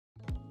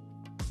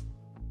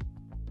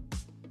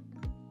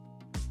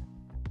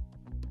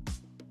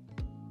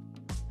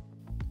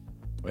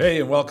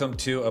Hey, and welcome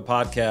to a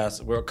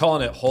podcast. We're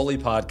calling it Holy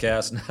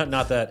Podcast.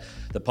 Not that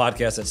the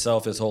podcast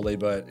itself is holy,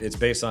 but it's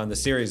based on the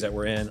series that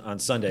we're in on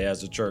Sunday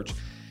as a church.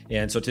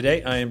 And so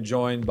today I am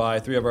joined by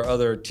three of our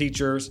other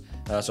teachers.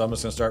 So I'm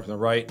just going to start from the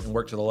right and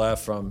work to the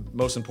left, from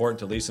most important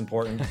to least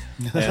important.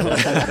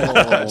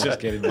 And, just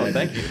kidding, Mackie.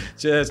 Thank you.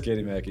 Just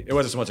kidding, Mackie. It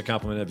wasn't so much a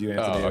compliment of you,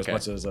 Anthony, as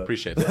much as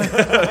appreciate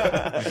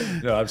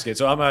that. No, I'm just kidding.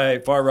 So on my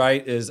far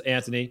right is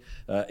Anthony.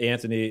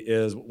 Anthony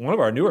is one of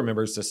our newer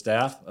members to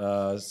staff.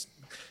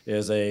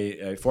 Is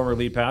a former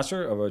lead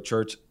pastor of a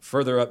church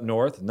further up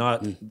north,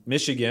 not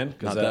Michigan.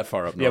 Not that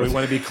far up north. Yeah, we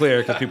want to be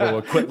clear because people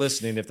will quit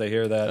listening if they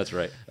hear that. That's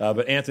right.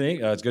 But Anthony,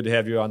 it's good to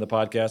have you on the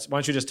podcast. Why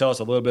don't you just tell us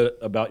a little bit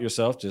about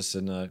yourself, just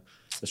in the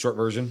short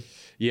version?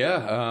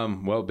 Yeah,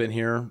 well, been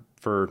here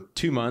for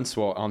 2 months,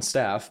 on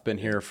staff, been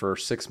here for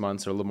 6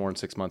 months, or a little more than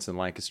 6 months in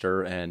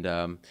Lancaster. And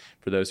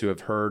for those who have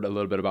heard a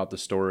little bit about the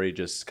story,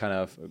 just kind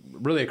of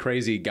really a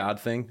crazy God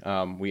thing.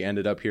 We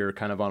ended up here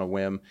kind of on a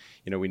whim.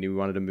 You know, we knew we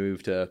wanted to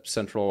move to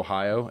Central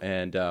Ohio,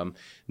 and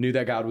knew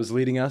that God was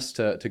leading us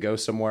to go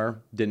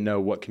somewhere. Didn't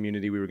know what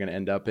community we were going to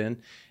end up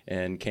in,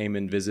 and came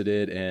and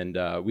visited.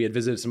 And we had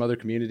visited some other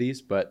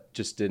communities, but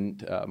just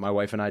didn't, my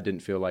wife and I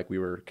didn't feel like we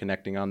were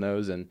connecting on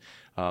those. And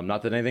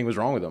not that anything was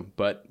wrong with them,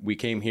 but we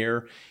came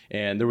here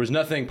and there was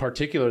nothing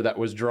particular that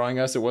was drawing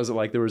us. It wasn't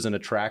like there was an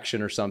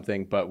attraction or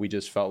something, but we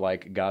just felt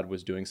like God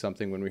was doing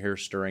something when we were here,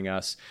 stirring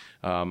us.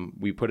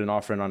 We put an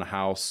offering on a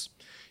house,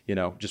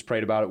 just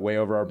prayed about it way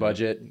over our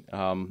budget.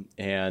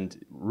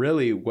 And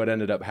really what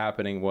ended up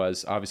happening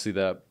was obviously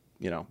the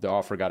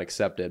offer got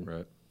accepted,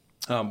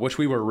 right. Which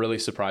we were really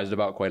surprised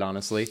about, quite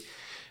honestly.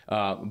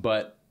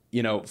 But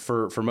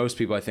for most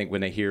people, I think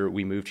when they hear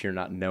we moved here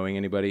not knowing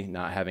anybody,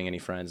 not having any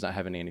friends, not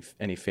having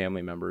any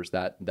family members,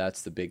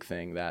 that's the big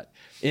thing that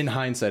in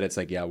hindsight, it's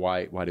like, yeah,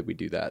 why did we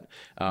do that?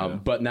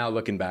 But now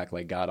looking back,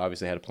 like God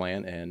obviously had a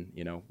plan, and,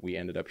 we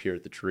ended up here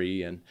at the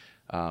Tree, and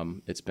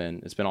it's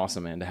been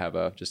awesome, man, to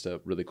have just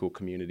a really cool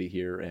community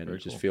here, and Very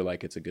just cool. feel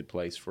like it's a good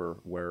place for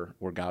where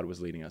God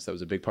was leading us. That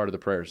was a big part of the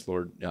prayers.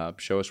 Lord,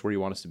 show us where you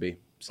want us to be.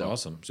 So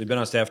Awesome. So you've been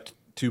on staff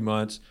 2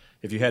 months.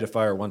 If you had to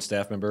fire one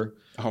staff member,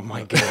 oh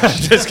my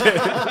gosh, just kidding.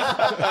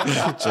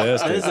 Just That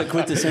kidding. is a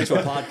quintessential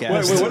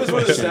podcast. Wait, what is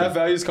one of the staff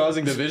values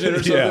causing division or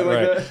something Yeah, like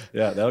right. that?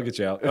 Yeah, that'll get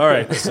you out. All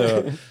right.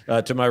 So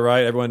to my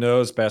right, everyone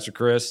knows Pastor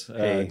Chris.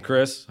 Hey.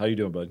 Chris, how you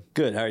doing, bud?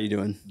 Good. How are you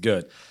doing?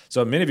 Good.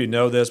 So many of you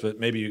know this, but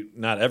maybe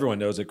not everyone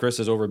knows that Chris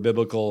is over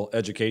biblical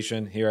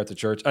education here at the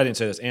church. I didn't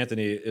say this.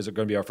 Anthony is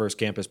going to be our first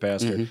campus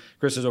pastor. Mm-hmm.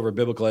 Chris is over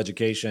biblical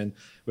education,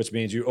 which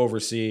means you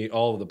oversee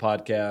all of the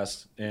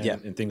podcasts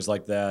and things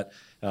like that,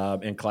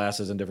 and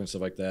classes and different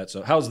stuff like that.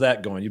 So how's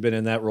that going? You've been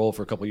in that role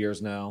for a couple of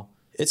years now.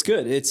 It's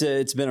good.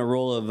 It's been a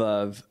role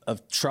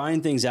of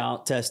trying things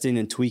out, testing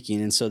and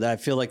tweaking, and so that I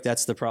feel like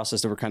that's the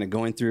process that we're kind of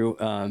going through.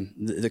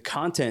 The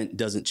content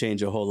doesn't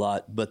change a whole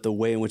lot, but the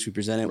way in which we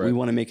present it, Right. we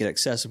want to make it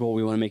accessible.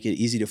 We want to make it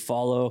easy to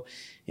follow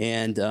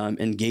and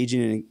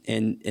engaging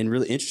and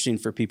really interesting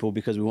for people,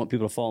 because we want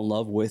people to fall in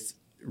love with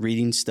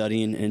reading,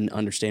 studying, and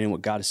understanding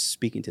what God is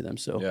speaking to them.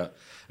 So Yeah.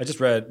 I just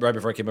read right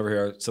before I came over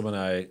here, someone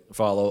I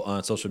follow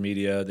on social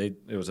media,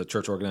 it was a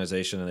church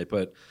organization, and they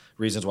put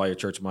reasons why your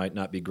church might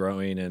not be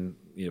growing, and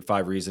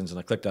 5 reasons, and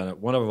I clicked on it.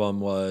 One of them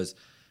was,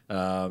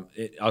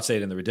 I'll say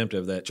it in the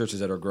redemptive, that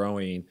churches that are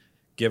growing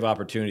give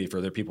opportunity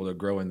for their people to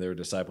grow in their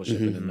discipleship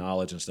and in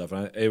knowledge and stuff.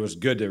 And it was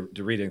good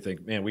to read it and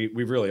think, man, we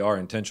really are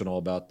intentional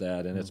about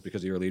that, and it's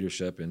because of your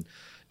leadership and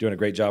doing a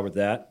great job with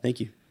that. thank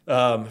you.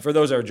 For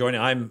those that are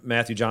joining, I'm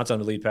Matthew Johnson. I'm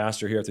the lead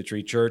pastor here at the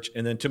Tree Church.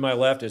 And then to my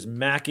left is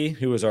Mackie,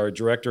 who is our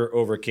director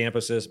over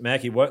campuses.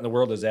 Mackie, what in the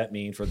world does that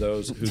mean for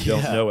those who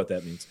don't know what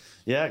that means?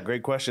 Yeah,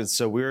 great question.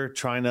 So we're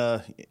trying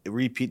to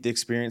repeat the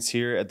experience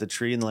here at the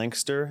Tree in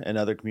Lancaster and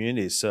other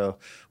communities. So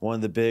one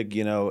of the big,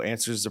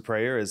 answers to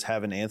prayer is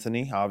having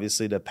Anthony,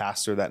 obviously, to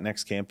pastor that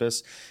next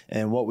campus.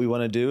 And what we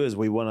want to do is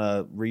we want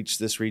to reach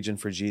this region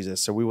for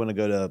Jesus. So we want to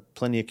go to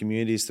plenty of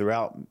communities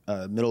throughout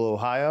Middle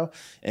Ohio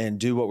and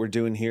do what we're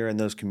doing here in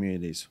those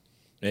communities.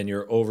 And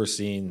you're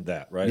overseeing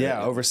that, right?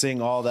 Yeah,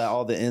 overseeing all that,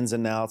 all the ins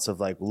and outs of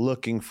like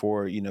looking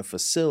for,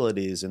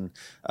 facilities and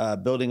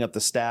building up the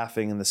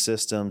staffing and the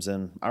systems.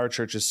 And our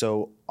church is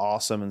so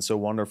awesome and so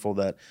wonderful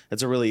that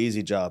it's a really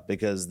easy job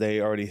because they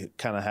already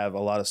kind of have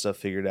a lot of stuff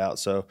figured out.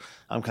 So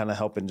I'm kind of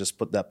helping just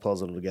put that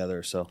puzzle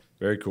together. So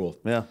Very cool.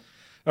 yeah.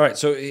 All right,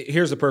 so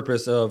here's the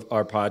purpose of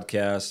our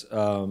podcast.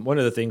 One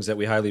of the things that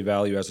we highly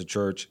value as a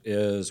church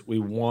is we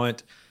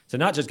want to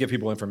not just give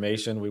people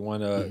information, we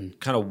want to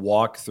kind of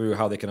walk through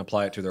how they can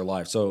apply it to their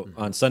life. So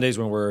on Sundays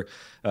when we're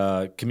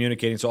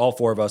communicating, so all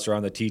 4 of us are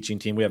on the teaching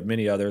team. We have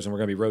many others, and we're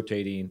going to be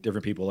rotating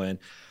different people in.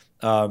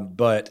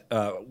 But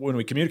when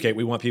we communicate,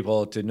 we want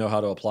people to know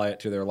how to apply it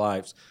to their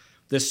lives.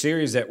 This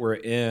series that we're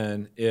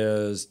in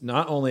is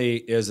not only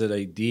is it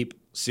a deep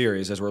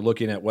series as we're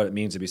looking at what it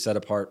means to be set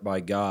apart by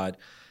God,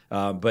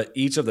 but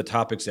each of the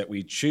topics that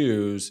we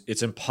choose,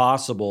 it's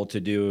impossible to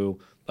do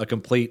a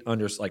complete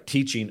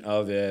teaching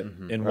of it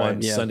in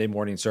one Sunday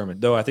morning sermon.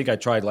 Though I think I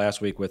tried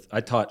last week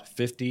I taught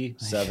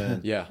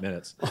 57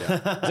 minutes. Yeah.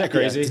 Is that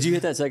crazy? Did you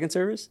hit that second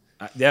service?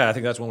 I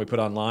think that's when we put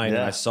online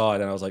and I saw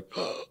it and I was like,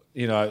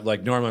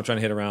 normally I'm trying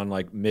to hit around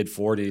like mid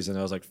 40s and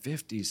I was like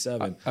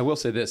 57. I will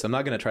say this. I'm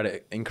not going to try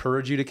to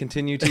encourage you to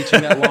continue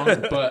teaching that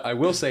long, but I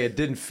will say it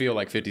didn't feel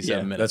like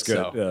 57 minutes.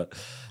 That's good.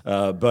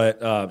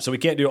 So. So we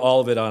can't do all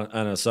of it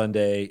on a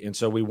Sunday. And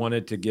so we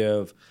wanted to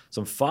give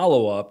some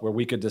follow-up where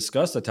we could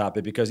discuss the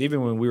topic, because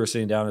even when we were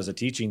sitting down as a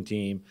teaching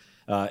team,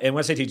 and when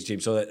I say teaching team,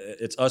 so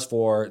it's us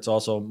four, it's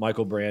also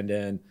Michael,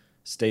 Brandon,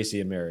 Stacy,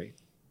 and Mary.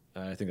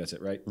 I think that's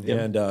it, right? Yep.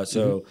 And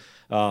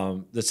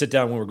the sit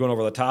down when we're going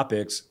over the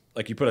topics,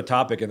 like you put a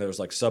topic and there's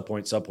like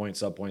subpoint.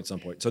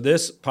 So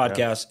this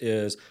podcast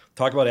is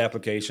talk about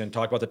application,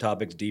 talk about the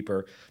topics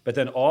deeper, but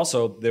then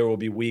also there will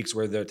be weeks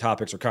where the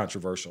topics are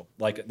controversial,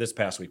 like this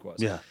past week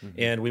was. Yeah.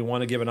 And we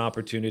want to give an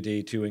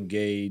opportunity to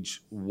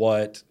engage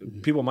what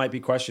people might be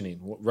questioning,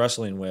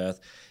 wrestling with.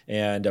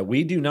 And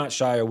we do not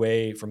shy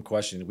away from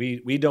questioning.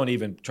 We don't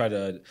even try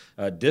to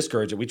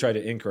discourage it. We try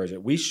to encourage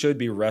it. We should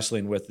be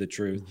wrestling with the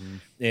truth.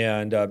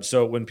 And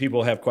so when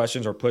people have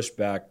questions or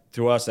pushback,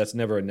 to us, that's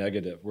never a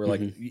negative. We're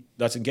like,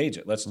 let's engage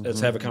it. Let's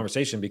have a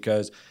conversation,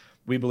 because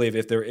we believe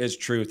if there is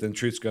truth, then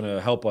truth's going to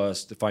help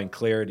us to find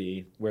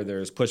clarity where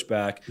there's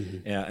pushback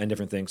and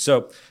different things.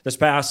 So this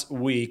past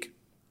week,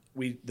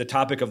 the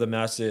topic of the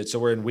message, so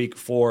we're in week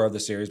 4 of the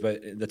series,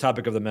 but the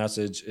topic of the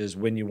message is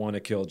when you want to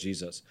kill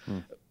Jesus.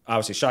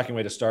 Obviously, shocking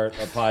way to start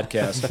a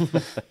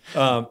podcast.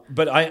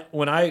 But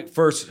when I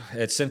first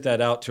had sent that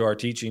out to our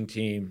teaching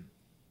team,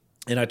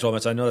 and I told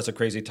them, I know that's a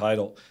crazy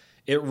title.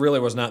 It really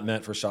was not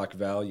meant for shock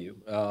value.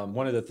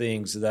 One of the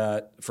things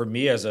that for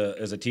me as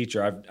a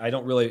teacher,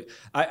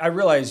 I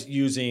realize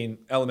using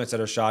elements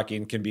that are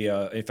shocking can be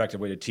an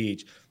effective way to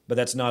teach, but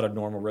that's not a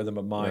normal rhythm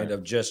of mind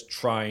of just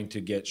trying to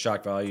get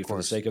shock value for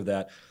the sake of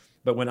that.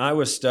 But when I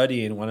was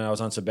studying, when I was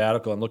on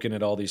sabbatical and looking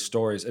at all these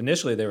stories,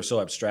 initially they were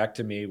so abstract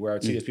to me, where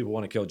I'd see these people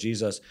want to kill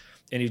Jesus,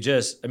 and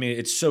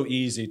it's so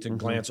easy to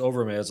glance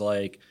over them as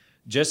like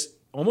just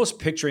almost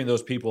picturing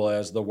those people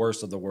as the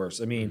worst of the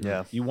worst. I mean,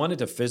 you wanted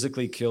to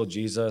physically kill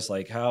Jesus,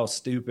 like how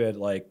stupid,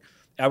 like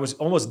I was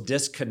almost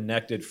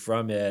disconnected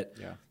from it.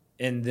 Yeah.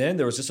 And then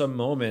there was just a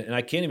moment, and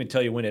I can't even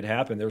tell you when it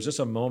happened. There was just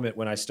a moment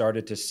when I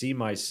started to see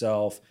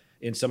myself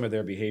in some of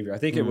their behavior. I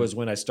think it was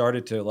when I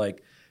started to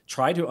like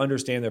try to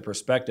understand their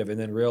perspective, and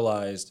then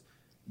realized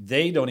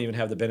they don't even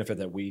have the benefit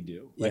that we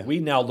do. Like we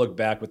now look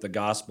back with the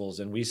Gospels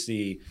and we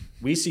see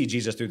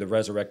Jesus through the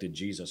resurrected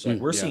Jesus. Like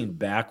we're seeing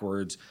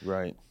backwards.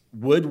 Right.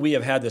 Would we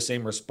have had the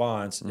same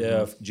response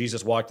if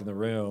Jesus walked in the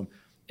room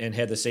and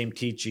had the same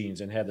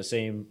teachings and had the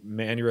same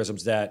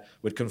mannerisms that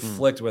would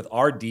conflict with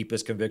our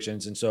deepest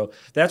convictions? And so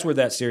that's where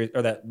that series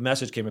or that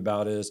message came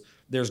about, is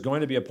there's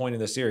going to be a point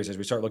in the series as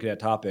we start looking at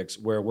topics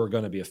where we're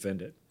going to be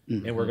offended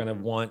and we're going to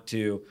want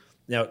to.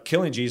 Now,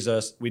 killing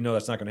Jesus, we know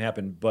that's not going to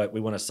happen, but we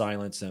want to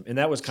silence him. And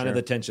that was kind of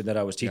the tension that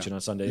I was teaching on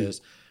Sunday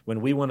is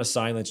when we want to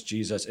silence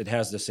Jesus, it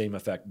has the same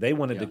effect. They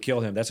wanted to kill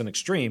him. That's an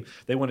extreme.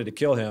 They wanted to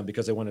kill him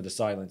because they wanted to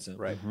silence him.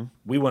 Right.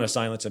 We want to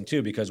silence him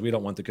too because we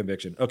don't want the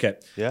conviction. Okay.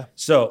 Yeah.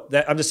 So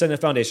I'm just setting a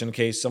foundation in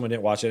case someone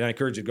didn't watch it. And I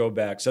encourage you to go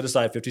back, set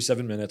aside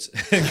 57 minutes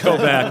and go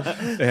back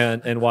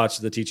and watch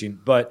the teaching.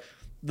 But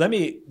I'm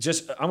going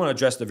to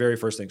address the very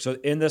first thing. So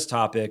in this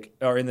topic,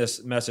 or in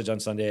this message on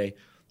Sunday,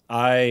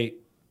 I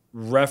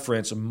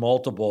reference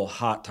multiple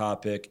hot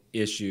topic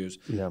issues,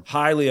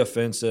 highly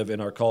offensive in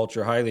our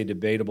culture, highly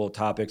debatable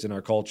topics in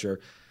our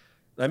culture.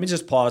 Let me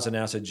just pause and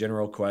ask a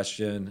general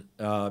question,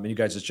 and you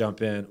guys just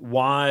jump in.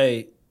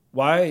 Why,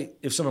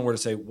 if someone were to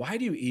say, why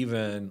do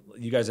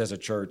you guys as a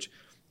church,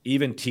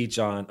 even teach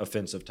on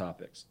offensive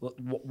topics?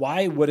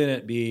 Why wouldn't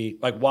it be,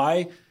 like,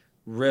 why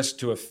risk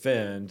to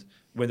offend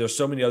when there's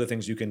so many other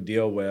things you can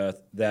deal with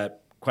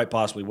that quite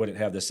possibly wouldn't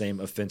have the same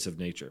offensive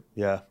nature?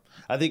 Yeah.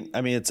 I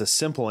mean, it's a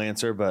simple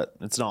answer, but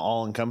it's not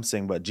all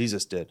encompassing, but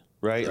Jesus did,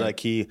 right? Like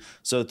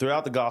so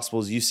throughout the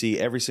Gospels, you see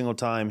every single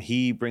time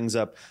he brings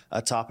up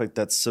a topic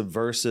that's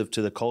subversive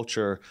to the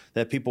culture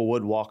that people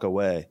would walk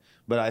away.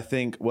 But I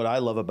think what I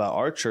love about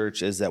our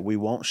church is that we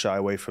won't shy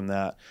away from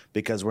that,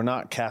 because we're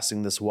not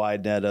casting this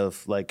wide net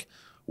of like,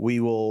 we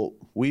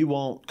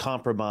won't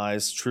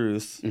compromise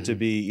truth to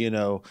be,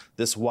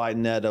 this wide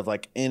net of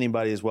like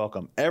anybody is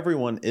welcome.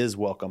 Everyone is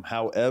welcome.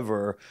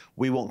 However,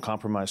 we won't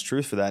compromise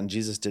truth for that. And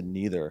Jesus didn't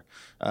either.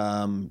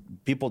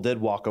 People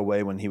did walk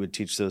away when he would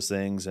teach those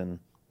things. And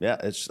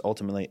it's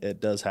ultimately, it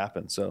does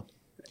happen. So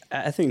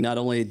I think not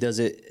only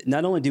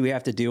do we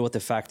have to deal with the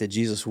fact that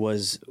Jesus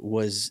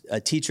was a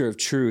teacher of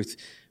truth,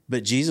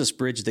 but Jesus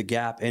bridged the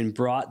gap and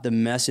brought the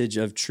message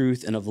of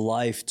truth and of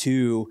life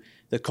to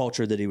the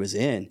culture that he was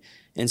in.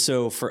 And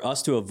so for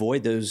us to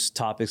avoid those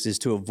topics is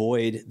to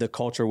avoid the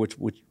culture which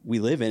we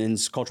live in, and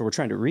it's the culture we're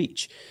trying to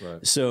reach.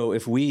 Right. So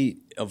if we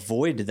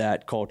avoid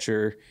that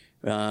culture,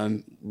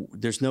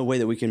 there's no way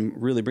that we can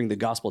really bring the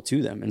gospel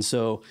to them. And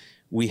so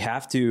we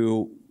have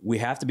to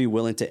be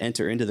willing to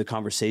enter into the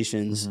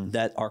conversations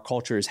that our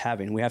culture is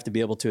having. We have to be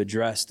able to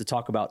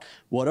talk about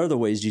what are the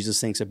ways Jesus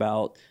thinks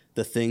about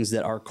the things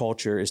that our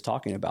culture is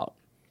talking about.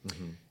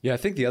 Yeah, I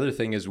think the other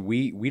thing is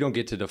we don't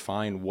get to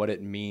define what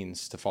it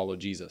means to follow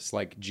Jesus.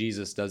 Like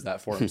Jesus does that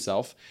for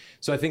himself.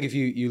 So I think if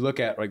you look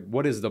at like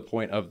what is the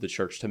point of the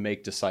church to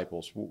make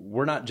disciples?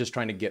 We're not just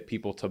trying to get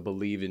people to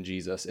believe in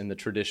Jesus in the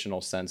traditional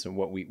sense and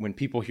when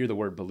people hear the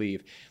word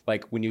believe,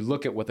 like when you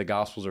look at what the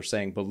gospels are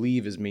saying,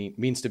 believe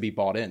means to be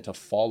bought in, to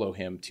follow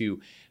him,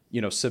 to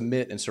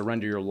submit and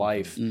surrender your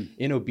life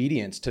in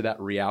obedience to that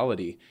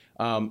reality.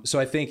 So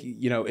I think,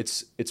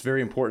 it's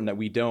very important that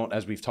we don't,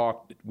 as we've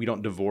talked, we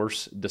don't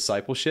divorce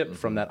discipleship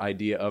from that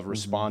idea of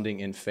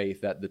responding in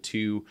faith, that the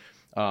two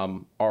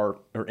are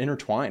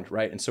intertwined,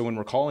 right? And so when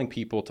we're calling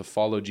people to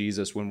follow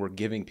Jesus, when we're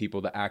giving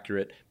people the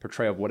accurate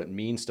portrayal of what it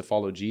means to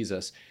follow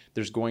Jesus,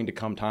 there's going to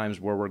come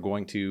times where we're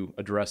going to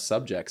address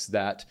subjects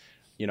that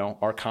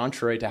are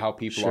contrary to how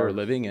people are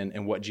living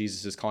and what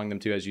Jesus is calling them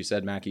to, as you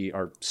said, Mackie,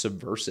 are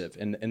subversive.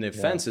 And the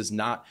offense is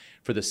not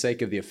for the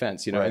sake of the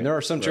offense, Right. And there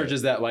are some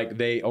churches that like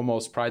they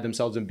almost pride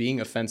themselves in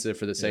being offensive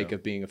for the sake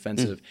of being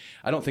offensive.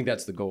 I don't think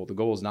that's the goal. The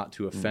goal is not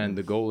to offend.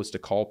 The goal is to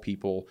call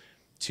people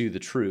to the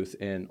truth,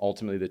 and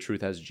ultimately the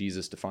truth as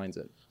Jesus defines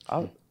it.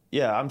 I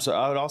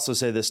would also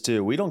say this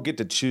too. We don't get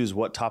to choose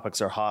what topics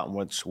are hot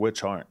and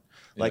which aren't.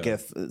 Like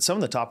if some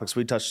of the topics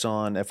we touched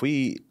on,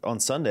 on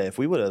Sunday, if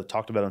we would have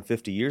talked about them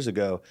 50 years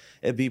ago,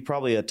 it'd be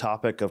probably a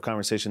topic of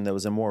conversation that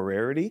was in more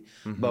rarity.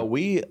 But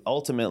we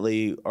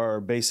ultimately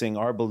are basing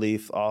our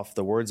belief off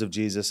the words of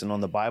Jesus and on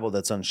the Bible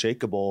that's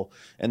unshakable.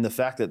 And the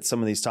fact that some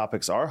of these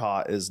topics are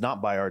hot is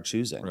not by our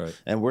choosing.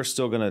 Right. And we're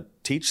still going to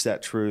teach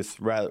that truth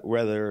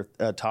whether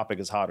a topic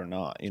is hot or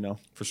not,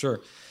 For sure.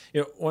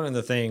 One of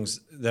the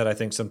things that I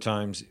think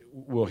sometimes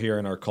we'll hear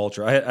in our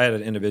culture, I had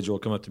an individual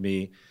come up to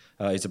me.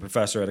 He's a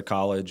professor at a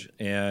college,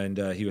 and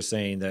he was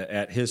saying that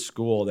at his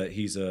school that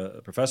he's a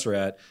professor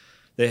at,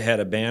 they had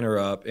a banner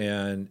up,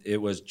 and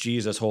it was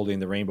Jesus holding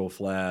the rainbow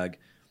flag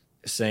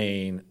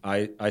saying,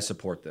 I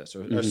support this,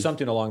 or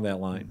something along that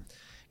line.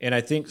 And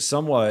I think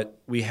somewhat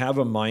we have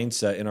a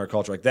mindset in our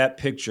culture, like that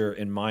picture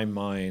in my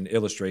mind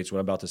illustrates what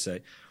I'm about to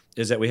say,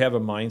 is that we have a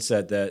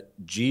mindset that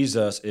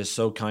Jesus is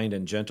so kind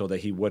and gentle that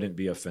he wouldn't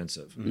be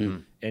offensive.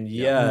 And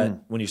yet,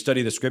 when you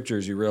study the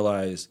scriptures, you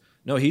realize,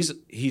 no,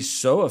 he's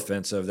so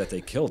offensive that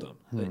they killed him.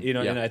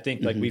 And I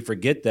think like we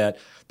forget that.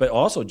 But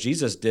also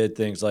Jesus did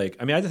things like,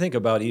 I had to think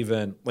about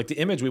even like the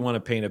image we want to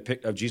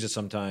paint of Jesus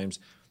sometimes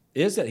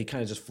is that he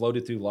kind of just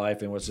floated through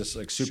life and was just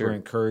like super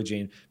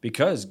encouraging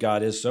because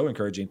God is so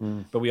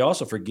encouraging. But we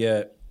also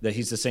forget that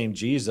he's the same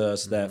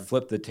Jesus that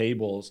flipped the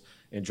tables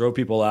and drove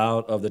people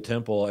out of the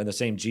temple, and the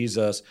same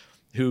Jesus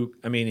who,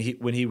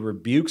 when he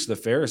rebukes the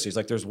Pharisees,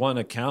 like there's one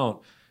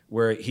account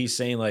where he's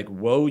saying like,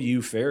 woe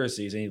you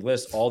Pharisees, and he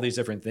lists all these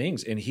different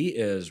things, and he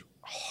is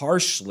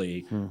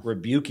harshly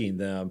rebuking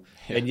them.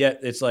 And yet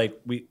it's like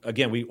we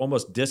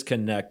almost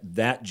disconnect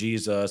that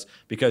Jesus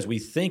because we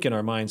think in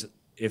our minds,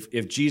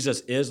 if Jesus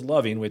is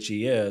loving, which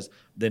he is,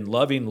 then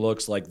loving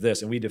looks like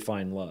this, and we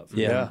define love.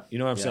 Yeah. You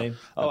know what I'm saying?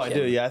 Oh, I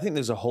do. Yeah, I think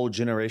there's a whole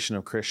generation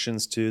of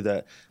Christians too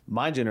that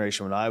my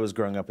generation when I was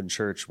growing up in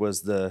church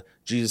was the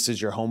Jesus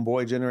is your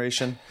homeboy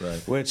generation,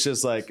 right? Which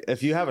is like,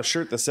 if you have a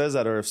shirt that says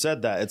that or have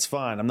said that, it's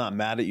fine. I'm not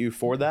mad at you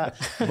for that.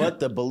 But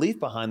the belief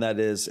behind that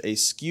is a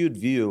skewed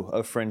view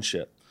of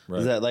friendship.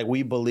 Right. That like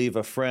we believe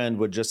a friend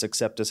would just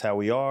accept us how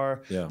we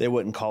are. Yeah. They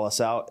wouldn't call us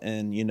out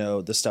and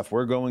the stuff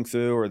we're going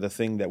through or the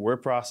thing that we're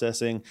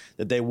processing,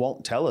 that they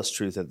won't tell us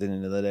truth at the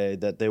end of the day,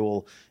 that they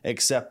will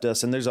accept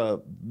us. And there's a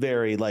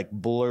very like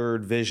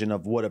blurred vision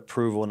of what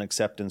approval and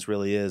acceptance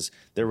really is.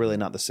 They're really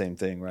not the same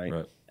thing,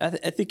 right?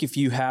 I think if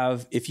you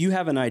have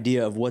an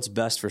idea of what's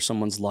best for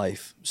someone's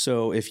life,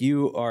 so if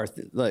you are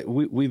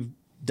we've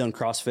done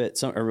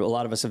CrossFit, or a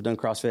lot of us have done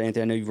CrossFit.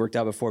 Anthony, I know you've worked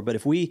out before, but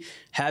if we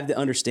have the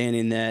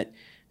understanding that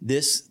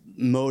this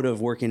mode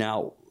of working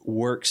out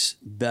works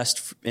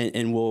best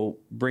and will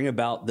bring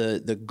about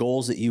the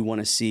goals that you want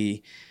to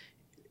see,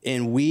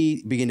 and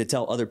we begin to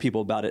tell other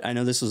people about it. I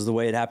know this was the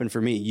way it happened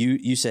for me.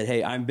 You said,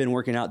 hey, I've been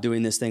working out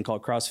doing this thing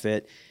called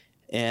CrossFit,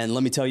 and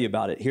let me tell you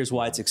about it. Here's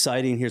why it's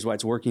exciting. Here's why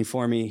it's working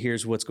for me.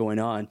 Here's what's going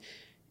on.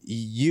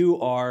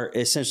 You are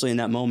essentially in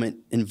that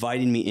moment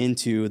inviting me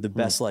into the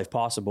best life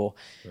possible.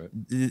 Right.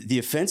 The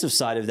offensive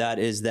side of that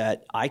is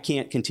that I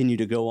can't continue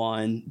to go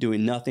on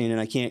doing nothing, and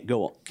I can't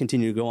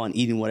continue to go on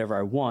eating whatever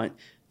I want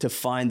to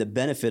find the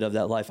benefit of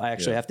that life. I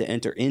actually have to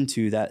enter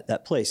into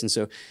that place. And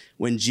so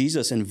when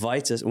Jesus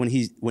invites us, when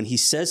he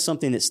says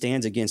something that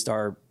stands against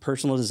our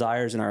personal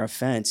desires and our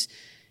offense,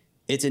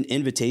 it's an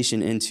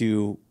invitation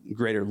into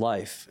greater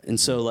life. And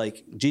so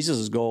like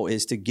Jesus' goal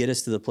is to get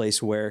us to the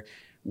place where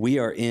we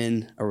are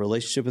in a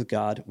relationship with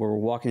God, where we're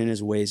walking in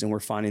his ways and we're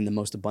finding the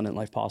most abundant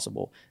life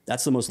possible.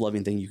 That's the most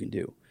loving thing you can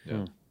do.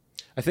 Yeah.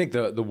 I think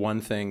the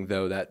one thing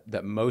though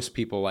that most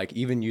people like,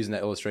 even using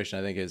that illustration,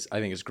 I think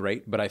is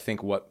great. But I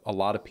think what a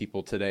lot of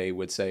people today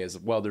would say is,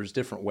 well, there's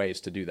different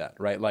ways to do that,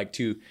 right? Like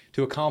to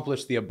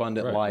accomplish the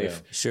abundant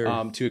life,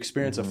 to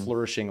experience a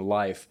flourishing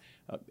life.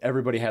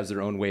 Everybody has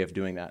their own way of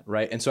doing that,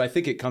 right? And so I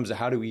think it comes to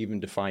how do we even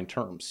define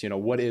terms?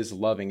 What is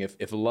loving?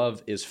 If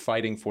love is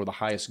fighting for the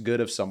highest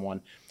good of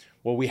someone,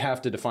 well, we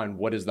have to define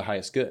what is the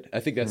highest good. I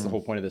think that's the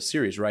whole point of this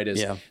series, right?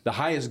 Is the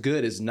highest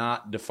good is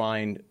not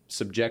defined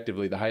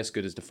subjectively. The highest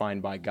good is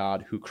defined by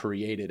God, who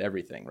created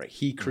everything, right?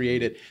 He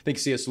created, I think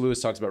C.S.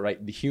 Lewis talks about,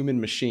 right, the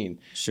human machine,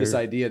 this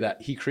idea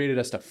that he created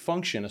us to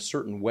function a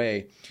certain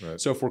way.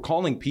 Right. So if we're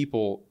calling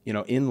people,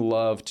 in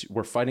love,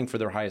 we're fighting for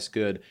their highest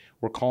good,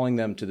 we're calling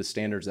them to the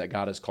standards that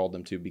God has called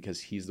them to, because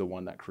he's the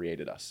one that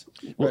created us.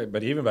 Right.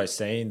 But even by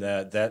saying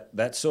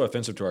that's so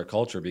offensive to our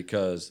culture,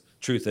 because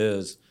truth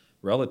is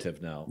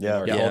relative now in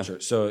our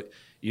culture. So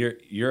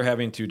you're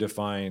having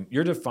to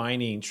you're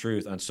defining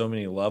truth on so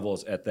many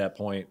levels at that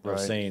point of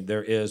saying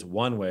there is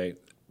one way,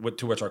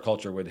 to which our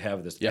culture would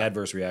have this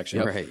adverse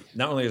reaction. Right.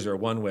 Not only is there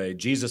one way,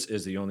 Jesus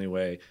is the only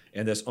way,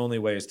 and this only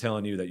way is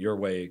telling you that your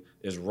way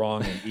is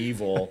wrong and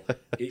evil.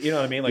 You know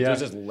what I mean? Like there's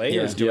just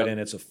layers to it,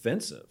 and it's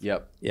offensive.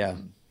 Yep. Yeah.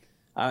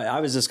 I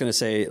was just going to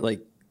say,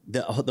 like,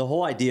 the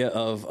whole idea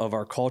of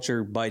our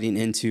culture biting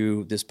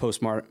into this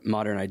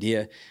postmodern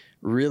idea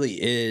really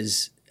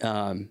is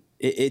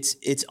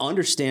it's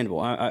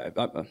understandable.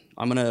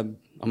 I'm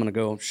gonna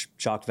go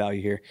shock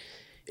value here.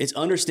 It's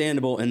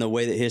understandable in the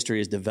way that history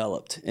is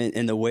developed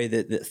and the way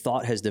that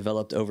thought has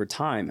developed over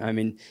time. I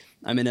mean,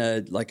 I'm in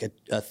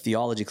a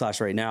theology class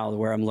right now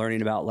where I'm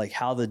learning about like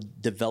how the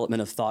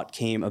development of thought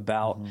came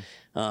about,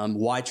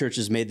 why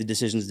churches made the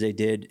decisions they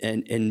did,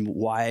 and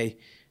why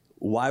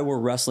we're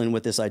wrestling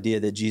with this idea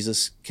that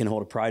Jesus can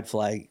hold a pride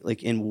flag,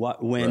 like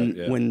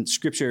when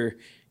Scripture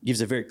gives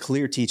a very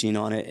clear teaching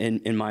on it,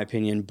 in my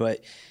opinion.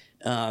 But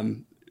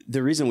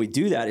the reason we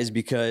do that is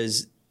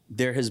because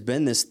there has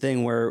been this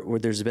thing where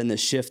there's been this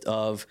shift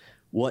of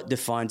what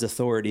defines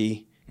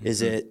authority.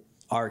 Is it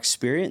our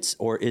experience,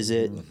 or is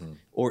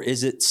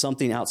it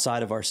something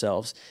outside of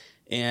ourselves?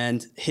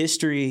 And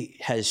history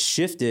has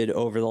shifted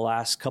over the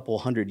last couple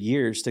hundred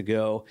years to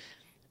go,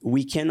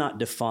 we cannot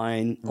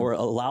define or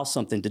allow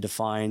something to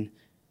define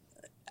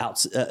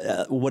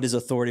what is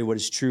authority, what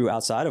is true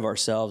outside of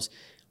ourselves.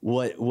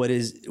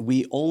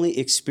 We only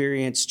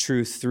experience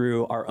truth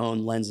through our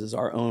own lenses,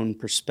 our own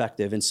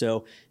perspective. And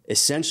so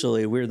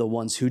essentially we're the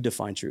ones who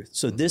define truth.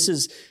 So this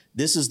is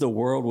the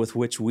world with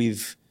which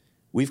we've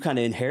kind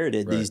of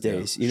inherited these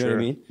days. You know what I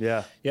mean?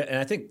 Yeah. Yeah. And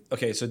I think,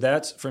 so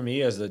that's for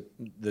me, as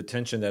the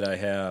tension that I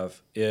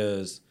have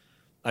is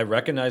I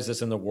recognize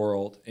this in the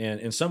world. And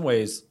in some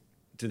ways,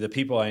 to the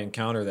people I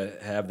encounter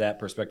that have that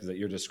perspective that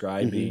you're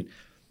describing,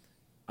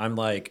 I'm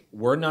like,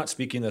 we're not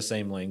speaking the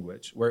same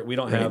language. We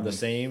don't have the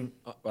same,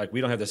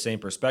 we don't have the same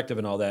perspective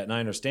and all that. And I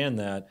understand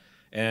that.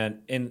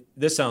 And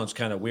this sounds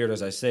kind of weird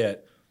as I say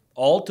it.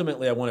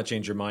 Ultimately, I want to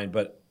change your mind,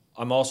 but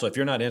I'm also, if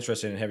you're not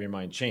interested in having your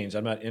mind changed,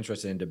 I'm not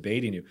interested in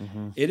debating you.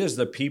 It is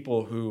the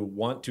people who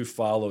want to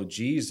follow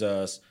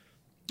Jesus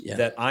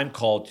that I'm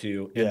called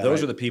to. And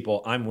those are the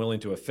people I'm willing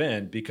to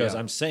offend, because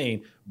I'm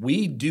saying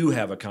we do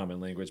have a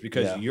common language,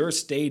 because you're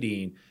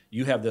stating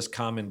you have this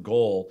common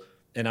goal.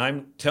 And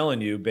I'm telling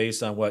you,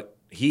 based on what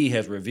he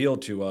has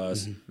revealed to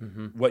us,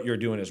 what you're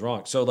doing is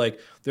wrong. So like,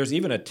 there's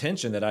even a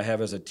tension that I have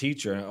as a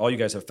teacher, and all you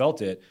guys have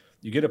felt it.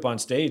 You get up on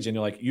stage and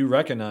you're like, you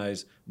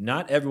recognize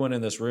not everyone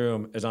in this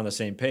room is on the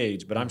same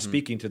page, but I'm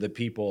speaking to the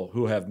people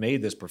who have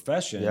made this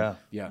profession.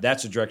 Yeah.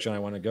 That's the direction I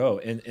want to go.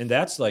 And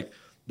that's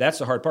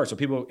the hard part. So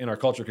people in our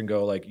culture can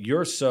go like,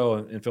 you're so,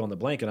 and fill in the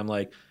blank. And I'm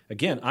like,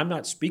 again, I'm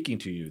not speaking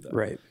to you though.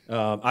 Right.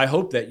 I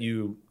hope that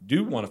you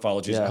do want to follow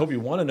Jesus. I hope you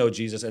want to know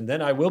Jesus, and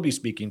then I will be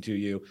speaking to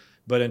you.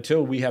 But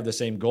until we have the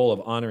same goal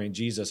of honoring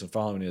Jesus and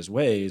following his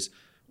ways,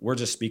 we're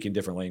just speaking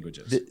different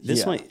languages.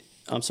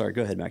 I'm sorry.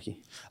 Go ahead, Mackie.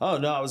 Oh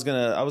no, I was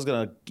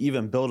gonna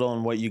even build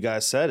on what you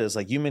guys said. Is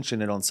like you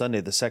mentioned it on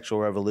Sunday, the sexual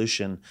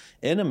revolution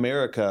in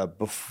America.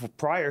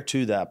 Prior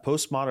to that,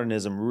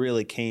 postmodernism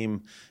really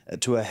came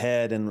to a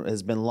head and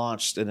has been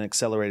launched and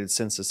accelerated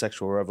since the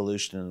sexual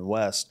revolution in the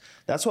West.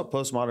 That's what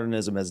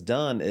postmodernism has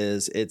done.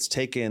 Is it's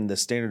taken the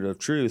standard of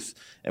truth,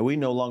 and we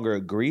no longer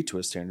agree to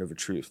a standard of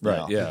truth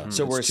now. Right. Yeah.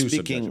 So we're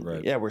speaking.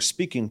 We're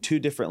speaking two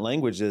different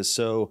languages.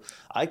 So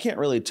I can't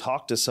really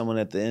talk to someone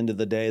at the end of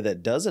the day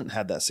that doesn't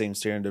have that same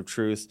standard of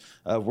truth.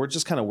 We're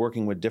just kind of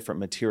working with different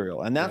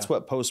material, and that's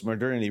what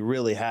postmodernity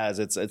really has.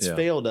 It's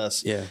failed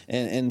us,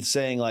 and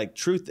saying like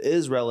truth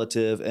is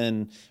relative,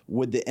 and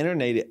with the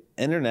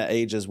internet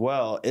age as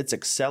well, it's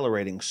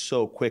accelerating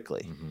so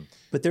quickly.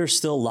 But there's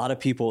still a lot of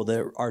people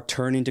that are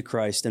turning to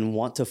Christ and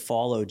want to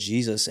follow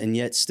Jesus, and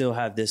yet still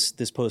have this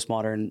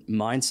postmodern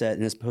mindset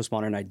and this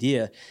postmodern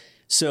idea.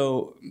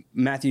 So,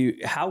 Matthew,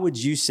 how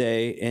would you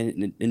say,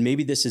 and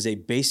maybe this is a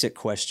basic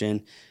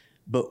question,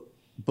 but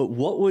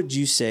what would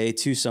you say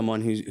to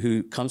someone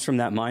who comes from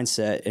that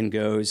mindset and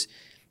goes,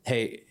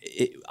 hey,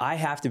 I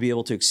have to be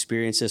able to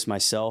experience this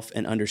myself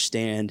and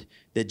understand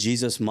that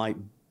Jesus might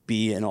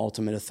be an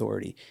ultimate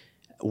authority.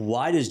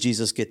 Why does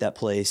Jesus get that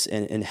place,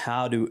 and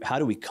how do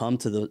we come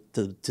to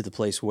the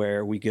place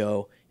where we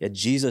go,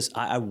 Jesus,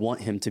 I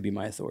want him to be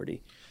my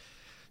authority?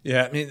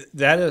 Yeah, I mean,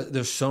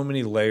 there's so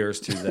many layers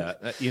to that.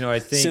 I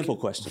think simple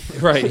question,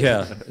 right?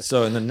 Yeah.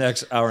 So in the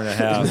next hour and a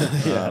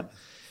half,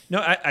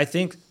 I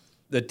think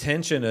the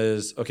tension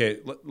is, okay,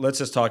 let's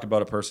just talk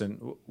about a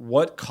person.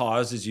 What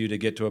causes you to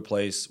get to a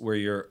place where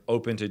you're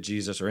open to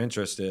Jesus or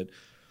interested?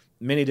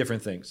 Many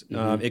different things.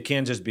 It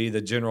can just be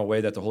the general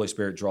way that the Holy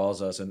Spirit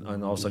draws us, and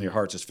all of a sudden your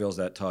heart just feels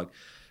that tug.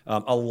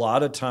 A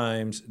lot of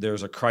times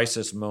there's a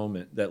crisis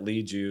moment that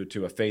leads you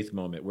to a faith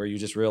moment where you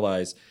just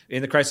realize,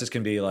 and the crisis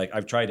can be like,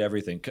 I've tried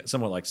everything,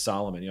 somewhat like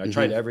Solomon. I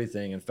tried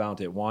everything and found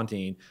it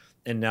wanting,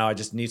 and now I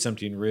just need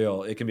something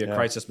real. It can be a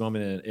crisis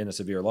moment in a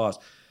severe loss.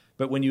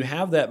 But when you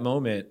have that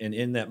moment, and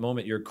in that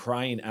moment you're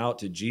crying out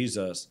to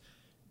Jesus,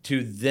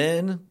 to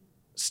then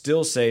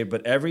still say,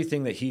 but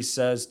everything that he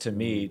says to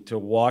me to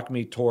walk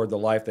me toward the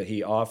life that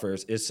he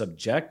offers is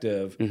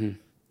subjective.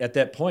 At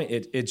that point,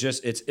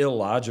 it's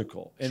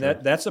illogical, and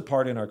that's a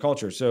part in our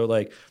culture. So,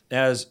 like,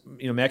 as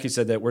Mackie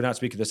said that we're not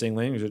speaking the same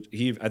language.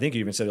 I think he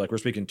even said, like, we're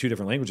speaking 2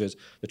 different languages.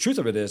 The truth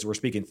of it is we're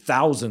speaking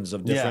thousands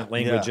of different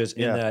languages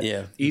in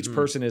that each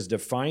person is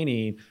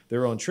defining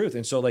their own truth.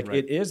 And so, like,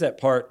 it is that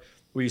part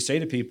where you say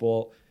to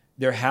people,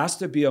 there has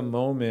to be a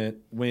moment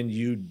when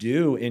you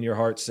do in your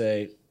heart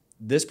say,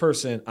 this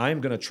person,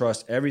 I'm going to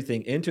trust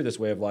everything into this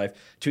way of life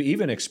to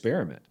even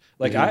experiment.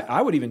 Like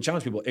I would even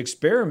challenge people,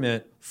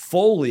 experiment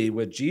fully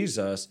with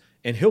Jesus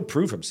and he'll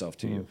prove himself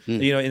to you,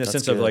 in the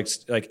sense of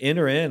like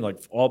enter in,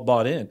 like all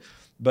bought in.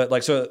 But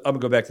like, so I'm gonna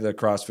go back to the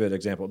CrossFit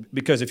example,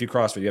 because if you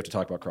CrossFit, you have to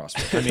talk about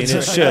CrossFit. I mean,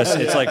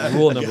 it's like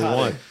rule number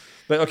one.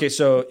 But okay,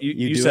 so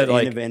you said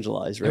like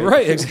evangelize, right?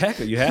 Right,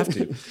 exactly. You have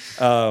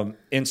to.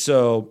 And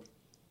so,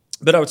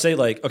 but I would say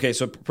like, okay,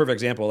 so perfect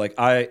example, like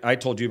I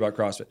told you about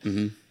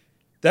CrossFit.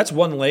 That's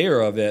one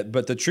layer of it,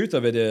 but the truth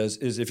of it is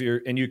if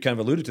you're, and you kind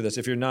of alluded to this,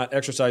 if you're not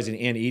exercising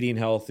and eating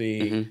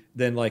healthy,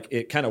 then like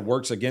it kind of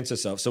works against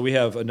itself. So we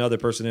have another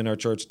person in our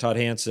church, Todd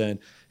Hansen,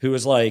 who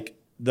is like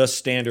the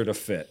standard of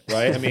fit,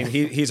 right? I mean,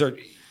 he's our,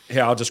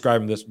 here, I'll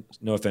describe him this,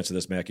 no offense to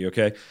this, Mackie,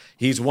 okay?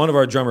 He's one of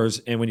our drummers,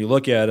 and when you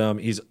look at him,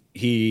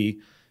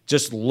 he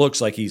just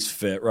looks like he's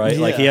fit, right?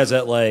 Like he has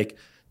that like,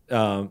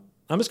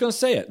 I'm just going to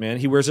say it, man.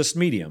 He wears a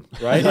medium,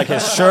 right? Like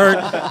his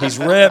shirt, he's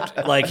ripped.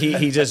 Like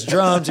he just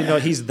drums.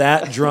 He's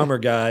that drummer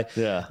guy.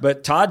 Yeah.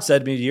 But Todd said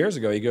to me years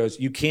ago, he goes,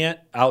 you can't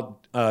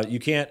what's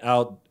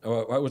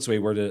the way he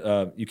worded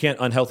it? You can't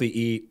unhealthy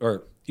eat,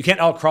 or you can't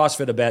out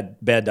CrossFit a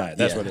bad diet.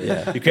 That's what it is.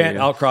 Yeah. You can't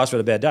out CrossFit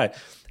a bad diet.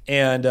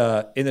 And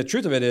the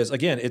truth of it is,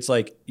 again, it's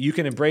like you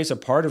can embrace a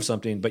part of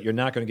something, but you're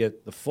not going to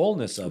get the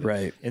fullness of it.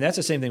 Right. And that's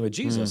the same thing with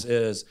Jesus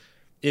is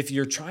if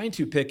you're trying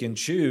to pick and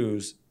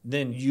choose,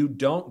 then you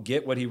don't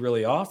get what he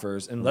really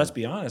offers. And let's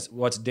be honest,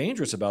 what's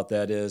dangerous about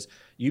that is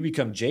you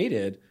become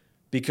jaded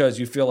because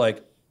you feel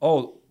like,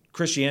 oh,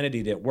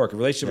 Christianity didn't work. A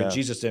relationship with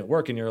Jesus didn't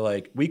work. And you're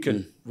like, we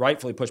could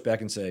rightfully push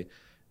back and say,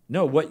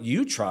 no, what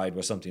you tried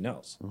was something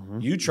else.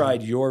 You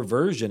tried your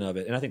version of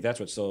it. And I think that's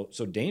what's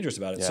so dangerous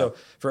about it. Yeah. So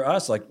for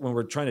us, like when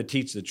we're trying to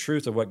teach the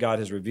truth of what God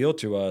has revealed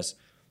to us,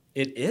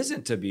 it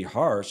isn't to be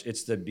harsh,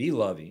 it's to be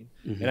loving.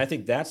 And I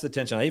think that's the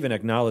tension. I even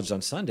acknowledged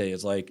on Sunday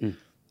is like,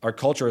 our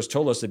culture has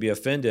told us to be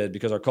offended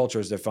because our culture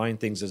has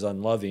defined things as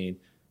unloving.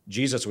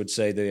 Jesus would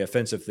say the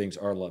offensive things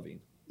are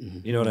loving.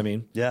 You know what I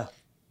mean? Yeah.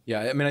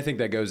 Yeah. I mean, I think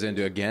that goes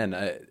into, again,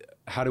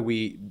 how do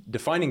we,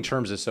 defining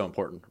terms is so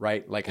important,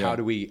 right? Like how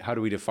do we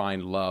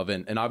define love?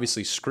 And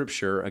obviously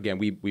Scripture, again,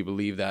 we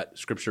believe that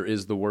Scripture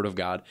is the Word of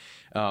God.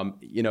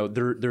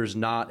 There's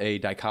not a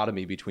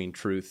dichotomy between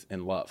truth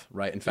and love,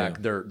 right? In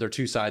fact, they're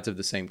two sides of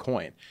the same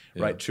coin,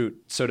 right?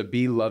 So to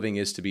be loving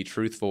is to be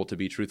truthful is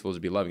to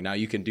be loving. Now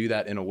you can do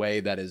that in a way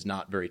that is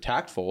not very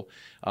tactful.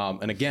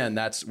 And again,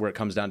 that's where it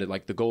comes down to,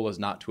 like, the goal is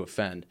not to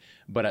offend,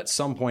 but at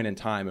some point in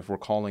time, if we're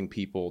calling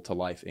people to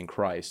life in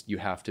Christ, you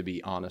have to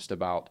be honest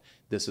about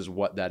this is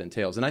what that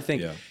entails. And I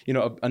think,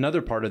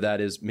 another part of that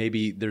is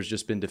maybe there's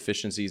just been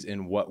deficiencies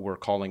in what we're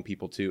calling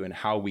people to and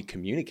how we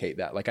communicate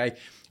that. Like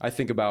I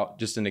think about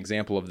just an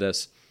example of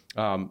this,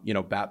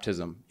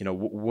 baptism.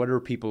 What are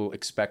people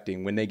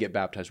expecting when they get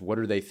baptized? What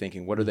are they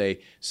thinking? What are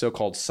they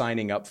so-called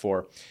signing up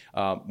for?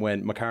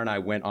 When Makar and I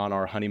went on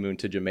our honeymoon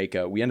to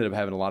Jamaica, we ended up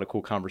having a lot of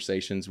cool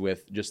conversations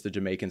with just the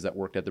Jamaicans that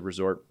worked at the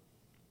resort.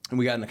 And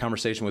we got in a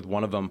conversation with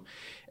one of them,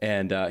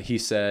 and he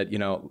said,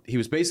 he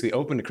was basically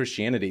open to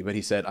Christianity, but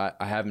he said, I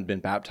haven't been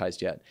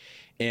baptized yet.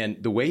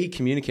 And the way he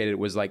communicated it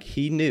was like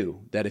he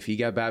knew that if he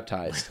got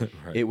baptized,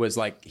 it was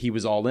like he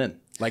was all in.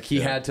 Like he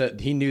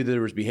knew that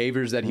there was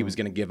behaviors that he was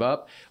going to give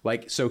up.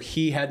 Like, so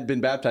he hadn't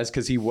been baptized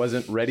because he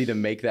wasn't ready to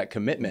make that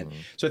commitment.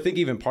 So I think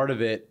even part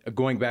of it,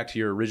 going back to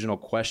your original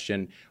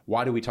question,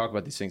 why do we talk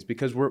about these things?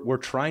 Because we're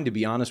trying to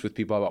be honest with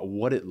people about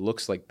what it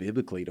looks like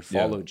biblically to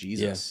follow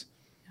Jesus.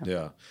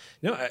 Yeah.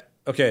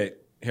 Okay,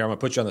 here, I'm going to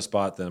put you on the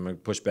spot then. I'm going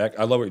to push back.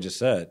 I love what you just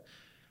said.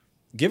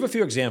 Give a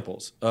few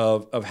examples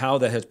of how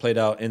that has played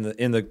out in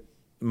the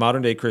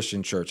modern day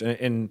Christian church.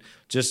 And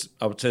just,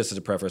 I would say this as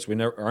a preface, we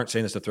aren't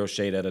saying this to throw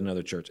shade at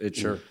another church.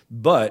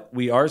 But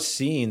we are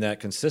seeing that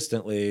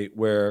consistently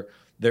where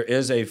there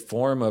is a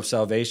form of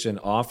salvation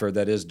offered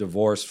that is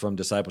divorced from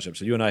discipleship.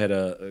 So you and I had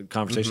a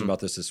conversation about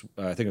this,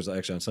 I think it was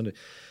actually on Sunday.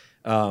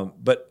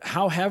 But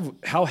how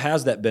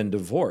has that been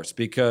divorced?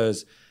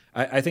 Because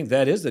I think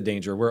that is the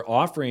danger. We're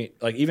offering,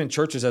 like even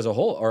churches as a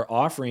whole are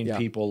offering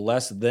people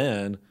less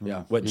than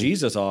what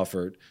Jesus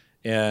offered.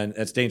 And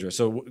that's dangerous.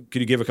 So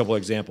could you give a couple of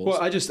examples?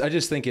 Well, I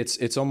just think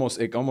it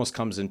almost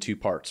comes in two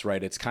parts,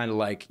 right? It's kind of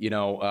like,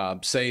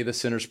 say the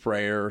sinner's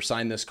prayer, or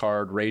sign this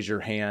card, raise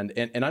your hand.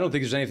 And I don't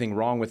think there's anything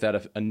wrong with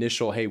that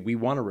initial, hey, we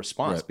want a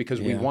response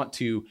because we want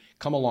to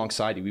come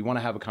alongside you. We want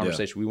to have a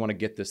conversation. We want to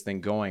get this thing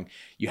going.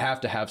 You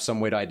have to have some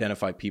way to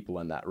identify people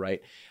in that,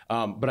 right?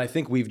 But I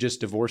think we've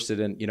just divorced it.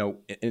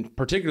 And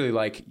particularly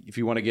like if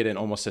you want to get in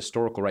almost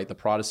historical, right? The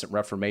Protestant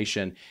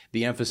Reformation,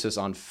 the emphasis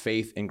on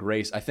faith and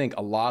grace. I think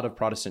a lot of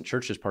Protestant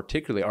churches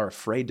particularly are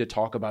afraid to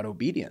talk about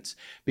obedience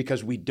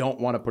because we don't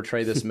want to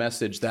portray this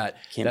message that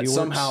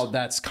somehow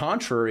that's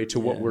contrary to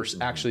what we're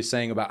actually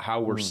saying about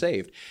how we're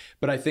saved.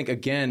 But I think,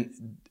 again,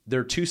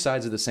 there are two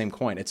sides of the same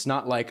coin. It's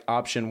not like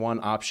option one,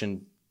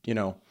 option,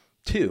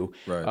 two.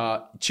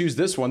 Right. Choose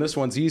this one. This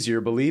one's easier.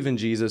 Believe in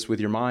Jesus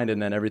with your mind,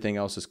 and then everything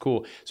else is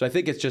cool. So I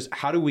think it's just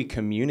how do we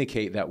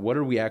communicate that? What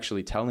are we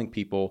actually telling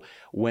people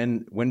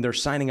when they're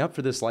signing up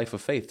for this life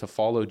of faith to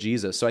follow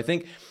Jesus? So I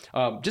think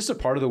just a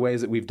part of the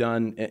ways that we've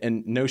done,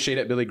 and no shade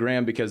at Billy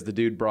Graham because the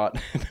dude brought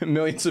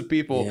millions of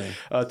people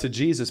to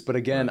Jesus. But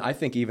again, I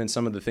think even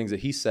some of the things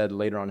that he said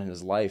later on in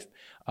his life,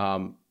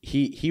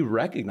 he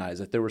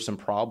recognized that there were some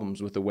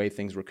problems with the way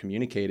things were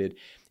communicated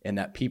and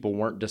that people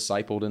weren't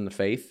discipled in the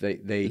faith.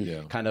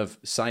 They kind of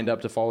signed up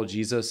to follow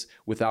Jesus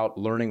without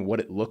learning what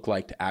it looked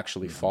like to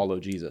actually follow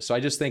Jesus. So I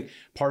just think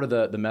part of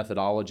the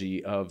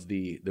methodology of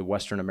the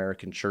Western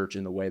American church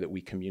in the way that we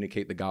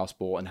communicate the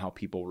gospel and how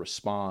people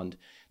respond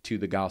to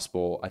the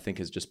gospel, I think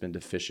has just been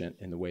deficient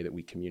in the way that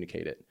we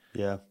communicate it.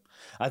 Yeah.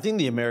 I think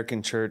the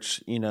American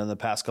church, in the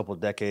past couple of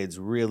decades,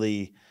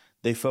 really,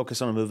 they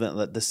focus on a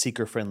movement, the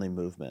seeker-friendly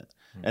movement.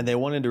 And they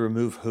wanted to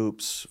remove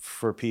hoops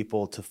for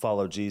people to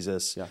follow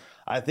Jesus. Yeah.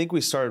 I think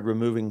we started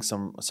removing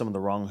some of the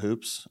wrong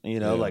hoops,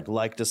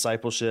 like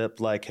discipleship,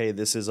 like, hey,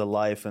 this is a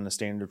life and a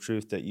standard of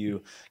truth that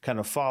you kind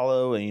of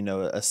follow, and,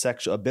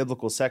 a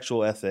biblical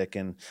sexual ethic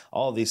and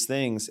all these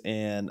things.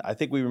 And I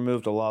think we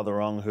removed a lot of the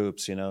wrong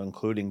hoops,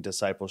 including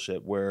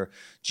discipleship, where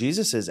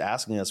Jesus is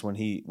asking us when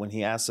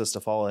he asks us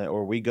to follow him,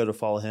 or we go to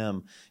follow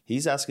him,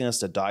 he's asking us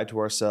to die to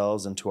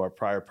ourselves and to our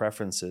prior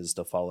preferences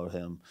to follow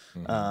him.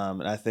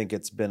 And I think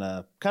it's been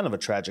a kind of a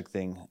tragic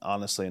thing,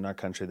 honestly, in our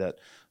country that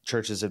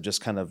churches have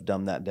just kind of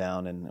dumbed that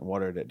down and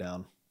watered it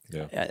down.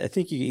 Yeah, I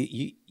think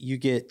you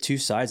get two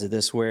sides of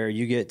this, where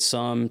you get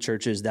some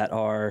churches that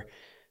are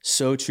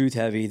so truth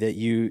heavy that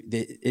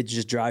it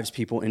just drives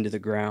people into the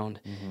ground.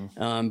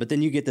 But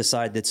then you get the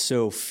side that's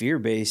so fear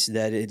based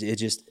that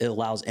it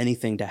allows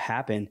anything to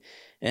happen.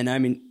 And I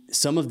mean,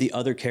 some of the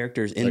other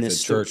characters in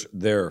this church,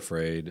 they're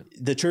afraid.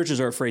 The churches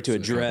are afraid to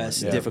address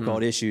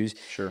difficult issues.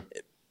 Sure.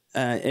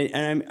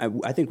 And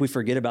I think we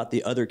forget about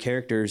the other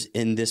characters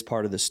in this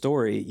part of the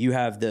story. You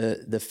have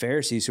the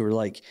Pharisees who are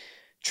like,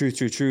 truth,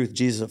 truth, truth.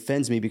 Jesus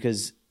offends me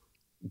because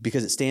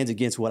it stands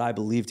against what I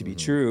believe to be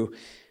true.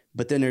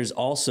 But then there's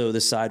also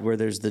the side where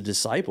there's the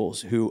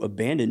disciples who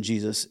abandon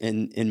Jesus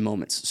in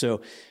moments.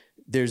 So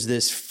there's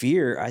this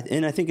fear,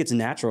 and I think it's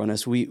natural in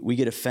us. We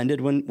get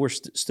offended when we're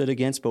stood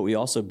against, but we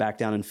also back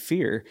down in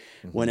fear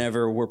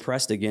whenever we're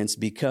pressed against,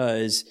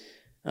 because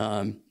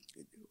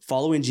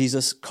following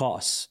Jesus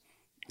costs.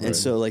 And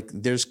so like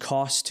there's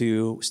cost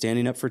to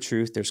standing up for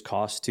truth. There's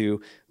cost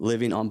to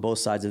living on both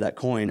sides of that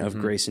coin of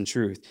grace and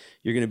truth.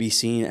 You're going to be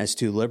seen as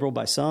too liberal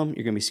by some.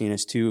 You're going to be seen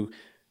as too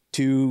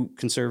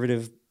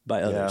conservative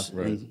by others. Yeah,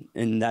 right.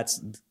 And that's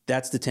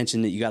the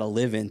tension that you got to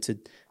live in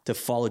to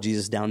follow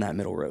Jesus down that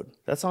middle road.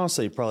 That's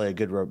honestly probably a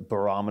good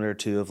barometer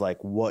too of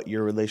like what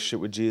your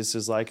relationship with Jesus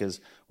is like. Is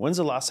when's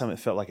the last time it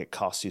felt like it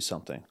cost you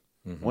something?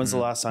 When's the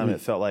last time it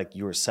felt like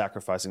you were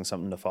sacrificing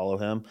something to follow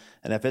him?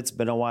 And if it's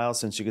been a while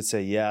since you could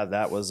say, yeah,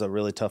 that was a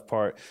really tough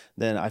part,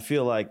 then I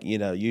feel like,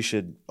 you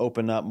should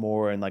open up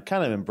more and like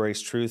kind of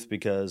embrace truth,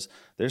 because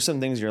there's some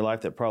things in your life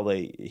that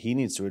probably he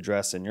needs to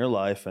address in your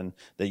life and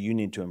that you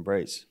need to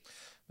embrace.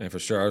 And for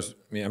sure,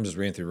 I'm just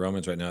reading through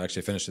Romans right now. I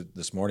actually finished it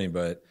this morning,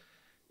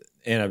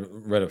 and I've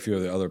read a few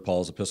of the other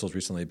Paul's epistles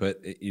recently,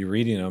 but you're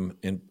reading them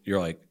and you're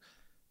like,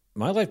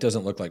 my life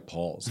doesn't look like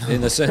Paul's,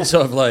 in the sense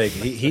of like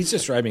he's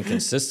describing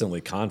consistently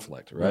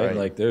conflict, right?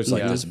 Like there's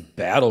like this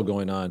battle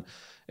going on.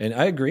 And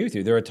I agree with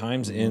you. There are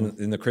times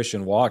in the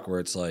Christian walk where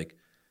it's like,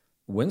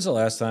 when's the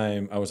last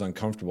time I was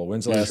uncomfortable?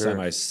 When's the last time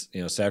I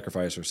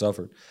sacrificed or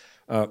suffered?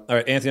 All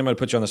right, Anthony, I'm going to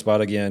put you on the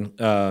spot again.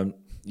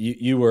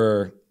 You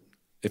were,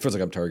 it feels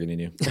like I'm targeting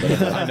you.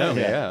 But, I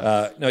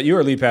know, no, you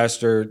were a lead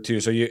pastor too.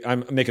 So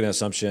I'm making an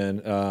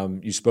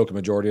assumption. You spoke a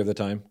majority of the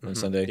time on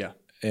Sunday. Yeah.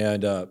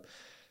 And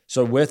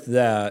so with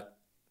that,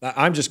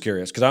 I'm just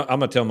curious, because I'm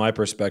going to tell my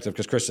perspective,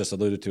 because Chris just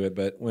alluded to it.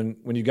 But when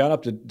you got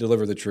up to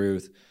deliver the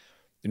truth,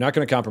 you're not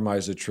going to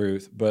compromise the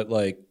truth. But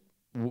like,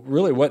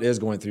 really, what is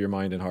going through your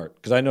mind and heart?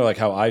 Because I know like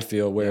how I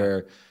feel,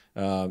 where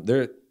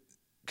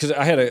because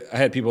I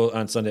had people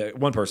on Sunday.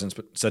 One person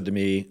said to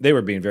me, they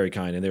were being very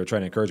kind and they were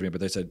trying to encourage me,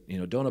 but they said,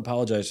 don't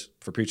apologize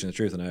for preaching the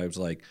truth. And I was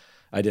like,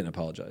 I didn't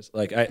apologize.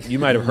 Like you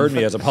might have heard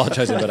me as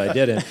apologizing, but I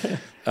didn't.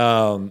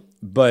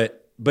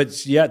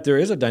 but yet there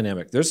is a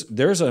dynamic.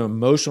 There's an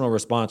emotional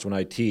response when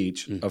I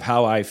teach of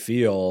how I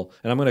feel,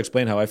 and I'm going to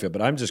explain how I feel.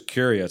 But I'm just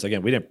curious.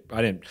 Again,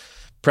 I didn't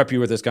prep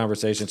you with this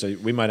conversation, so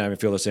we might not even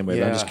feel the same way.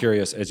 But I'm just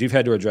curious, as you've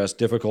had to address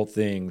difficult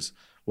things,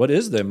 what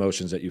is the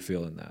emotions that you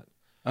feel in that?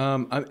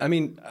 I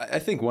mean, I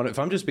think if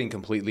I'm just being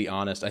completely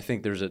honest, I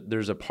think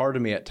there's a part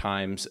of me at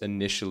times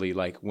initially,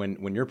 like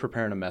when you're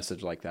preparing a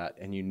message like that,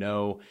 and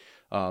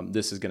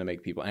this is going to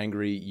make people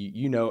angry.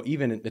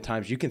 Even at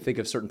times you can think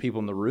of certain people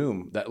in the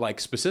room that, like,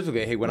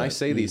 specifically, hey, when I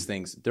say these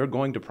things, they're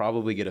going to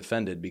probably get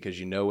offended because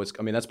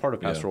that's part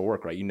of pastoral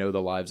work, right?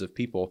 The lives of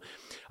people.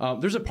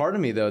 There's a part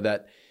of me though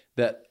that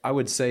I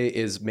would say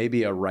is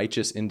maybe a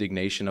righteous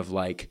indignation of,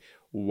 like,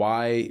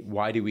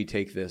 why do we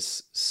take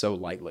this so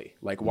lightly?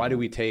 Like, why do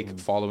we take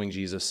following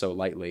Jesus so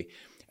lightly?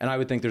 And I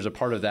would think there's a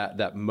part of that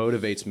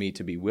motivates me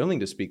to be willing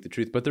to speak the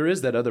truth. But there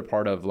is that other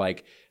part of,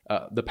 like,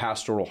 the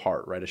pastoral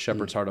heart, right? A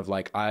shepherd's heart of,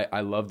 like,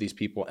 I love these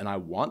people and I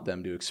want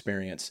them to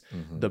experience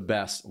the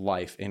best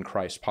life in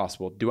Christ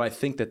possible. Do I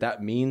think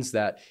that means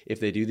that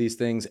if they do these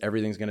things,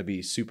 everything's going to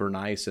be super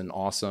nice and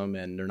awesome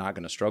and they're not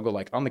going to struggle?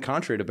 Like, on the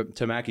contrary,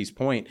 to Mackie's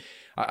point,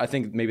 I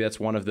think maybe that's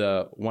one of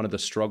the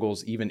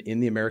struggles even in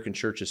the American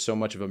church. Is so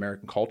much of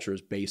American culture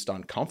is based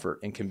on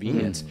comfort and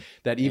convenience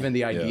that even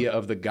the idea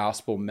of the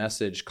gospel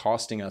message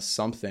costing us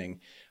something,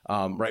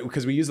 right?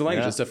 Because we use the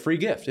language, it's a free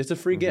gift. It's a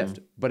free gift,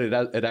 but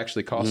it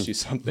actually costs you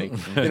something.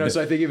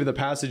 So I think even the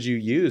passage you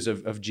use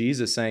of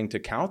Jesus saying to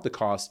count the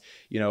cost,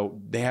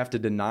 they have to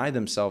deny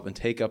themselves and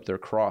take up their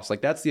cross.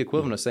 Like, that's the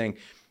equivalent of saying,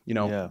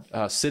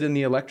 sit in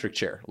the electric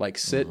chair, like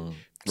sit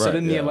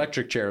in the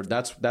electric chair.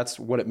 That's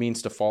what it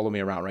means to follow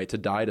me around, right? To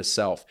die to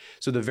self.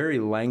 So the very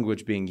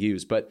language being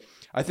used. But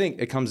I think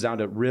it comes down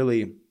to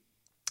really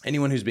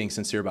anyone who's being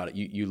sincere about it.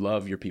 You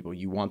love your people.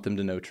 You want them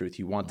to know truth.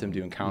 You want them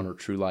to encounter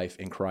true life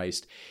in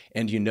Christ.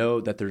 And you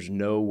know that there's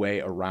no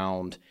way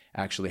around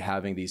actually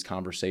having these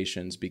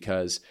conversations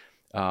because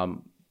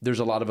there's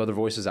a lot of other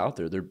voices out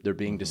there. They're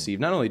being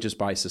deceived, not only just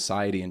by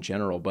society in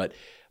general, but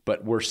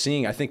we're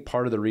seeing, I think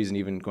part of the reason,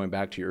 even going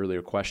back to your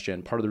earlier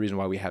question, part of the reason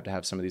why we have to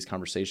have some of these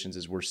conversations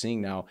is we're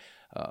seeing now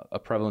a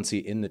prevalency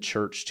in the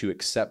church to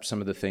accept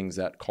some of the things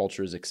that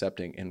culture is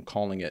accepting and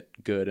calling it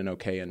good and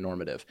okay and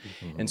normative.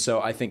 And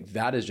so I think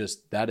that's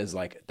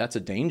a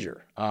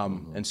danger.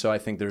 And so I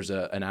think there's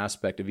an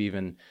aspect of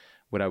even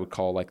what I would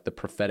call, like, the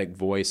prophetic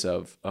voice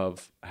of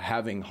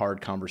having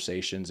hard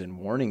conversations and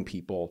warning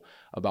people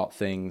about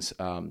things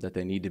that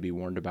they need to be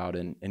warned about.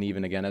 And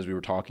even, again, as we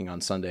were talking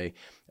on Sunday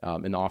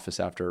in the office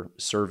after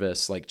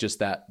service, like, just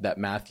that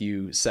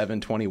Matthew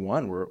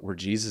 7:21 where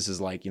Jesus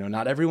is like,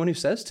 not everyone who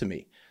says to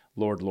me,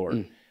 Lord,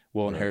 Lord,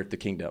 will inherit the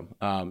kingdom,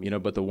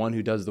 but the one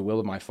who does the will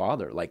of my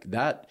Father. Like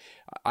that,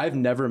 I've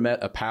never met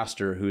a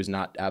pastor who is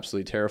not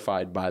absolutely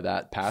terrified by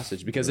that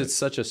passage because it's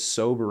such a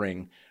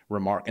sobering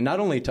remark. And not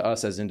only to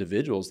us as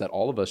individuals that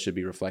all of us should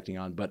be reflecting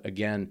on, but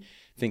again,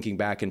 thinking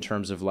back in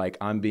terms of, like,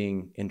 I'm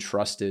being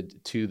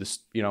entrusted to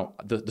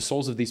the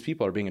souls of these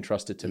people are being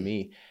entrusted to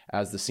me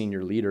as the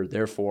senior leader.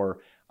 Therefore,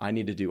 I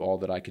need to do all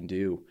that I can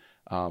do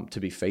to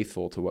be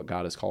faithful to what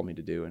God has called me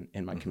to do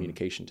in my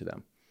communication to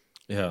them.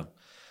 Yeah.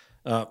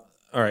 All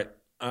right.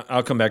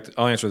 I'll come back.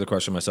 I'll answer the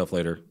question myself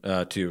later,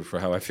 too,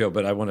 for how I feel.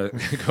 But I want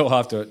to go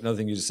off to another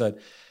thing you just said.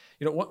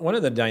 One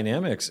of the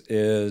dynamics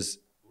is,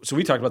 so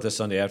we talked about this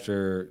Sunday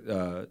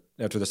after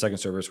the second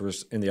service. We're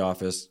in the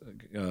office,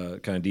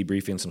 kind of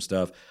debriefing some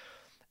stuff.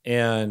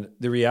 And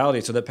the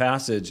reality, so the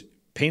passage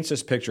paints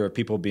this picture of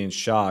people being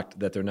shocked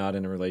that they're not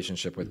in a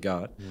relationship with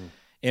God.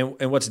 And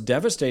what's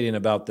devastating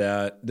about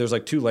that, there's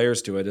like two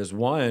layers to it. Is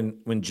one,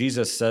 when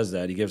Jesus says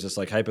that, he gives this,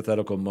 like,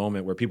 hypothetical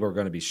moment where people are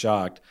going to be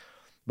shocked.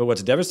 But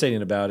what's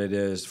devastating about it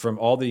is, from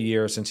all the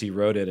years since he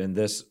wrote it and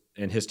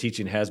his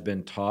teaching has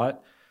been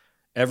taught,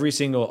 every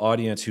single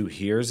audience who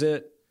hears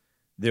it,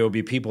 there will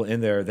be people in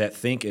there that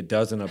think it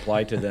doesn't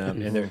apply to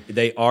them, and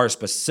they are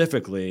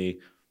specifically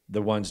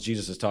the ones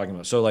Jesus is talking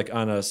about. So, like,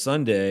 on a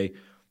Sunday,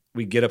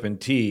 we get up and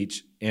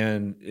teach,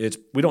 and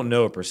we don't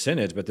know a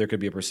percentage, but there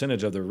could be a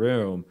percentage of the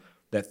room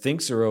that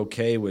thinks they're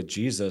okay with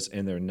Jesus,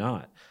 and they're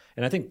not.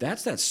 And I think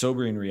that's that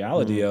sobering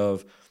reality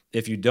of,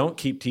 if you don't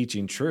keep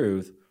teaching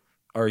truth,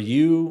 are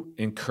you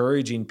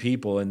encouraging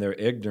people in their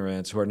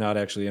ignorance who are not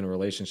actually in a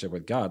relationship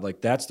with God? Like,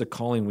 that's the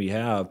calling we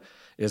have,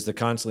 is to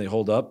constantly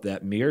hold up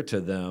that mirror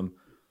to them,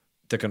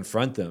 to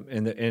confront them.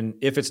 And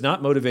if it's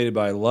not motivated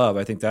by love,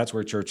 I think that's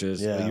where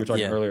churches, you were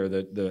talking earlier,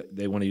 that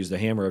they want to use the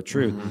hammer of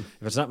truth.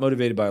 If it's not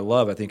motivated by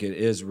love, I think it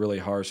is really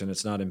harsh and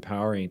it's not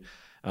empowering.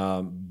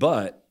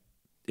 But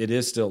it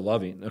is still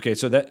loving. Okay,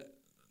 so let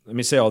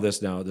me say all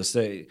this now to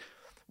say,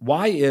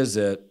 why is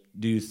it,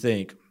 do you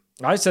think,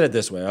 I said it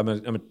this way,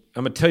 I'm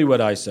gonna tell you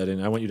what I said,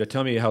 and I want you to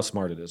tell me how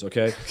smart it is,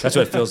 okay? That's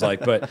what it feels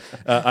like. But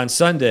on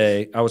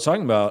Sunday, I was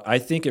talking about, I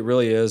think it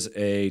really is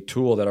a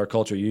tool that our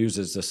culture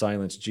uses to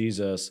silence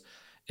Jesus,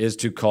 is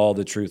to call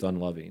the truth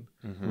unloving.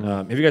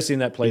 Have you guys seen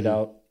that played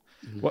out?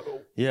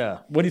 Yeah.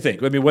 What do you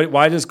think? I mean,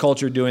 why is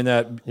culture doing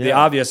that? The Yeah.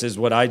 obvious is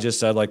what I just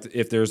said, like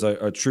if there's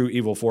a true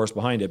evil force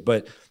behind it.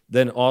 But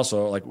then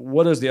also, like,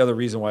 what is the other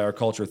reason why our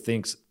culture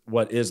thinks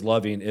what is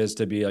loving is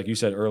to be, like you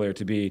said earlier,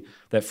 to be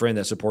that friend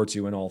that supports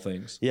you in all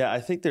things? Yeah, I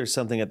think there's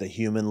something at the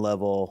human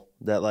level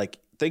that, like,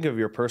 think of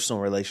your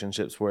personal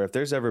relationships where if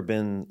there's ever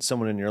been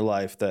someone in your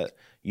life that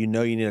you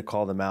need to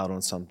call them out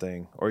on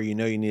something, or you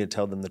need to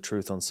tell them the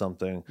truth on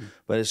something,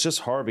 but it's just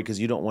hard because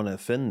you don't want to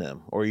offend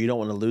them or you don't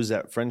want to lose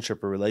that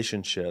friendship or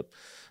relationship.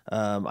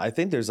 I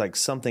think there's like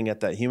something at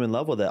that human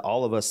level that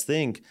all of us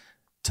think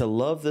to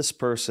love this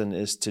person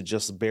is to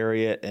just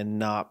bury it and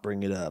not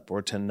bring it up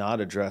or to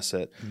not address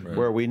it,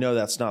 where we know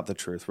that's not the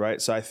truth,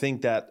 right? So I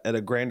think that at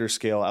a grander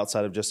scale,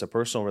 outside of just a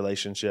personal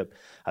relationship,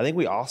 I think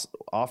we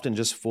often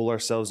just fool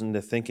ourselves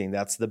into thinking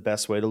that's the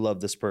best way to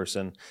love this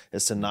person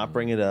is to not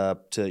bring it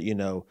up,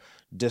 to,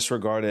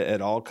 disregard it at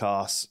all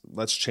costs.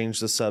 Let's change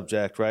the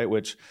subject, right?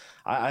 Which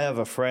I have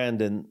a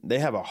friend and they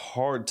have a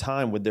hard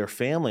time with their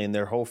family, and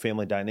their whole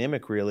family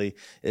dynamic really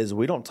is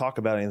we don't talk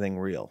about anything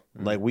real.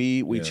 Like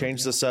we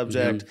change the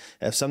subject.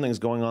 If something's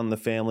going on in the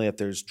family, if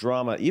there's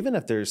drama, even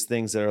if there's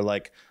things that are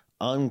like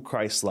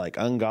unchristlike,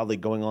 ungodly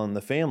going on in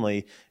the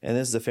family, and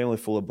this is a family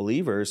full of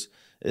believers,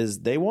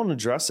 is they won't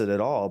address it at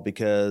all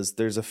because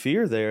there's a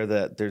fear there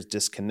that there's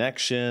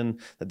disconnection,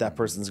 that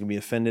person's going to be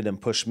offended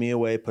and push me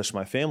away, push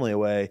my family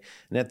away.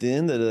 And at the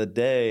end of the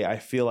day, I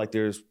feel like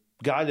there's,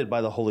 guided by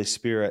the Holy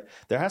Spirit,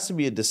 there has to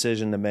be a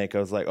decision to make. I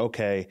was like,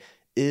 okay,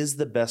 is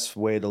the best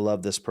way to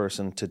love this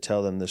person to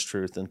tell them this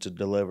truth and to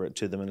deliver it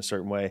to them in a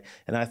certain way?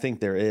 And I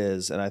think there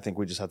is, and I think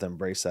we just have to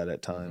embrace that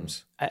at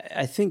times.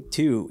 I think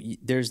too,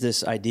 there's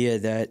this idea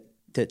that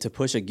to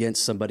push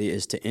against somebody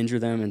is to injure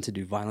them and to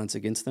do violence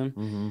against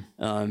them.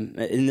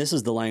 And this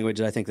is the language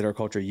that I think that our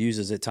culture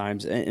uses at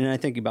times. And I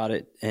think about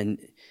it, and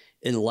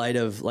in light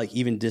of like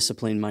even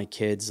disciplining my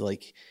kids,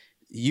 like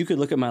you could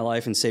look at my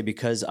life and say,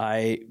 because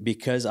I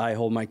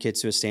hold my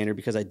kids to a standard,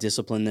 because I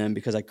discipline them,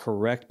 because I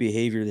correct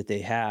behavior that they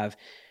have,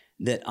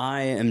 that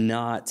I am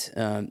not,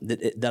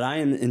 that I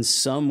am in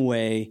some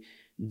way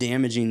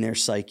damaging their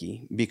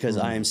psyche because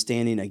I am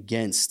standing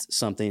against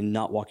something,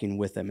 not walking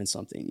with them in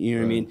something, you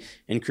know what I mean?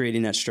 And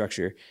creating that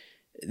structure.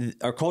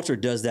 Our culture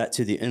does that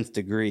to the nth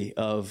degree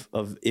of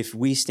if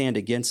we stand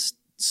against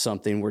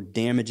something, we're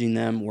damaging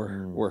them,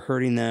 we're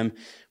hurting them.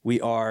 We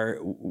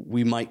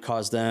might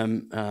cause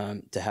them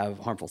to have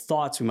harmful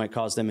thoughts. We might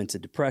cause them into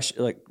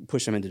depression, like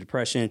push them into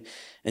depression.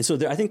 And so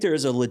I think there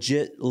is a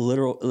legit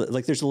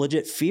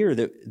fear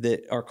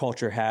that our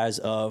culture has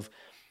of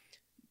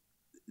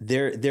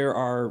there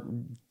are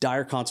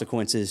dire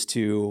consequences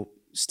to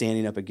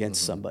standing up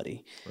against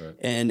somebody. Right.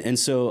 And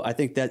so I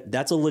think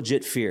that's a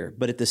legit fear.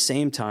 But at the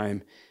same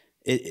time,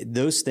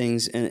 those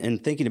things,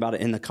 and thinking about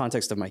it in the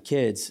context of my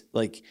kids,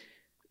 like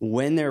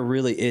when there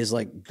really is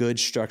like good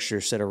structure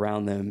set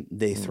around them,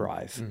 they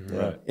thrive.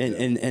 Right.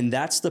 And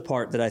that's the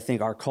part that I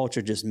think our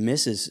culture just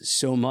misses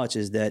so much,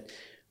 is that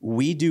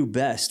we do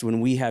best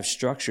when we have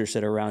structure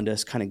set around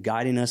us, kind of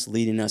guiding us,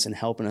 leading us, and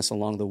helping us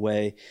along the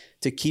way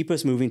to keep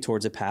us moving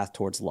towards a path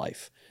towards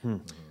life.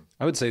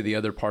 I would say the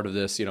other part of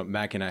this,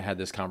 Mac and I had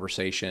this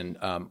conversation.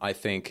 I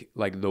think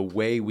like the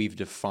way we've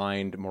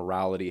defined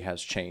morality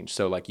has changed.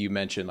 So like you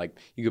mentioned, like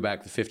you go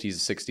back to the 50s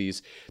and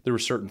 60s, there were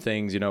certain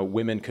things,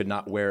 women could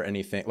not wear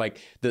anything. Like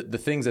the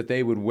things that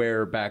they would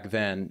wear back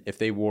then, if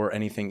they wore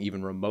anything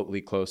even remotely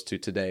close to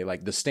today,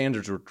 like the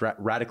standards were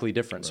radically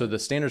different. Right. So the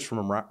standards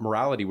for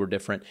morality were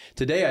different.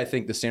 Today, I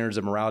think the standards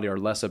of morality are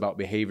less about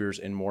behaviors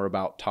and more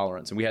about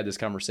tolerance. And we had this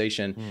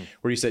conversation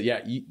where you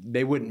said,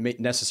 they wouldn't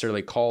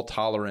necessarily call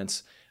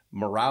tolerance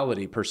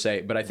morality per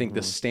se, but I think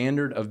the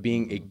standard of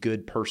being a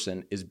good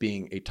person is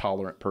being a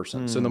tolerant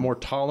person. So the more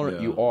tolerant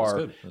you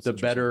are, the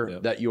better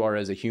that you are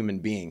as a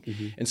human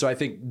being. And so I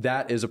think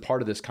that is a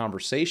part of this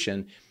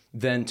conversation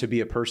than to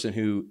be a person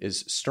who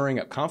is stirring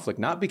up conflict,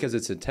 not because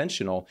it's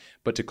intentional,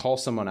 but to call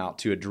someone out,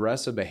 to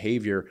address a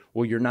behavior.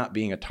 Well, you're not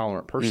being a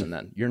tolerant person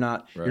then. You're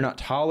not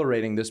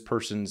tolerating this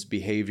person's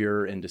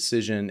behavior and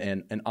decision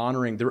and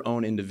honoring their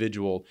own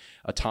individual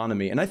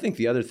autonomy. And I think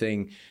the other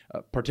thing,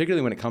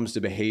 particularly when it comes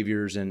to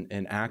behaviors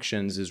and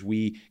actions, is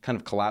we kind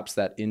of collapse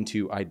that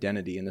into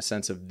identity in the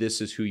sense of this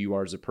is who you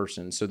are as a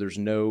person. So there's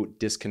no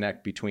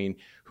disconnect between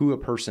who a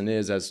person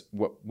is, as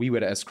what we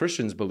would as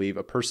Christians believe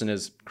a person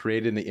is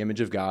created in the image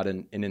of God,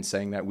 and in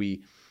saying that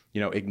we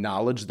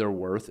acknowledge their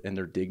worth and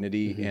their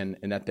dignity and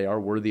that they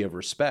are worthy of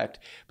respect,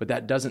 but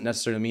that doesn't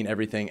necessarily mean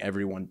everything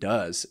everyone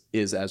does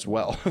is as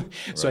well.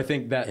 So I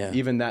think that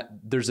even that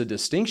there's a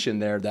distinction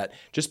there, that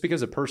just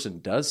because a person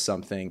does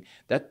something,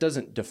 that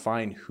doesn't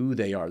define who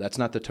they are. That's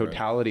not the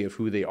totality of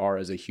who they are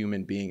as a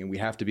human being. And we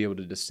have to be able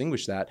to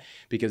distinguish that,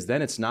 because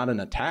then it's not an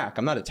attack.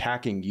 I'm not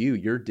attacking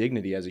your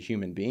dignity as a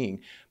human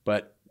being,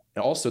 but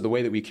also the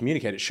way that we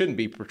communicate, it shouldn't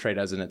be portrayed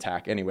as an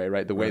attack anyway,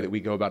 right? The way that we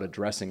go about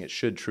addressing it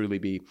should truly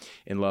be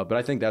in love. But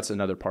I think that's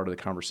another part of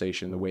the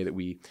conversation, the way that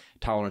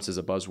tolerance is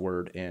a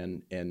buzzword,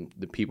 and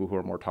the people who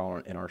are more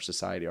tolerant in our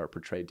society are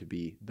portrayed to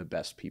be the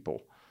best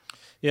people.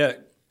 Yeah.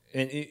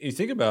 And you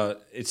think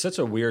about, it's such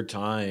a weird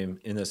time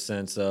in the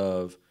sense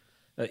of,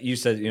 You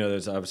said,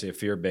 there's obviously a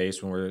fear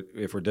base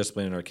if we're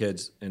disciplining our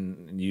kids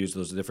and use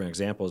those different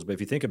examples. But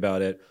if you think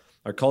about it,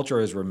 our culture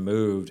has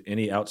removed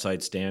any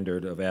outside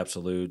standard of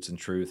absolutes and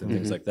truth and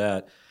things like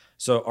that.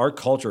 So our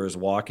culture is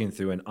walking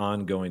through an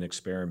ongoing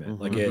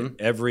experiment. Like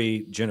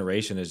every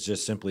generation is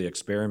just simply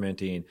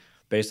experimenting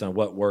based on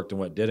what worked and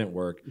what didn't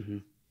work.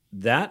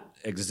 That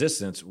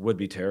existence would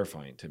be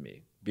terrifying to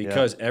me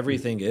because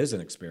everything is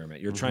an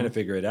experiment. You're trying to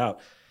figure it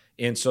out.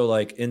 And so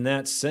like in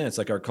that sense,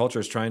 like our culture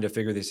is trying to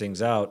figure these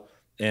things out.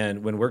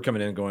 And when we're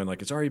coming in going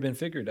like, it's already been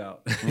figured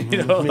out,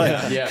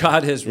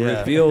 God has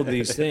revealed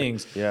these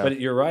things, but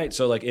you're right.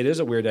 So like, it is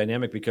a weird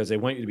dynamic because they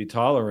want you to be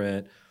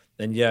tolerant.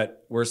 And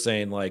yet we're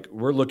saying like,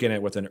 we're looking at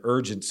it with an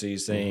urgency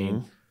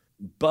saying,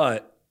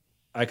 but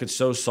I could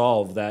so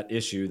solve that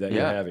issue that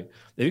you're having.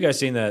 Have you guys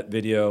seen that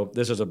video?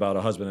 This is about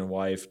a husband and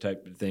wife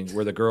type thing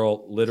where the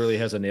girl literally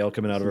has a nail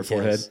coming out of her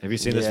forehead. Have you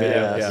seen this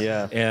video?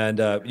 Yeah. And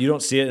you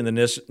don't see it in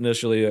the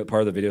initially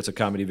part of the video. It's a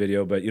comedy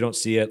video, but you don't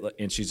see it.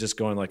 And she's just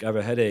going like, I have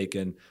a headache.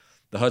 And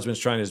the husband's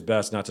trying his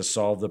best not to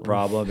solve the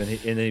problem. And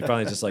then he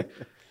finally just like,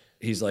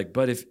 he's like,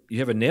 but if you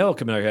have a nail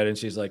coming out of your head, and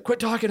she's like, quit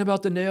talking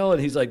about the nail.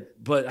 And he's like,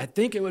 but I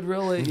think it would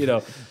really,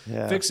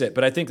 fix it.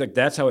 But I think like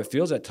that's how it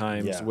feels at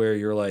times where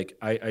you're like,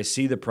 I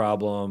see the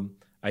problem.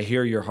 I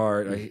hear your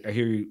heart. I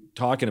hear you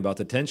talking about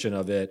the tension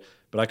of it,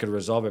 but I could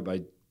resolve it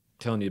by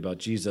telling you about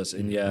Jesus.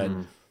 And yet,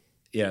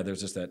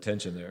 there's just that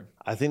tension there.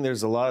 I think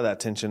there's a lot of that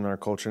tension in our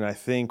culture. And I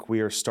think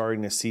we are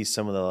starting to see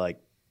some of the like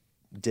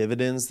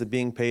dividends that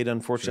being paid,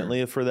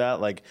 unfortunately, for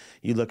that. Like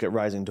you look at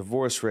rising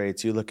divorce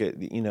rates, you look at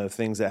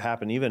things that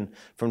happen even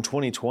from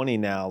 2020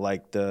 now,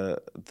 like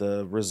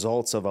the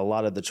results of a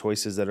lot of the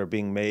choices that are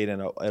being made at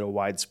a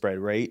widespread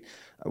rate.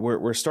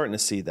 We're starting to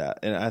see that,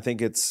 and I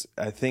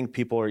think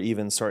people are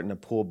even starting to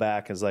pull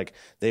back as like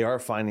they are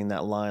finding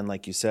that line,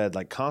 like you said,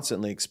 like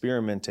constantly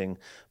experimenting.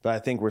 But I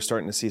think we're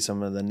starting to see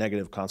some of the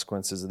negative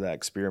consequences of that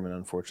experiment,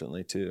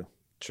 unfortunately, too.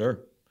 Sure.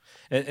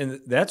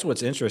 And that's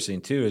what's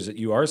interesting too, is that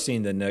you are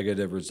seeing the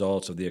negative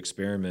results of the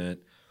experiment,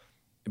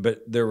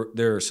 but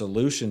their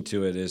solution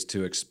to it is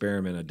to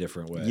experiment a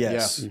different way.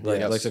 Yes.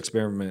 Let's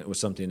experiment with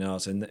something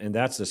else. And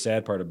that's the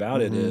sad part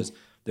about it is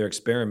they're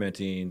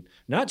experimenting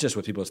not just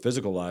with people's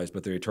physical lives,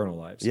 but their eternal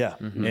lives. Yeah.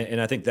 And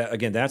I think that,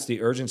 again, that's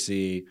the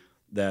urgency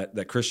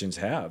that Christians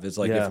have. It's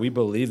like if we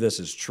believe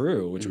this is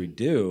true, which we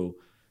do,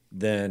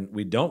 then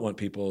we don't want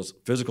people's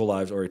physical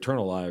lives or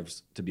eternal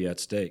lives to be at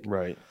stake.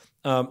 Right.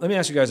 Let me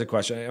ask you guys a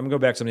question. I'm going to go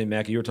back to something,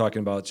 Mackie, you were talking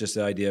about, just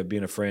the idea of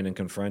being a friend and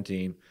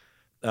confronting.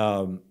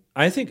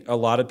 I think a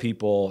lot of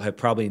people have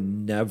probably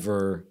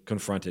never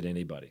confronted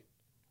anybody.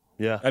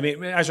 Yeah. I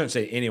mean, I shouldn't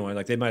say anyone.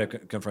 Like they might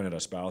have confronted a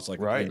spouse, like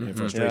in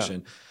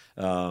frustration.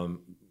 I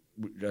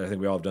think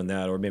we all have done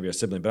that, or maybe a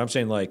sibling. But I'm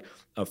saying like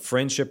a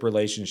friendship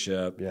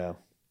relationship,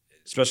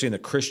 especially in the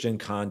Christian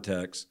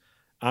context.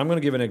 I'm going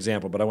to give an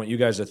example, but I want you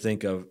guys to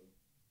think of,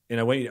 and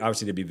I want you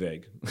obviously to be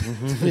vague.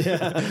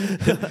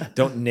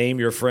 Don't name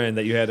your friend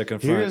that you had to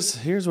confront.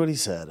 Here's what he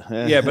said.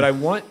 But I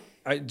want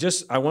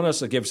us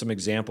to give some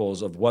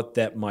examples of what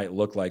that might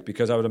look like,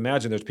 because I would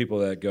imagine there's people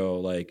that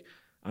go like,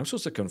 I'm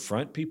supposed to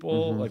confront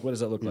people? Like, what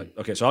does that look like?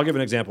 Okay, so I'll give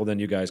an example, then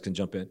you guys can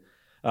jump in.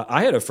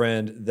 I had a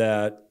friend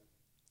that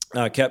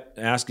kept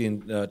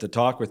asking to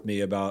talk with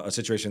me about a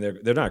situation.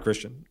 They're not a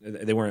Christian.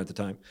 They weren't at the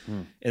time.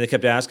 And they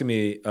kept asking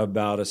me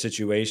about a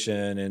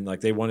situation, and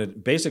like they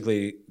wanted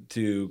basically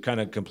to kind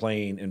of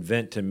complain and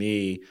vent to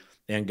me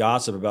and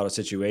gossip about a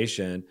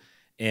situation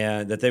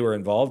and that they were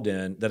involved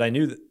in that I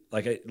knew that,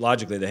 like,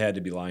 logically they had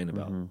to be lying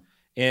about.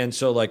 And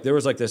so like there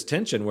was like this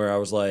tension where I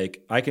was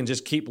like, I can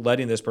just keep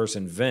letting this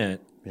person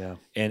vent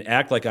and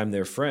act like I'm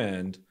their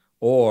friend,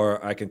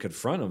 or I can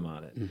confront them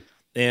on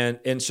it.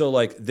 And so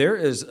like there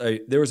was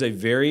a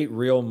very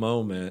real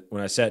moment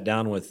when I sat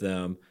down with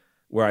them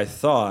where I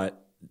thought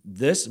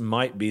this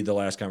might be the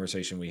last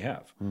conversation we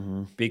have,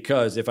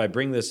 because if I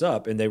bring this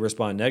up and they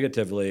respond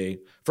negatively,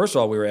 first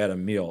of all, we were at a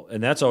meal,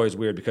 and that's always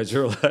weird because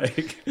you're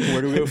like, where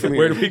do we go from here?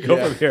 Where do we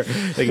go from here?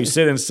 Like you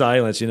sit in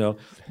silence,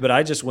 but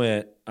I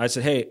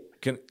said, hey,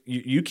 can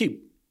you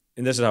keep,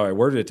 and this is how I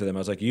worded it to them. I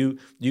was like, you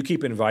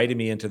keep inviting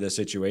me into this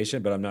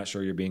situation, but I'm not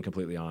sure you're being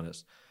completely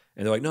honest.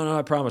 And they're like, no,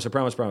 I promise. And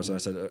I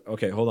said,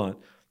 okay, hold on.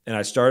 And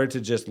I started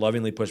to just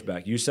lovingly push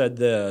back. You said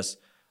this.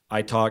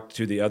 I talked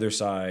to the other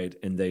side,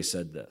 and they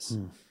said this.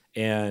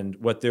 And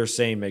what they're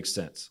saying makes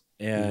sense.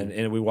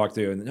 And we walked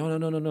through, and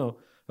no.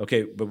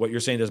 Okay, but what you're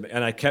saying doesn't.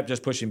 And I kept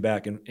just pushing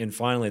back, and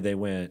finally they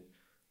went,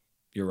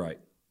 you're right.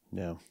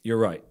 Yeah, you're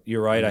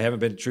right. I haven't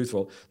been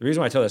truthful. The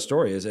reason why I tell that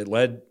story is it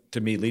led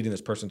to me leading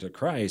this person to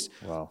Christ.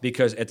 Wow.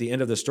 Because at the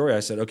end of the story, I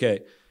said, okay,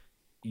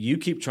 you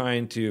keep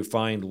trying to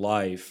find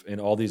life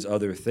in all these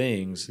other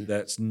things.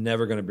 That's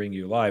never going to bring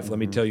you life. Let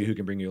me tell you who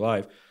can bring you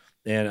life.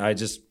 And I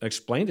just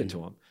explained it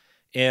to him.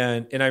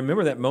 And I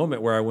remember that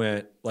moment where I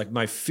went, like,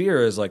 my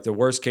fear is like the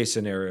worst case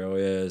scenario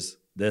is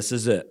this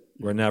is it.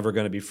 We're never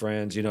going to be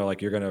friends.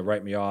 Like you're going to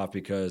write me off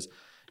because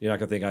you're not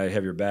going to think I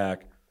have your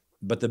back.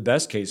 But the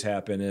best case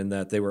happened in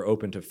that they were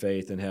open to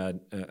faith and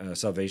had a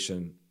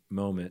salvation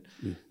moment.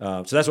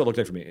 So that's what it looked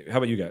like for me. How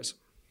about you guys?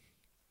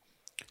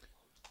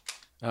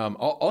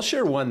 I'll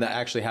share one that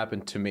actually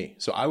happened to me.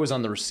 So I was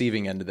on the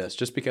receiving end of this,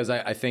 just because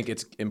I think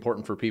it's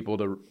important for people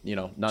to,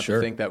 not to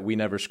think that we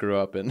never screw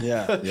up. And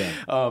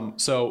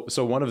so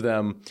one of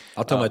them,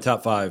 I'll tell my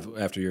top 5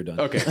 after you're done.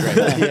 Okay,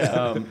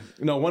 great.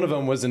 No, one of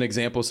them was an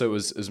example. So it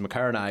was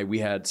Makara and I. We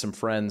had some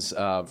friends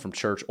from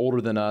church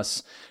older than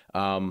us.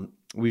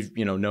 We've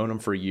known him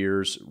for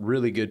years.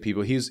 Really good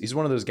people. He's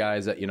one of those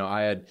guys that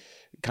I had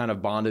kind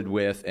of bonded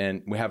with,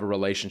 and we have a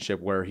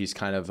relationship where he's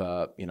kind of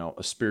a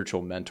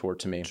spiritual mentor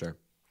to me. Sure.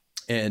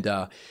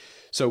 And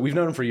so we've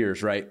known him for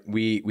years, right?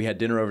 We had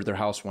dinner over at their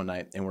house one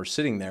night, and we're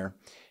sitting there,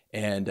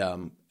 and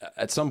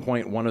at some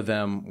point, one of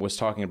them was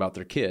talking about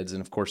their kids,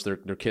 and of course, their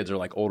kids are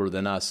like older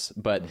than us,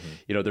 but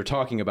they're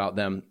talking about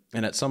them.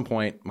 And at some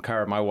point,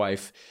 Makara, my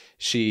wife,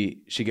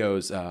 she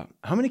goes,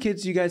 "How many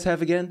kids do you guys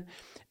have again?"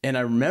 And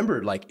I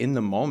remembered, like, in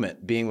the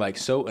moment being like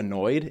so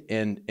annoyed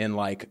and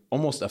like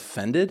almost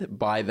offended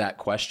by that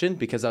question,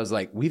 because I was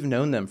like, we've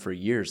known them for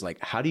years. Like,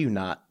 how do you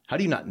not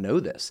know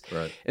this?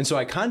 Right. And so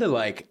I kind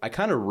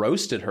of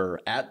roasted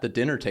her at the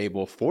dinner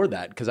table for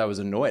that, because I was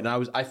annoyed,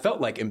 and I felt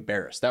like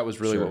embarrassed. That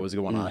was really what was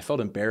going on. I felt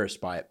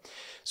embarrassed by it.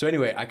 So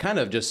anyway, I kind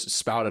of just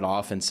spouted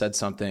off and said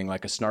something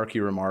like a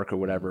snarky remark or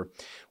whatever.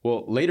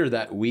 Well, later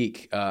that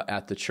week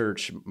at the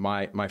church,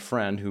 my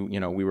friend who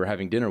we were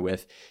having dinner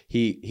with,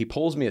 he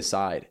pulls me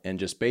aside and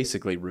just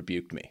basically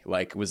rebuked me.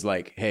 Like, was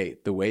like, "Hey,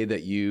 the way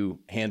that you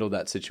handled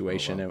that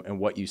situation and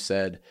what you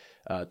said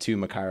to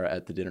Makara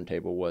at the dinner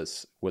table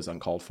was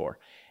uncalled for."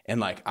 And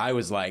like,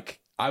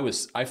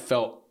 I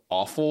felt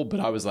awful, but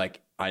I was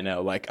like, I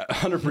know, like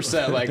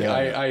 100%, like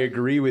I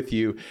agree with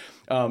you.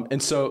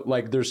 And so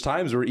like, there's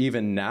times where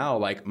even now,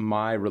 like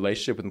my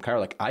relationship with Makara,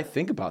 like I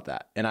think about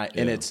that, and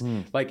it's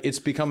like, it's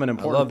become an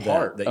important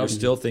part that you're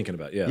still thinking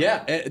about. Yeah.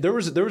 Yeah. And there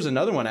was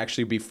another one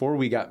actually before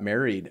we got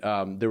married.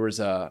 There was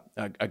a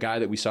guy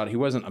that we saw. He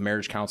wasn't a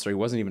marriage counselor. He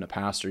wasn't even a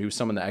pastor. He was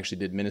someone that actually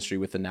did ministry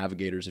with the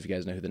Navigators, if you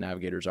guys know who the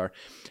Navigators are.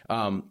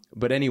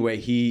 But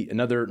anyway,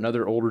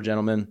 another older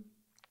gentleman,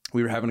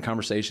 we were having a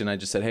conversation. I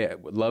just said, "Hey, I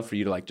would love for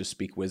you to like just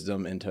speak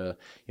wisdom into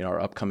our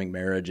upcoming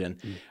marriage." And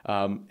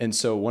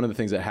so one of the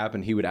things that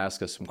happened, he would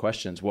ask us some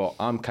questions. Well,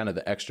 I'm kind of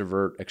the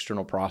extrovert,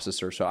 external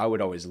processor, so I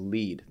would always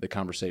lead the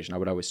conversation. I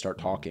would always start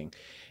talking.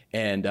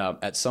 And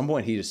at some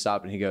point, he just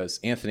stopped and he goes,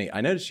 "Anthony,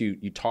 I noticed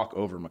you talk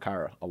over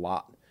Makara a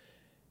lot,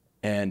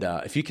 and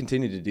if you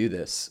continue to do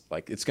this,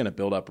 like it's going to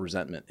build up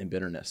resentment and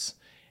bitterness."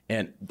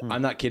 And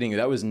I'm not kidding you.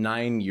 That was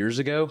 9 years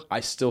ago.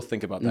 I still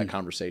think about that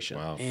conversation.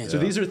 Wow. So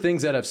these are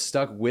things that have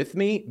stuck with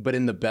me, but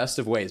in the best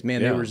of ways.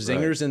 Man, they were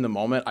zingers in the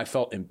moment. I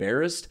felt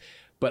embarrassed,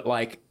 but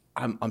like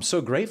I'm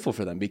so grateful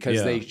for them,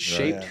 because they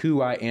shaped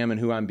who I am and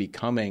who I'm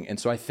becoming. And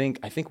so I think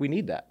we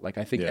need that. Like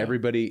I think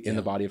everybody in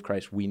the body of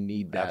Christ, we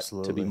need that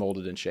to be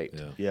molded and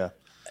shaped. Yeah.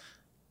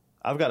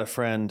 I've got a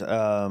friend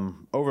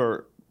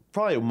over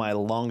probably my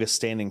longest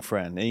standing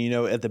friend. And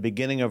at the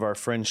beginning of our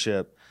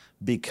friendship,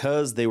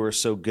 because they were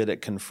so good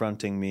at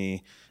confronting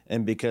me,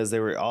 and because they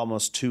were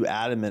almost too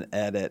adamant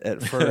at it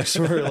at first,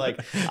 we're like,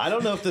 I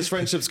don't know if this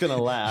friendship's going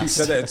to last. You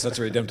said that in such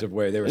a redemptive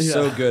way. They were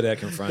so good at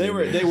confronting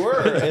me. They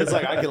were. It's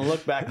like, I can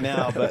look back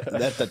now, but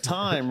at the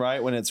time,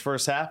 right, when it's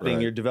first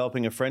happening, you're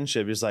developing a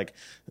friendship. It's like,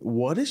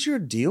 what is your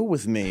deal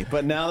with me?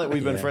 But now that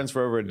we've been friends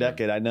for over a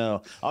decade, I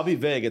know. I'll be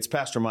vague. It's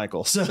Pastor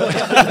Michael. So. What's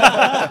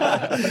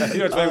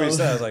funny he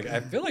said? I was like, I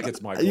feel like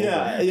it's Michael.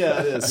 Yeah,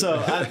 it is.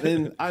 So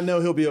I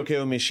know he'll be okay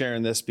with me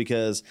sharing this,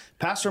 because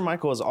Pastor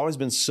Michael has always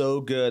been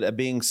so good at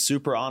being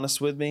super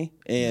honest with me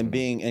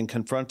and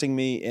confronting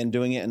me and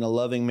doing it in a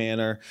loving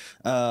manner.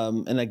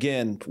 And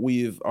again,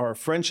 our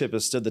friendship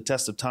has stood the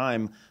test of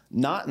time,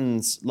 not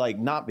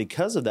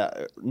because of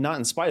that, not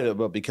in spite of it,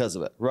 but because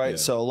of it. Right. Yeah.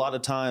 So a lot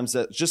of times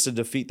that just to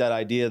defeat that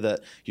idea that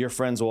your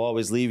friends will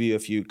always leave you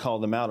if you call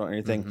them out on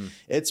anything.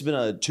 It's been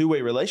a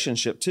two-way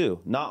relationship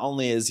too. Not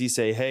only does he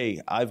say, "Hey,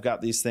 I've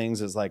got these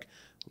things," as like,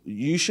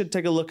 you should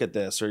take a look at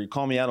this, or you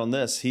call me out on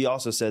this. He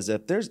also says,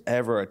 if there's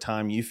ever a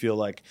time you feel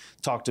like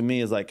talk to me,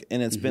 is like,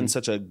 and it's been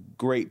such a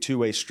great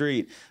two-way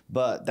street,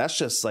 but that's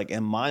just like,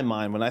 in my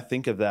mind, when I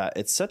think of that,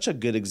 it's such a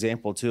good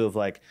example too of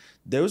like,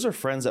 those are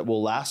friends that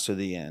will last to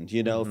the end,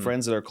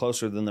 friends that are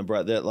closer than the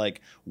breath, that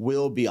like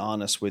will be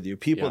honest with you,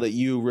 people that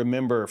you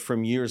remember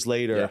from years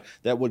later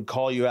that would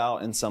call you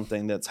out in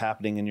something that's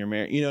happening in your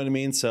marriage. You know what I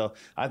mean? So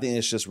I think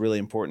it's just really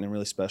important and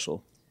really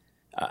special.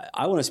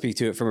 I want to speak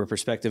to it from a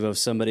perspective of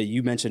somebody.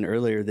 You mentioned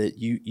earlier that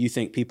you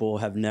think people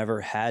have never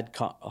had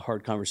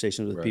hard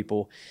conversations with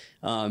people.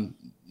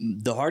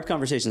 The hard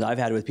conversations I've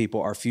had with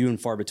people are few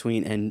and far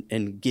between,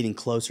 and getting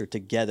closer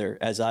together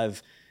as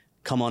I've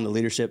come on to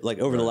leadership, like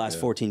over the last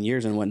 14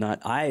 years and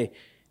whatnot. I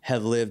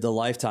have lived a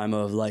lifetime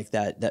of like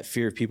that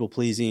fear of people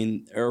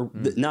pleasing, or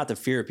not the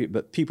fear of people,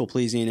 but people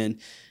pleasing,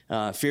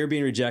 and fear of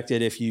being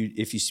rejected if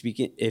you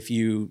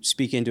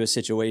speak into a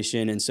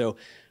situation. And so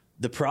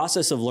the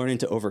process of learning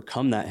to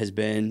overcome that has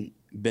been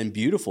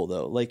beautiful,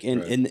 though. Like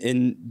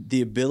in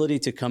the ability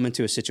to come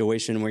into a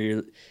situation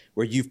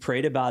where you've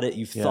prayed about it,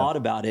 you've thought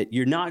about it,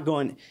 you're not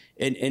going.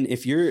 And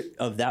if you're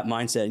of that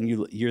mindset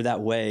and you're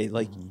that way,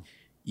 like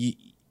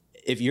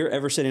if you're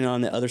ever sitting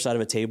on the other side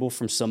of a table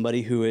from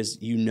somebody who is,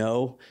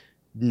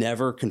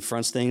 never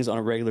confronts things on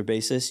a regular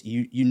basis,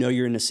 you know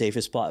you're in the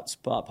safest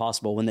spot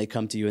possible when they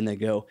come to you and they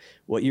go,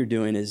 what you're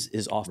doing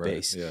is off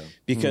base. Yeah.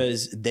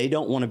 Because they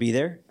don't want to be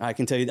there. I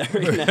can tell you that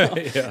right now.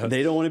 Yeah.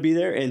 They don't want to be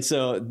there. And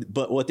so,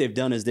 but what they've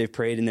done is they've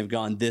prayed and they've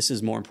gone, this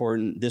is more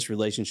important. This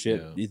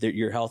relationship,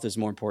 your health is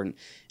more important.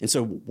 And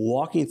so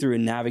walking through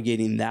and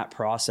navigating that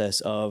process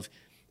of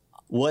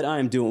what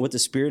I'm doing, what the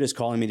Spirit is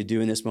calling me to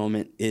do in this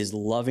moment is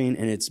loving,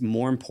 and it's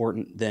more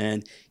important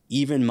than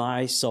even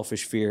my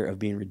selfish fear of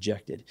being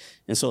rejected.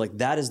 And so like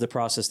that is the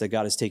process that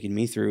God has taken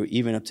me through,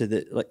 even up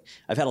to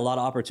I've had a lot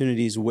of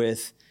opportunities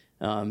with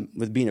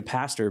being a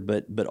pastor,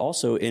 but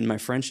also in my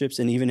friendships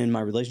and even in my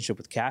relationship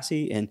with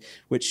Cassie, and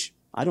which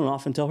I don't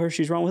often tell her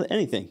she's wrong with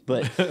anything,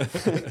 but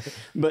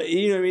but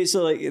you know what I mean?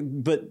 So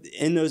but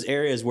in those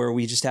areas where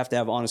we just have to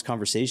have honest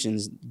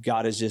conversations,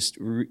 God is just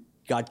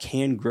God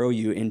can grow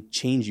you and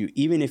change you,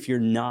 even if you're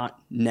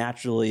not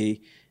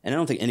naturally, and I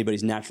don't think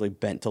anybody's naturally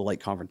bent to like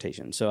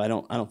confrontation. So I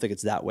don't think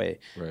it's that way.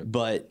 Right.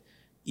 But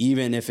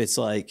even if it's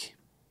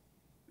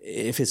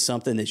if it's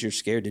something that you're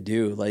scared to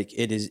do,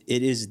 it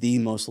is the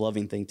most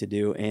loving thing to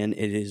do, and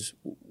it is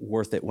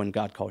worth it when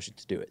God calls you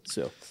to do it.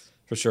 So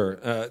for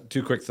sure.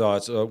 Two quick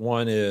thoughts.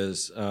 One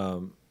is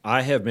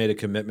I have made a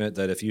commitment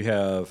that if you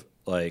have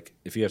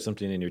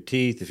something in your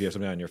teeth, if you have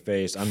something on your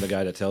face, I'm the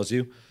guy that tells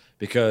you,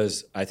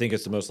 because I think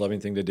it's the most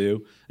loving thing to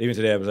do. Even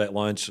today I was at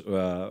lunch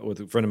with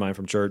a friend of mine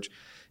from church,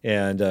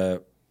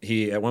 and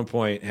he at one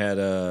point had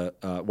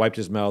wiped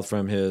his mouth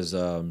from his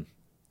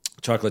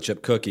chocolate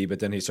chip cookie, but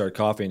then he started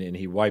coughing and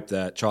he wiped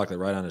that chocolate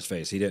right on his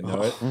face. He didn't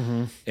know it.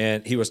 Mm-hmm.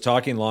 And he was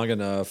talking long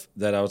enough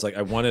that I was like,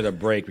 I wanted a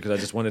break because I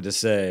just wanted to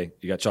say,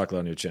 you got chocolate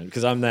on your chin.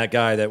 Because I'm that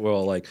guy that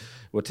will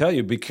tell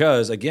you,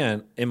 because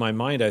again, in my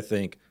mind, I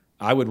think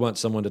I would want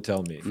someone to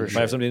tell me if I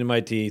have something in my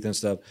teeth and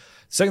stuff.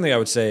 Second thing I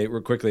would say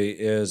real quickly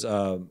is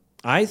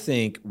I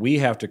think we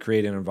have to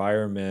create an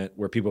environment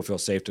where people feel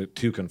safe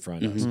to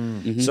confront us.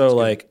 Mm-hmm. So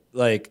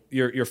like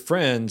your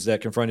friends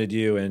that confronted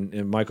you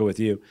and Michael with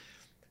you,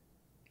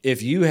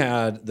 if you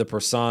had the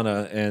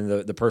persona and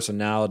the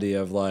personality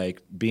of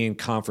like being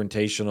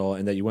confrontational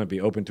and that you wouldn't be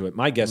open to it,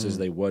 my guess is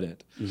they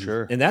wouldn't.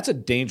 Sure. And that's a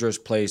dangerous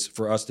place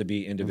for us to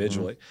be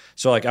individually. Mm-hmm.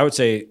 So like I would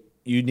say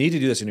you need to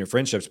do this in your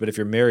friendships, but if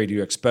you're married,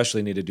 you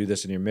especially need to do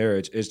this in your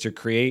marriage, is to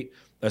create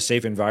a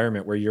safe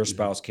environment where your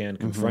spouse can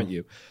confront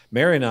you.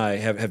 Mary and I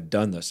have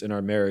done this in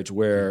our marriage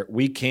where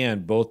we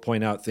can both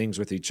point out things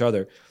with each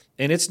other.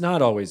 And it's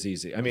not always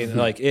easy. I mean,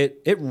 like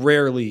it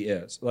rarely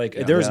is. Like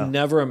there's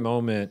never a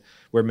moment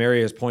where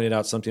Mary has pointed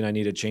out something I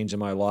need to change in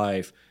my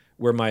life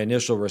where my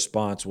initial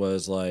response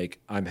was like,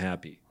 I'm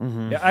happy.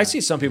 Mm-hmm. I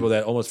see some people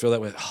that almost feel that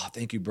way. Oh,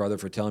 thank you, brother,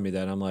 for telling me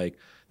that. I'm like,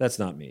 that's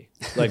not me.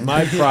 Like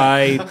my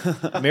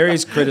pride,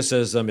 Mary's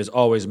criticism is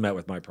always met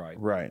with my pride.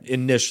 Right.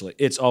 Initially,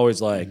 it's always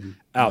like,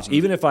 ouch.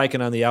 Even if I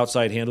can on the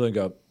outside handle it and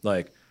go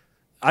like,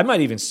 I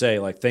might even say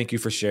like, thank you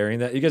for sharing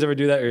that. You guys ever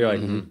do that? Or you're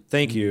like,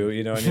 thank you,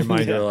 in your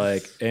mind you're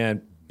like,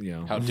 and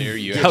how dare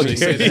you actually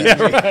say that?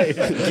 Yeah, right.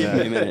 Give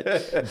me a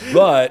minute.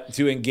 But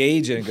to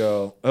engage and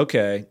go,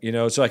 okay,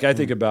 so like I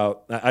think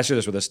about, I shared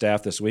this with the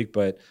staff this week,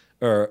 maybe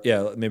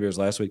it was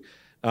last week.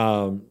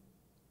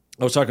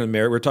 I was talking to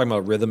Mary, we were talking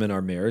about rhythm in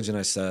our marriage, and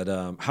I said,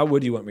 how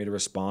would you want me to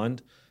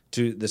respond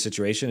to the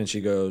situation? And she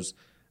goes,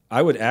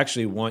 I would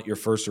actually want your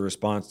first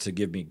response to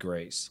give me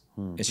grace.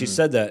 And she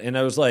said that. And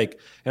I was like,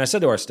 and I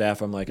said to our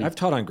staff, I'm like, I've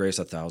taught on grace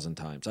 1,000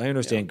 times. I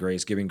understand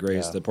grace, giving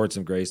grace, the importance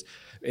of grace.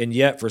 And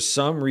yet for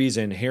some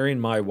reason, hearing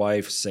my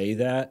wife say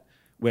that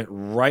went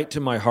right to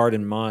my heart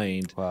and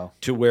mind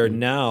to where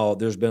now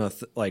there's been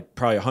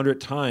probably 100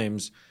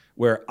 times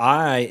where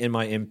I, in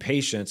my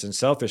impatience and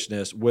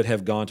selfishness, would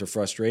have gone to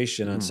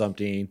frustration on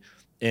something.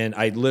 And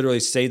I literally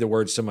say the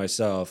words to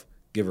myself,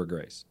 give her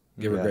grace.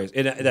 Give her grace.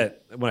 And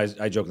that when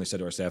I jokingly said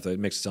to our staff that it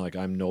makes it sound like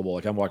I'm noble,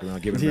 like I'm walking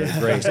around giving her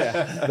grace.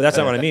 But that's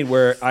not what I mean.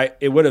 Where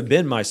it would have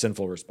been my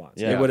sinful response.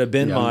 Yeah. It would have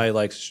been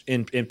my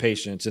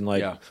impatience and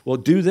well,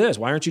 do this.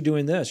 Why aren't you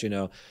doing this?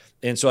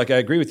 And so I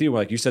agree with you.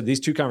 Like you said, these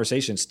two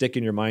conversations stick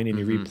in your mind and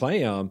you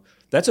replay them.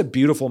 That's a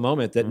beautiful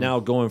moment that now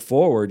going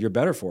forward, you're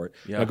better for it.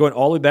 Yeah. Now, going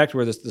all the way back to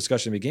where this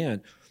discussion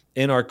began.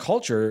 In our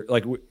culture,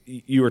 like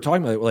you were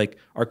talking about, like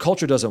our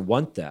culture doesn't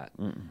want that,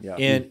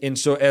 and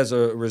so as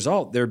a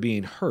result, they're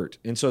being hurt.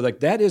 And so like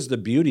that is the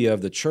beauty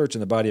of the church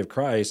and the body of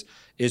Christ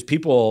is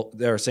people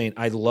that are saying,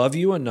 I love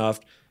you enough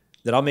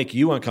that I'll make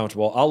you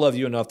uncomfortable. I'll love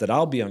you enough that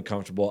I'll be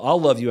uncomfortable. I'll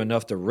love you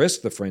enough to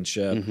risk the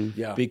friendship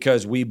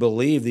because we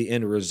believe the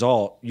end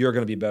result, you're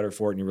going to be better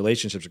for it and your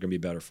relationships are going to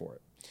be better for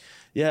it.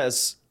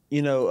 Yes.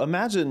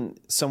 Imagine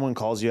someone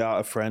calls you out,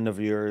 a friend of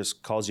yours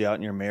calls you out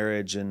in your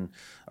marriage,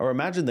 or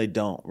imagine they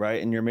don't,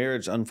 right? And your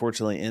marriage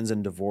unfortunately ends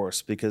in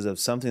divorce because of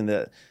something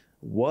that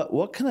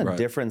what kind of Right.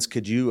 difference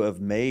could you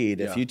have made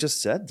if Yeah. you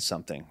just said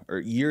something or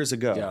years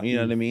ago? Yeah. You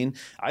know what I mean?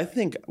 I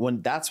think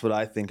that's what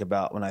I think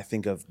about when I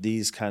think of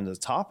these kinds of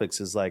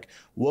topics is like,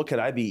 what could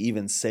I be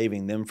even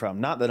saving them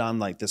from? Not that I'm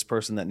like this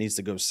person that needs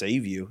to go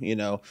save you, you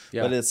know,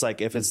 Yeah. but it's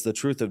like, if it's the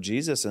truth of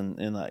Jesus and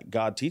like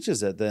God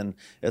teaches it, then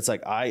it's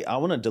like, I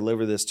want to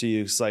deliver this to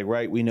you. It's like,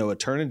 right, we know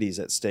eternity's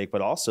at stake,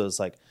 but also it's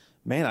like,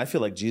 man, I feel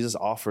like Jesus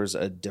offers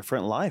a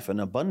different life, an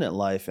abundant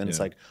life. And it's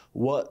Yeah. like,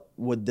 what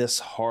would this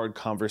hard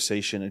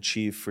conversation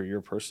achieve for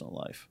your personal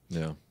life?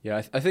 Yeah.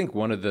 Yeah, I think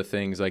one of the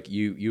things, like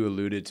you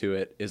alluded to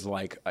it, is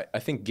like I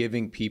think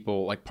giving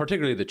people, like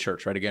particularly the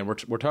church, right? Again,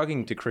 we're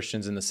talking to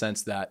Christians in the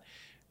sense that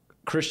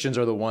Christians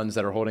are the ones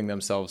that are holding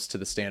themselves to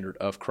the standard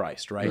of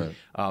Christ, right?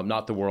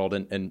 Not the world.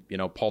 And you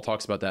know, Paul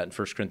talks about that in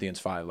 1 Corinthians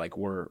 5. Like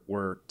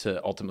we're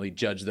to ultimately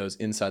judge those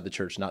inside the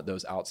church, not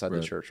those outside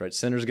the church, right?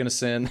 Sinner's going to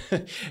sin.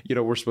 You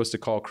know, we're supposed to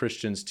call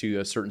Christians to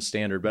a certain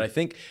standard. But I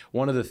think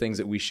one of the things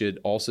that we should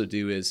also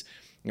do is,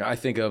 you know, I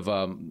think of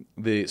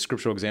the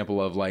scriptural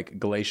example of like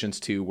Galatians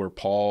 2, where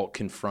Paul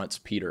confronts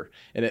Peter,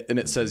 and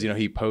it says, you know,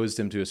 he posed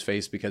him to his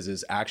face because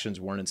his actions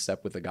weren't in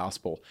step with the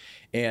gospel.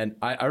 And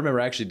I remember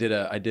I actually did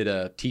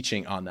a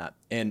teaching on that,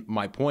 and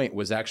my point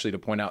was actually to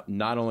point out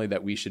not only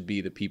that we should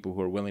be the people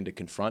who are willing to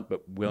confront,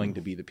 but willing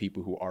to be the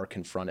people who are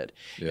confronted.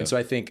 And so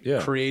I think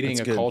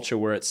creating a culture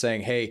where it's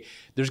saying, hey,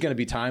 there's going to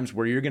be times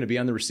where you're going to be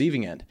on the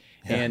receiving end,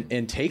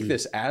 and take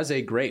this as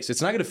a grace.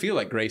 It's not going to feel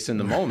like grace in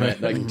the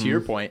moment, like to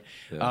your point.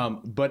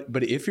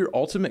 But if your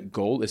ultimate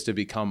goal is to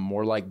become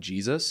more like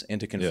Jesus and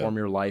to conform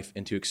your life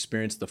and to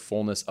experience the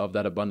fullness of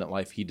that abundant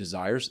life he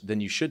desires, then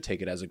you should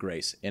take it as a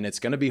grace. And it's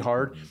going to be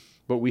hard,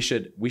 but we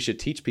should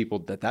teach people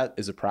that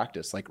is a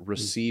practice. Like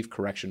receive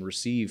correction,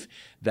 receive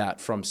that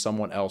from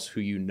someone else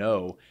who you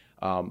know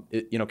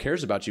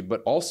cares about you,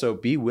 but also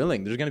be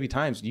willing. There's going to be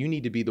times you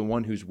need to be the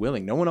one who's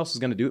willing. No one else is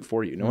going to do it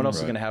for you. No one else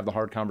is going to have the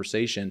hard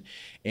conversation,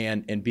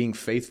 and being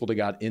faithful to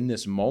God in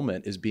this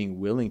moment is being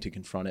willing to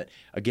confront it.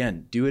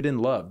 Again, do it in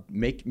love.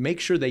 Make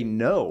sure they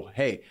know,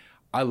 hey,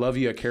 I love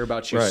you. I care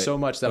about you so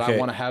much that I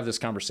want to have this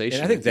conversation.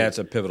 And I think that's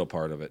a pivotal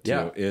part of it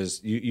too,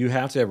 is you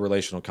have to have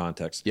relational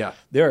context. Yeah.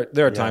 There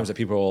are times that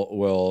people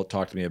will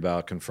talk to me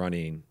about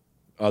confronting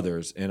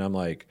others, and I'm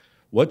like,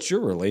 what's your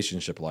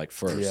relationship like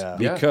first? Yeah.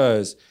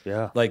 Because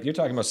like you're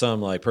talking about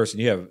some like person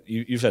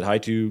you've said hi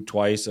to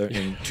twice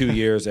in 2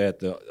 years at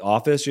the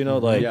office, you know,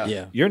 like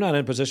you're not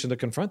in a position to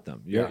confront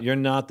them. You're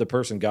not the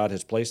person God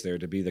has placed there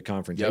to be the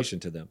confrontation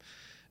to them.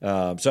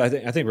 So I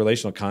think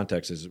relational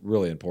context is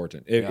really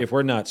important. If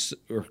we're not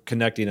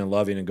connecting and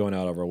loving and going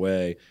out of our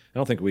way, I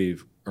don't think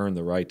we've earned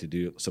the right to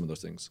do some of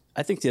those things.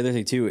 I think the other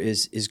thing too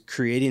is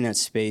creating that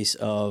space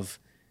of,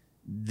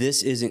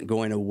 this isn't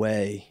going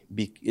away.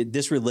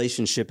 This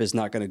relationship is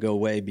not going to go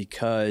away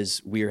because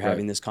we are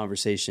having this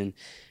conversation.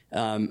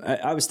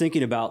 I was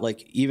thinking about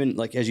even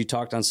as you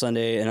talked on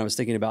Sunday, and I was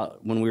thinking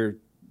about when we were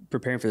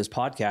preparing for this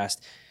podcast,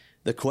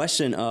 the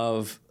question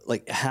of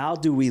how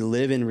do we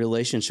live in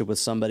relationship with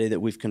somebody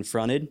that we've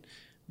confronted?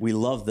 We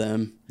love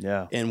them,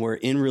 and we're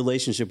in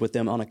relationship with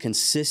them on a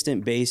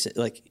consistent basis.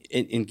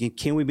 And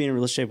can we be in a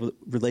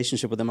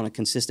relationship with them on a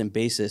consistent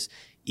basis,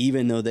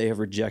 even though they have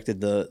rejected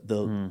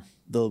the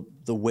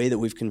way that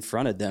we've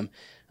confronted them?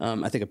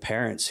 I think of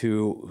parents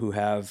who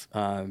have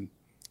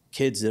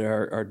kids that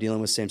are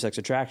dealing with same-sex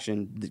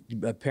attraction,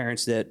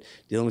 parents that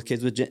dealing with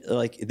kids with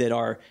that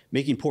are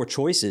making poor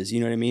choices,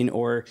 you know what I mean,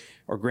 or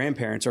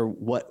grandparents or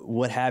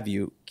what have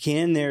you.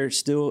 Can there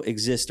still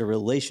exist a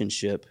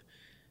relationship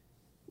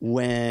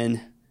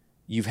when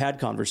you've had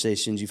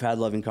conversations, you've had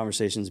loving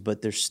conversations,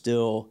 but there's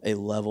still a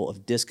level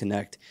of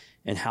disconnect?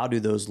 And how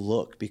do those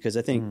look? Because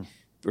I think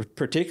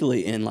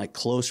particularly in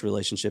close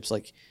relationships,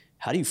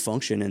 how do you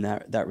function in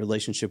that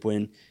relationship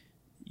when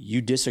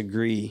you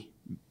disagree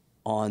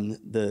on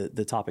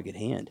the topic at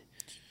hand?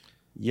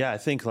 Yeah, I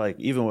think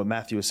even what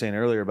Matthew was saying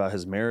earlier about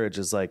his marriage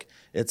is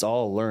it's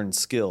all a learned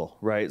skill,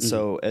 right? Mm-hmm.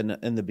 So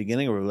in the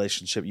beginning of a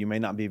relationship, you may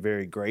not be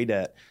very great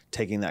at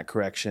taking that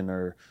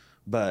correction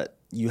but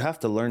you have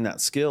to learn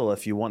that skill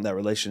if you want that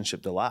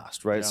relationship to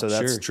last, right? So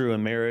that's true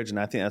in marriage, and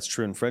I think that's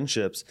true in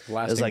friendships.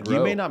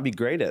 You may not be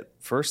great at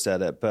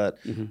it, but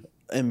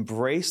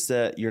embrace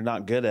that you're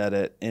not good at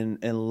it,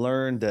 and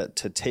learn that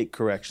to take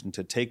correction,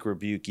 to take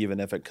rebuke, even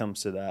if it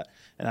comes to that.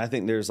 And I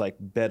think there's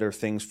better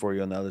things for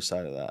you on the other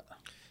side of that.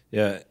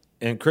 Yeah.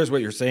 And Chris,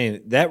 what you're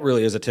saying, that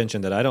really is a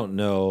tension that I don't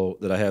know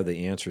that I have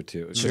the answer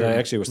to. Because I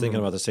actually was thinking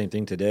about the same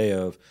thing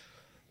today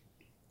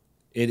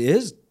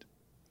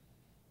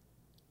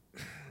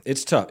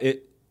it's tough.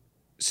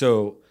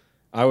 So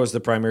I was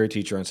the primary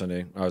teacher on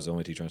Sunday. I was the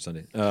only teacher on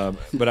Sunday.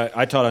 But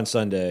I taught on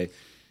Sunday,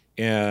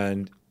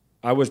 and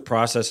I was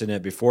processing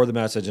it before the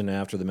message and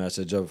after the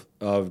message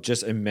of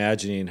just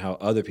imagining how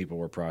other people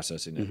were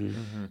processing it.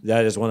 Mm-hmm.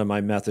 That is one of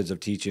my methods of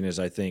teaching, is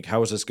I think,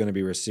 how is this going to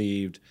be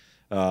received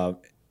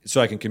so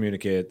I can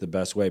communicate it the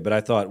best way. But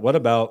I thought, what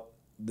about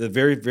the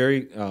very,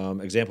 very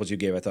examples you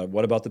gave? I thought,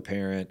 what about the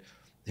parent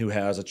who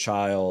has a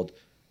child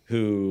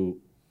who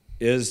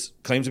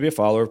claims to be a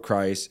follower of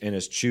Christ and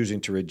is choosing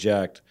to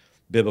reject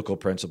biblical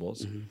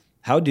principles? Mm-hmm.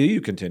 how do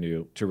you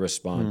continue to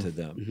respond to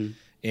them?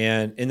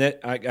 And that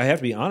I have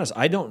to be honest,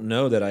 I don't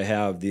know that I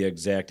have the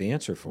exact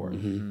answer for it.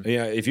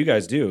 Yeah, if you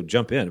guys do,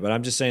 jump in. But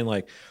I'm just saying,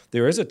 like,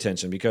 there is a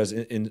tension because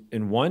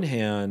in one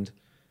hand,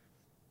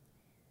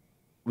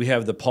 we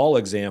have the Paul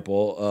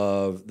example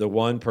of the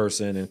one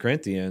person in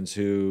Corinthians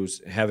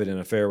who's having an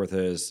affair with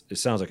it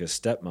sounds like his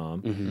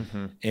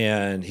stepmom.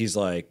 And he's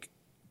like,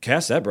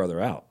 cast that brother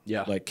out.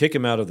 Yeah. Like, kick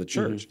him out of the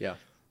church. Yeah.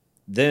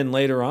 Then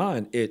later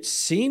on, it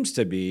seems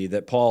to be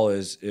that Paul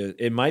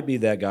it might be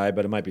that guy,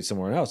 but it might be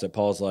somewhere else. That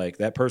Paul's like,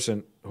 that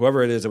person,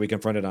 whoever it is that we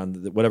confronted on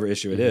whatever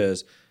issue it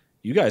is,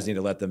 you guys need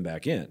to let them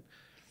back in.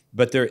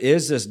 But there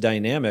is this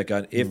dynamic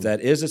on if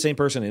that is the same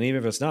person, and even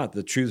if it's not,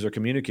 the truths are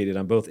communicated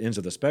on both ends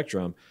of the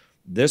spectrum.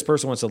 This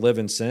person wants to live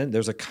in sin,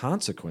 there's a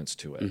consequence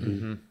to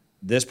it.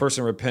 This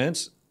person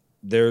repents,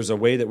 there's a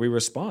way that we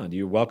respond.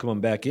 You welcome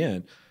them back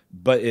in,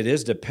 but it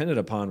is dependent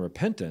upon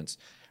repentance.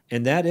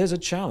 And that is a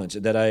challenge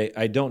that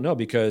I don't know,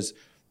 because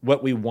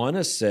what we want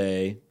to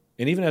say,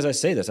 and even as I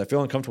say this, I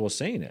feel uncomfortable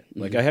saying it.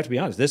 Like, I have to be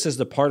honest. This is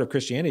the part of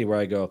Christianity where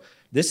I go,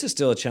 this is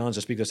still a challenge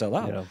to speak this out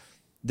loud. Yeah.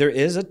 There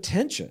is a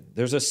tension.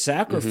 There's a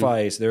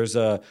sacrifice. There's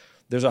a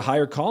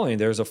higher calling.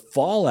 There's a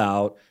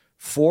fallout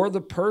for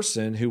the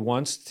person who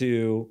wants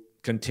to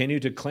continue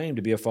to claim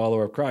to be a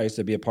follower of Christ,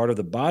 to be a part of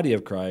the body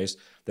of Christ,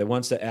 that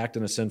wants to act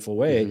in a sinful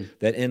way,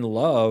 that in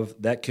love,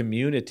 that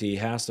community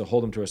has to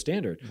hold them to a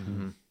standard.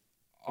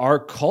 Our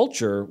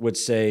culture would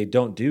say,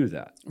 don't do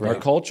that. Right.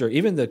 Our culture,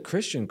 even the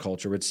Christian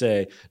culture, would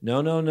say,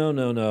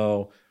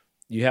 no.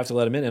 You have to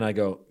let them in. And I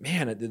go,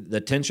 man,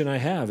 the tension I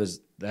have is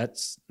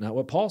that's not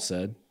what Paul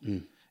said.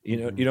 You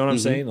know what I'm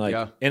saying?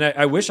 Like, and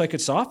I wish I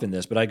could soften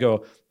this, but I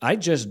go, I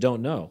just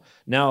don't know.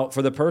 Now,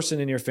 for the person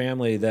in your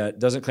family that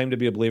doesn't claim to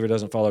be a believer,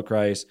 doesn't follow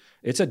Christ,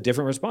 it's a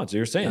different response.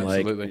 You're saying,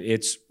 absolutely.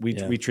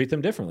 Like, we treat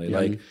them differently. Yeah.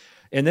 Like,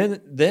 and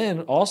then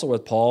also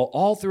with Paul,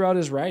 all throughout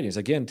his writings,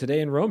 again, today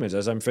in Romans,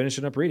 as I'm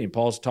finishing up reading,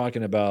 Paul's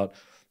talking about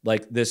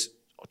like this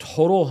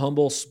total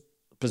humble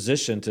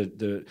position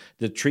to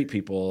treat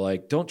people.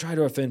 Like, don't try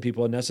to offend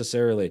people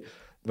unnecessarily.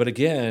 But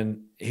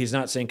again, he's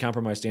not saying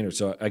compromise standards.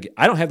 So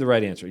I don't have the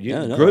right answer.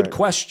 Good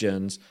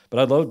questions, but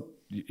I'd love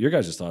your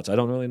guys' thoughts. I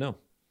don't really know.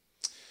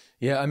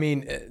 Yeah, I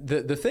mean,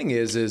 the thing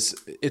is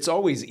it's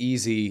always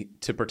easy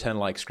to pretend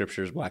like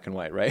Scripture is black and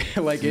white, right?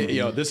 Like,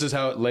 this is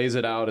how it lays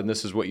it out, and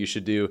this is what you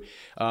should do.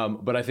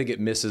 But I think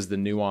it misses the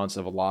nuance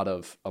of a lot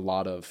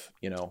of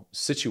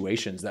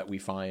situations that we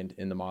find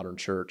in the modern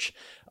church.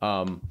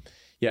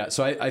 Yeah,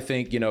 so I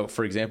think,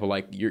 for example,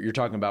 like you're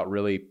talking about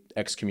really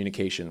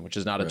excommunication, which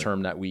is not a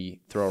term that we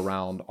throw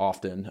around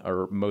often,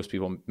 or most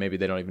people, maybe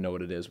they don't even know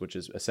what it is, which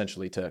is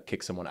essentially to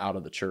kick someone out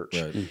of the church.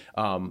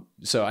 Right.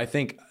 So I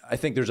think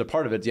there's a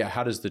part of it. Yeah,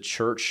 how does the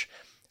church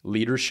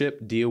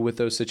leadership deal with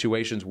those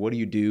situations? What do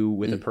you do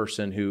with a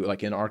person who,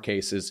 like in our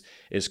case,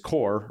 is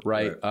core,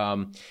 right?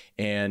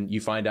 And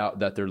you find out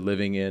that they're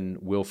living in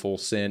willful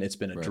sin. It's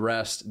been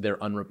addressed.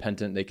 They're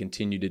unrepentant. They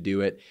continue to do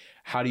it.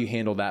 How do you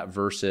handle that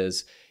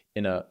versus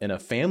in a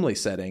family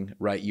setting,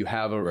 right? You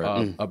have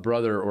a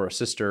brother or a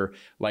sister,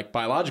 like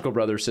biological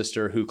brother or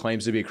sister, who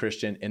claims to be a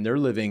Christian, and they're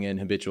living in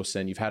habitual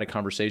sin. You've had a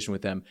conversation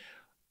with them.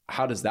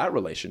 How does that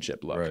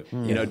relationship look? Right.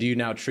 Do you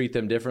now treat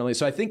them differently?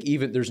 So I think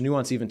even there's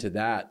nuance even to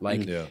that,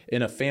 like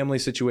in a family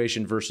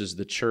situation versus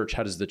the church.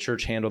 How does the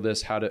church handle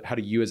this? How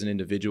do you as an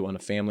individual and a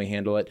family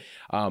handle it?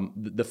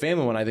 The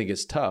family one I think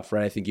is tough,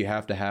 right? I think you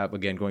have to have,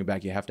 again, going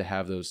back, you have to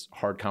have those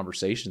hard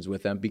conversations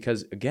with them,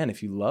 because again,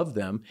 if you love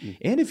them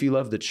and if you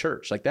love the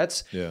church, like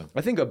that's,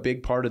 I think a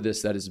big part of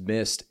this that is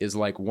missed is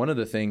like one of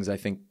the things I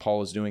think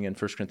Paul is doing in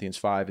 1 Corinthians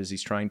 5 is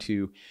he's trying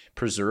to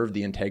preserve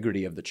the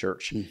integrity of the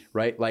church,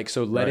 right? Like,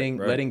 so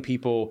letting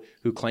people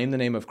who claim the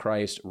name of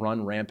Christ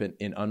run rampant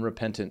in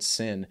unrepentant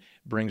sin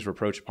brings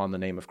reproach upon the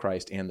name of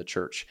Christ and the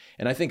church.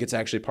 And I think it's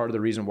actually part of the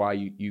reason why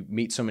you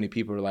meet so many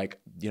people who are like,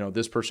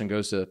 this person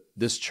goes to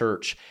this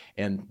church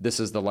and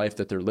this is the life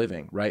that they're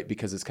living, right?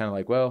 Because it's kind of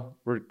like, well,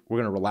 we're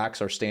going to relax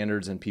our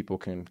standards and people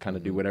can kind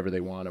of do whatever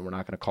they want, and we're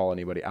not going to call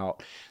anybody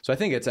out. So I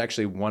think it's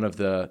actually one of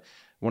the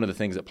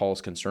things that Paul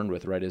is concerned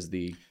with, right, is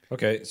the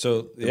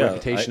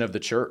reputation of the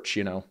church,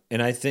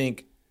 And I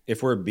think,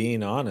 if we're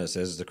being honest,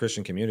 as the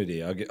Christian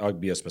community, I'll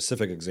be a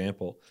specific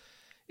example,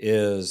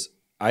 is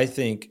I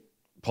think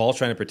Paul's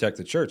trying to protect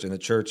the church, and the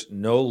church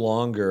no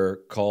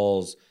longer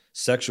calls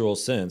sexual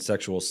sin.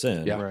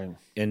 Yeah. Right.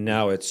 And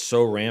now it's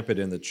so rampant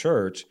in the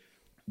church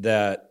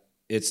that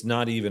it's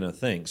not even a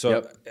thing.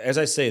 So as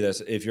I say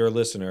this, if you're a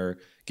listener,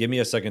 give me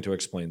a second to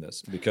explain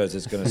this, because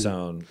it's going to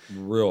sound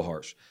real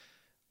harsh.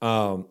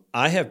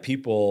 I have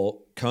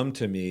people come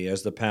to me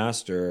as the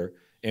pastor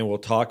and we'll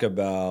talk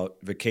about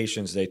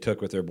vacations they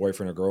took with their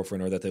boyfriend or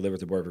girlfriend, or that they live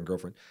with their boyfriend or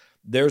girlfriend.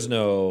 There's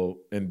no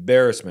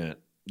embarrassment.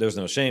 There's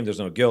no shame. There's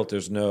no guilt.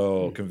 There's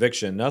no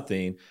conviction,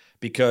 nothing,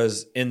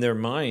 because in their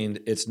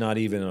mind, it's not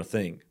even a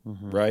thing,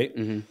 right?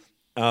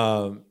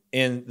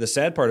 And the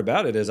sad part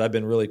about it is I've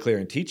been really clear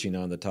in teaching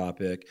on the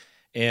topic,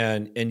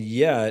 and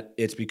yet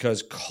it's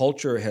because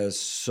culture has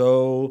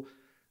so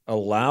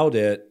allowed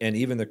it, and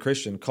even the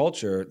Christian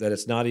culture, that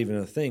it's not even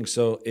a thing.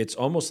 So it's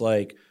almost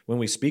like when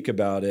we speak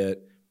about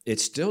it, it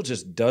still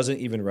just doesn't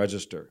even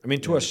register. I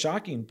mean, to a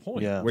shocking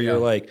point where you're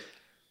like,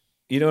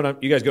 you know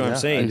what you guys know what I'm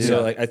saying?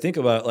 So like, I think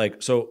about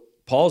like, so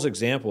Paul's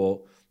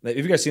example, have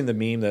you guys seen the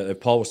meme that if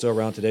Paul was still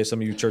around today,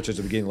 some of you churches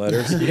would be getting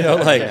letters, you know,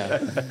 like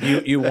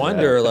you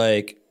wonder,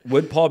 like,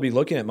 would Paul be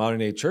looking at modern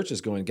day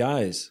churches going,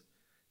 guys,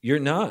 you're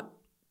not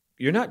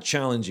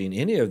challenging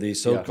any of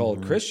these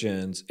so-called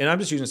Christians. And I'm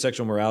just using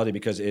sexual morality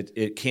because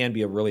it can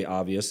be a really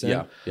obvious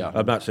sin.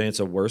 I'm not saying it's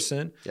a worse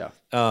sin.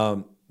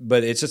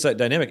 But it's just that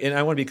dynamic. And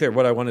I want to be clear,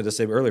 what I wanted to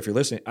say earlier, if you're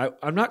listening,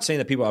 I'm not saying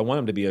that I want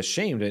them to be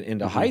ashamed and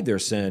to hide their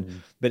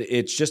sin, but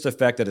it's just the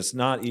fact that it's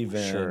not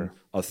even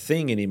a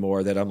thing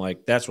anymore that I'm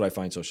like, that's what I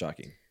find so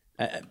shocking.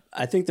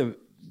 I think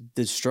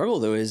the struggle,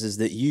 though, is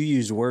that you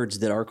use words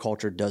that our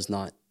culture does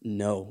not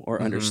know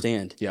or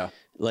understand. Yeah.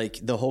 Like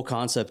the whole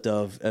concept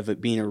of it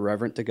being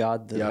irreverent to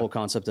God, the whole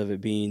concept of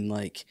it being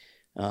like,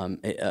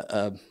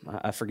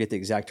 I forget the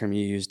exact term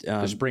you used.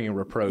 Just bringing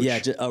reproach. Yeah,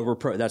 a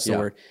reproach. That's the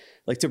word.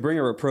 Like to bring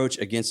a reproach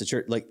against the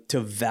church, like to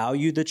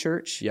value the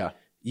church. Yeah.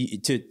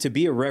 To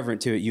be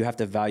irreverent to it, you have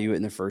to value it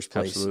in the first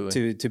place.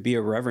 Absolutely. To be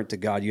irreverent to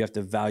God, you have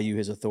to value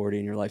His authority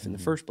in your life in the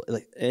first place.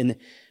 Like, and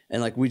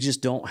like we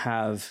just don't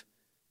have.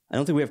 I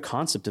don't think we have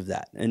concept of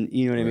that. And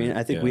you know what I mean?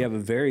 I think we have a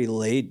very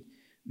laid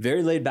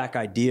back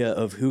idea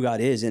of who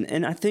God is.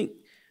 And I think,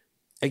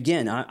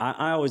 again,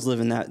 I always live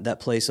in that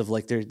place of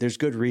like, there's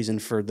good reason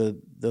for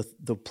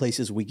the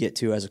places we get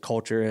to as a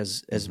culture,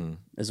 as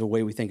a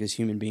way we think as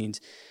human beings.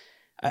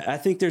 I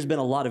think there's been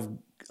a lot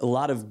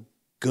of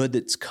good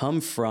that's come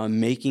from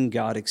making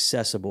God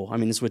accessible. I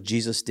mean, that's what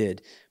Jesus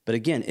did. But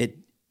again,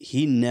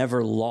 He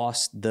never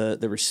lost the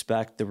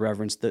respect, the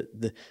reverence,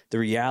 the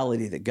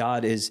reality that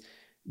God is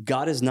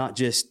not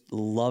just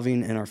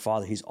loving and our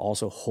Father, He's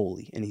also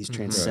holy and He's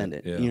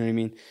transcendent. Right, yeah. You know what I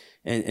mean?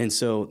 And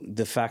so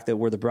the fact that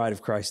we're the bride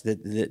of Christ,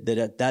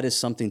 that is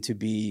something to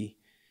be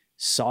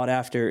sought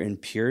after in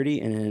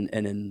purity and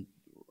in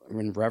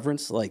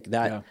reverence like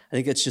that. Yeah. I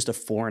think it's just a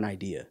foreign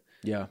idea.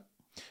 Yeah.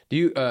 Do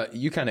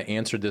you kind of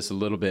answered this a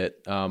little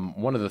bit.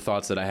 One of the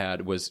thoughts that I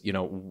had was,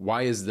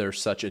 why is there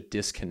such a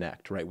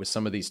disconnect, right, with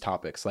some of these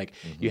topics? Like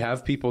you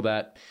have people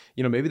that,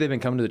 maybe they've been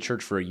coming to the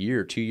church for a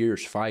year, 2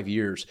 years, 5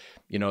 years,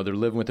 they're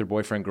living with their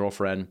boyfriend,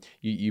 girlfriend.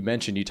 You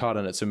mentioned you taught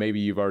on it, so maybe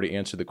you've already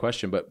answered the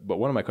question, but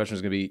one of my questions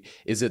is going to be,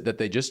 is it that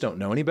they just don't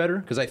know any better?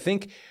 Because I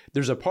think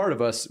there's a part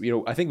of us,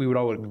 I think we would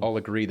all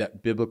agree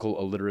that biblical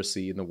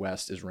illiteracy in the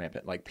West is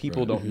rampant. Like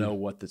people don't know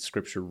what the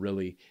scripture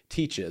really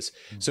teaches.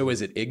 So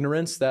is it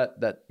ignorance that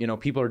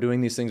people are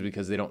doing these things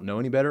because they don't know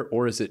any better,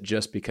 or is it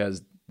just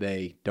because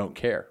they don't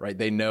care, right?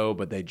 They know,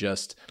 but they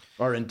just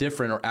are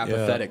indifferent or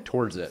apathetic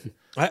towards it.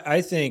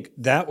 I think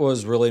that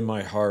was really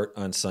my heart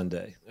on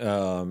Sunday.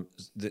 To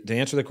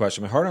answer the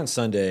question, my heart on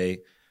Sunday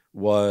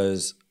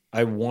was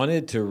I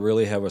wanted to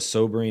really have a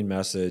sobering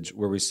message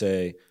where we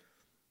say,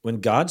 when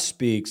God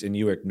speaks and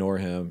you ignore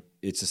Him,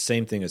 it's the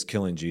same thing as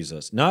killing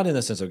Jesus. Not in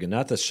the sense of, again,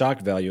 not the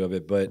shock value of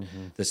it, but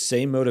the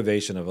same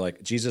motivation of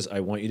like, Jesus,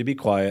 I want you to be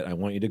quiet. I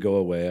want you to go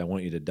away. I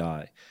want you to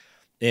die.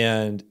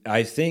 And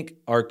I think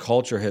our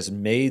culture has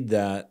made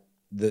that,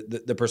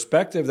 the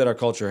perspective that our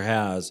culture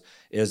has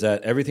is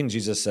that everything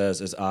Jesus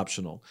says is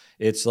optional.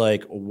 It's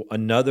like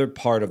another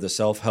part of the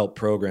self-help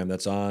program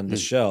that's on the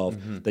shelf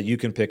that you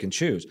can pick and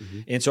choose.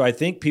 And so I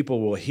think people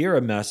will hear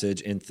a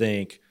message and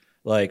think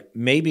like,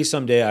 maybe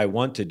someday I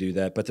want to do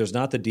that, but there's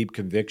not the deep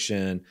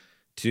conviction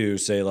to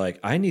say like,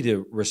 I need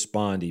to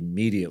respond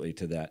immediately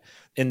to that.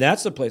 And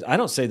that's the place. I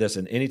don't say this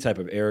in any type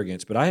of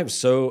arrogance, but I am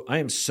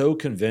so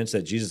convinced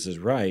that Jesus is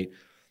right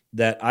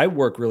that I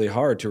work really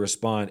hard to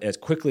respond as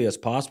quickly as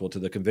possible to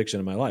the conviction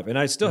in my life. And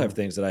I still have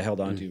things that I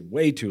held on to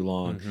way too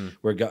long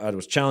where God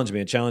was challenging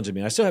me.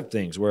 And I still have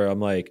things where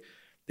I'm like,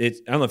 I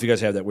don't know if you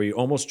guys have that, where you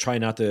almost try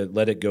not to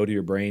let it go to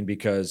your brain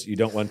because you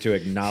don't want to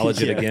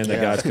acknowledge it again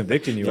that God's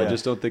convicting you. I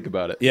just don't think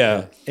about it.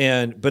 Yeah.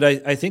 But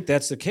I think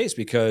that's the case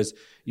because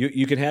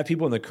you can have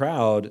people in the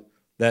crowd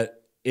that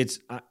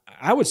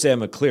I would say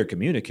I'm a clear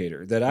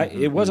communicator, that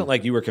it wasn't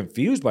like you were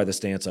confused by the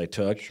stance I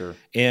took. Sure.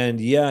 And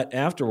yet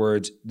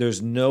afterwards,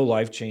 there's no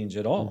life change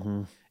at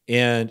all.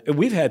 And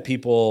we've had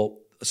people,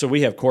 so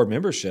we have core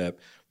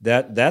membership,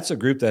 that's a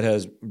group that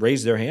has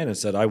raised their hand and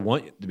said, I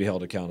want to be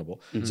held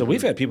accountable. So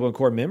we've had people in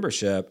core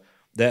membership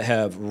that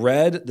have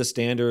read the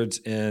standards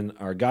in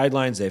our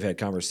guidelines. They've had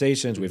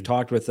conversations. We've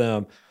talked with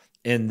them.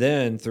 And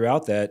then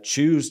throughout that,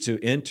 choose to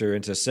enter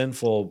into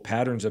sinful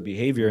patterns of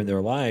behavior in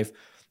their life.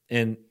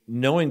 And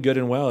knowing good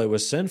and well it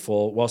was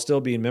sinful while still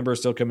being members,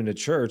 still coming to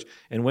church.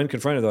 And when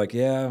confronted, they're like,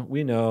 yeah,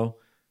 we know.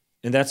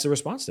 And that's the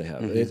response they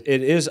have. It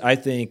is, I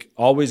think,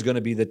 always going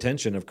to be the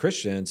tension of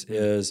Christians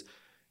is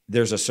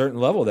there's a certain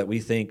level that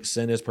we think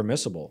sin is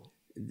permissible.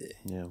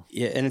 Yeah,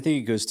 and I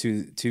think it goes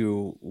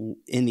to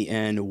in the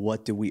end,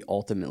 what do we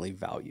ultimately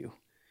value?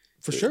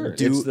 For sure.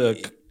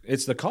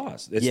 It's the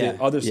cost. It's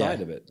the other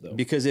side of it, though.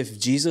 Because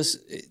if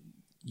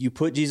you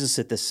put Jesus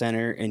at the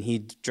center and He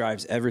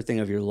drives everything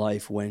of your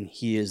life when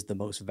He is the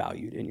most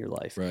valued in your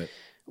life. Right.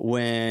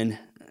 When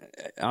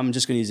I'm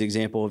just going to use the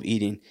example of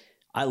eating.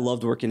 I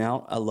loved working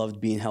out. I loved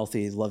being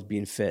healthy, loved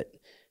being fit.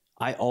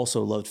 I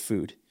also loved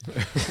food.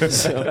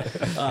 So,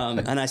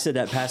 and I said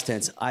that past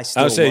tense. I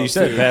was saying, you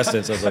said it past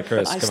tense. I was like,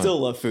 Chris, I still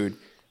love food.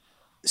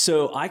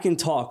 So I can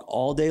talk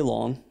all day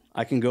long.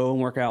 I can go and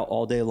work out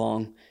all day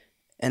long.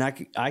 And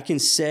I can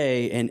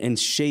say and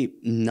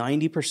shape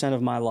 90%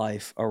 of my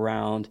life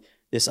around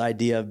this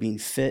idea of being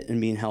fit and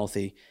being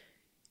healthy.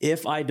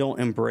 If I don't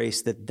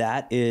embrace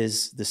that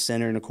is the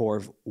center and the core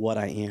of what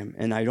I am,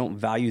 and I don't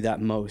value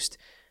that most,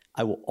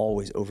 I will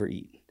always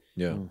overeat.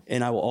 Yeah.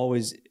 And I will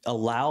always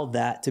allow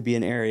that to be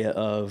an area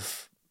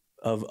of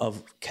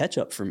catch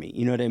up for me.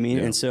 You know what I mean?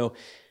 Yeah. And so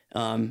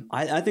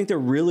I think they're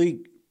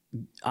really,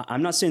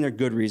 I'm not saying they're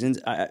good reasons,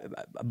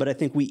 but I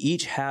think we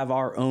each have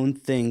our own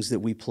things that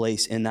we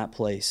place in that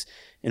place.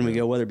 And we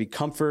go, whether it be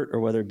comfort or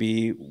whether it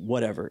be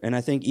whatever. And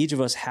I think each of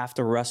us have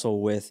to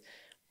wrestle with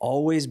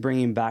always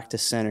bringing back to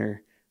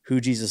center who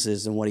Jesus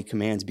is and what he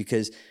commands,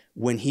 because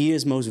when he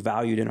is most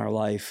valued in our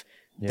life,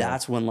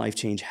 that's when life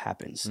change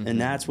happens. And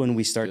that's when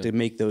we start to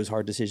make those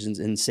hard decisions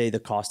and say the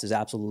cost is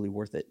absolutely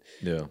worth it.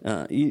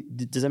 Yeah.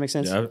 Does that make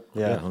sense? Yeah.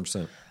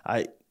 100%.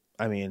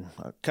 I mean,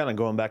 kind of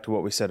going back to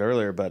what we said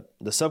earlier, but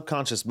the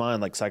subconscious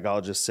mind, like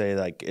psychologists say,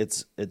 like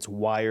it's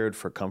wired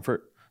for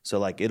comfort. So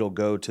like it'll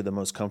go to the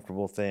most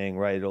comfortable thing,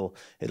 right? It'll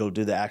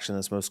do the action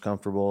that's most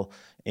comfortable.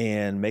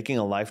 And making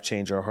a life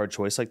change or a hard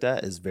choice like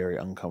that is very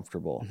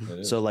uncomfortable.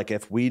 So like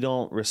if we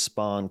don't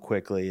respond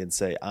quickly and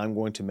say, I'm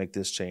going to make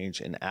this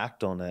change and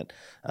act on it,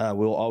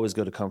 we'll always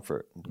go to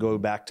comfort, go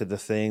back to the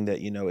thing that,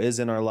 is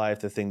in our life,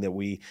 the thing that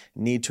we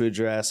need to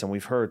address. And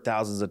we've heard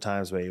thousands of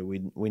times, we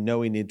know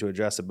we need to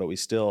address it, but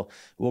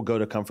we'll go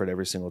to comfort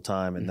every single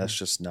time. And that's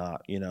just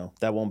not,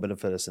 that won't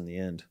benefit us in the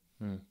end.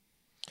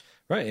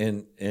 Right.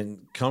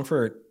 And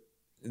comfort,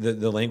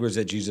 the language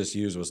that Jesus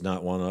used was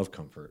not one of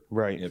comfort.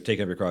 Right.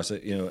 Taking up your cross.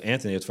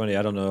 Anthony, it's funny.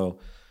 I don't know.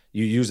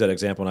 You use that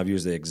example, and I've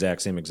used the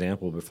exact same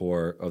example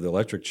before of the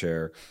electric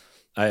chair.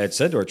 I had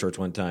said to our church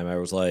one time, I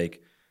was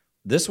like,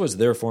 this was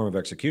their form of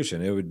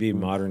execution. It would be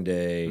modern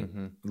day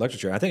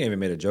electric chair. I think I even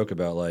made a joke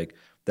about like,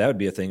 that would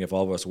be a thing if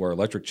all of us wore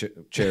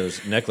electric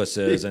chairs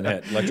necklaces and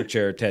had electric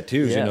chair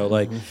tattoos,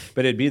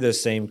 but it'd be the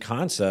same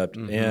concept.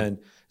 And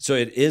so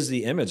it is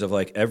the image of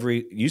like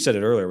you said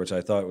it earlier, which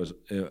I thought was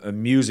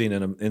amusing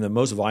in the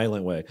most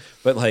violent way,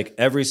 but like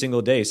every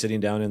single day sitting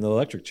down in the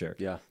electric chair.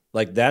 Yeah.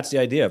 Like that's the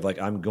idea of like,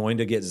 I'm going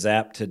to get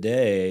zapped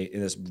today in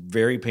this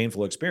very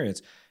painful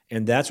experience.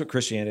 And that's what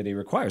Christianity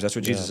requires. That's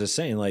what Jesus is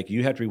saying. Like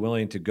you have to be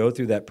willing to go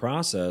through that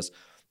process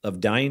of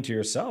dying to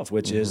yourself,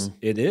 which is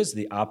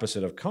the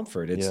opposite of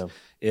comfort.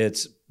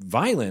 It's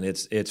violent.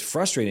 It's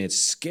frustrating. It's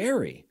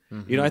scary.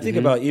 I think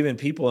about even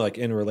people like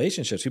in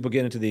relationships. People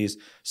get into these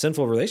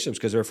sinful relationships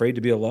because they're afraid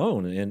to be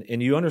alone,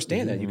 and you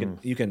understand that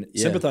you can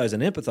sympathize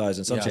and empathize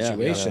in some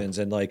situations,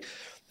 and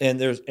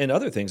and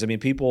other things. I mean,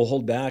 people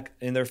hold back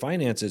in their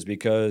finances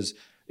because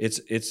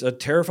it's a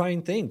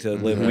terrifying thing to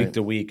live week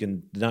to week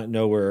and not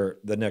know where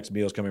the next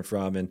meal is coming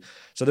from, and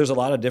so there's a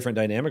lot of different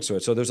dynamics to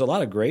it. So there's a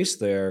lot of grace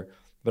there.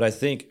 But I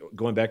think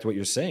going back to what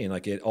you're saying,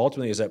 like it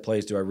ultimately is that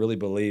place. Do I really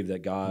believe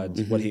that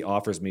God, what he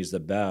offers me is the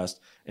best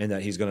and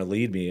that he's going to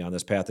lead me on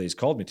this path that he's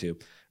called me to?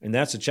 And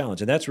that's a challenge.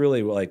 And that's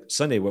really like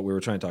Sunday, what we were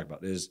trying to talk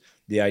about is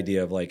the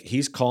idea of like,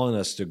 he's calling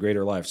us to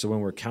greater life. So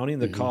when we're counting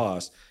the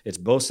cost, it's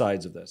both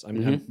sides of this. I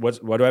mean, what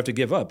do I have to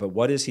give up? But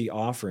what is he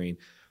offering?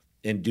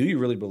 And do you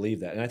really believe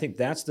that? And I think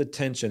that's the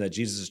tension that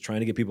Jesus is trying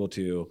to get people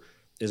to,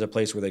 is a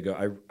place where they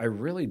go, I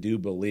really do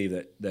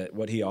believe that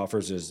what he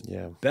offers is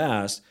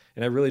best,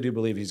 and I really do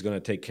believe he's going to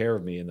take care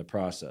of me in the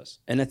process.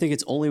 And I think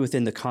it's only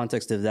within the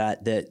context of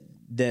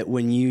that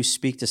when you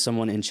speak to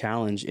someone in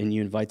challenge and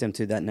you invite them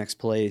to that next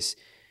place,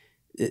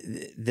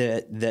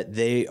 that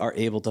they are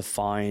able to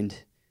find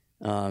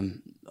a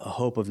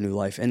hope of new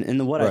life.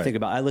 And what I think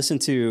about, I listen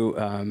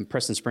to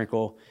Preston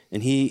Sprinkle,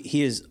 and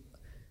he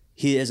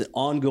has an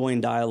ongoing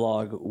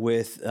dialogue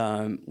with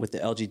the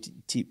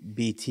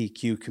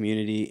LGBTQ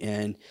community,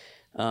 and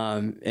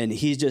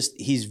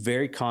he's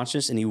very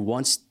conscious, and he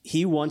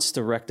wants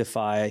to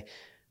rectify.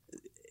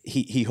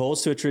 He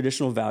holds to a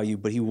traditional value,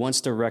 but he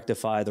wants to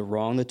rectify the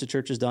wrong that the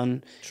church has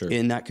done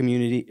in that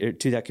community,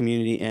 to that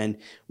community, and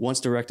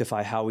wants to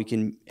rectify how we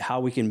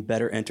can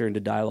better enter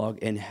into dialogue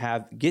and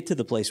get to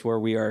the place where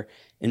we are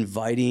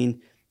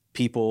inviting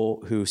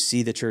people who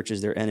see the church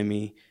as their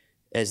enemy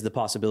as the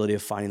possibility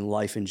of finding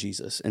life in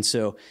Jesus. And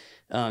so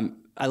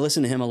I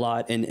listen to him a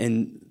lot,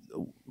 and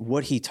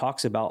what he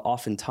talks about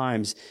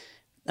oftentimes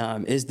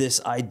is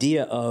this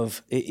idea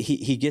of,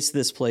 he gets to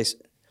this place.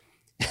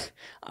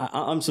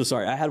 I'm so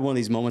sorry. I had one of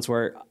these moments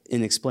where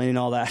in explaining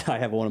all that, I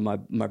have one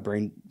of my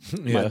brain,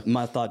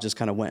 my thought just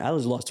kind of went, I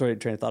was lost train of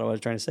thought of what I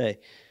was trying to say.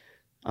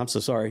 I'm so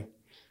sorry.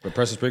 But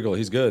Preston Sprinkle,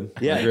 he's good.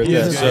 Yeah, I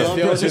love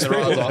Preston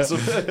Sprinkle. Awesome.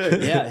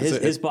 Yeah,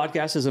 his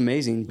podcast is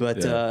amazing.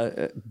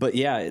 But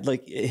yeah,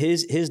 like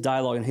his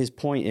dialogue and his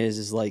point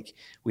is like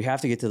we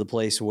have to get to the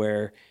place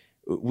where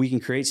we can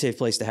create a safe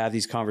place to have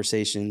these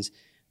conversations,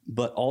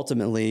 But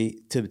ultimately,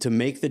 to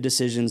make the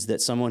decisions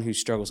that someone who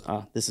struggles,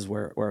 this is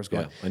where I was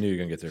going. Yeah, I knew you were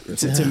going to get there,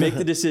 Chris. To make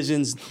the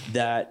decisions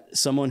that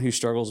someone who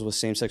struggles with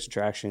same-sex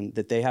attraction,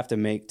 that they have to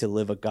make to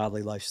live a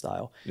godly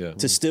lifestyle. Yeah.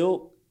 To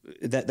still,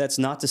 that's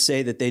not to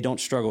say that they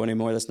don't struggle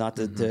anymore. That's not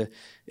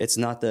it's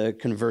not the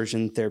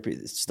conversion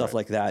therapy, stuff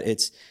like that.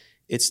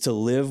 It's to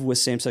live with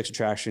same-sex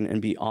attraction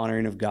and be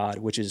honoring of God,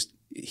 which is,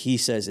 he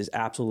says, is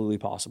absolutely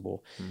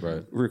possible.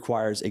 Right.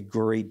 Requires a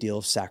great deal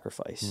of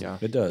sacrifice. Yeah.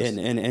 It does.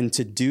 And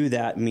to do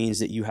that means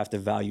that you have to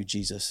value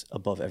Jesus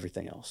above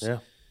everything else. Yeah,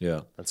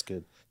 Yeah. that's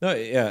good. No,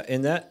 yeah.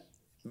 And that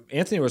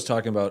Anthony was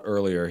talking about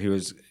earlier, he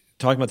was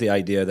talking about the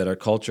idea that our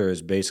culture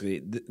is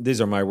basically,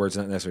 these are my words,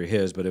 not necessarily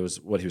his, but it was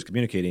what he was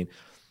communicating,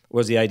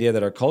 was the idea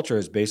that our culture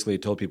has basically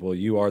told people,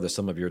 you are the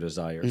sum of your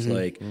desires.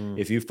 Like,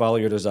 if you follow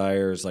your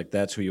desires, like,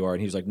 that's who you are.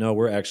 And he's like, no,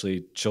 we're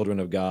actually children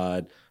of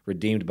God,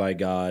 redeemed by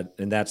God,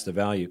 and that's the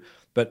value.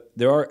 But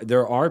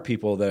there are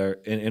people that are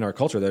in our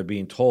culture that are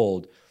being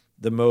told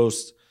the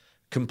most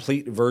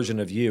complete version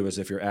of you is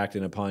if you're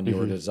acting upon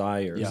your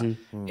desires.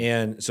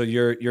 And so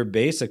you're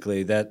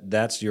basically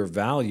that's your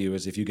value,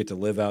 is if you get to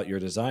live out your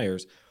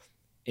desires.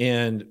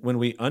 And when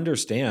we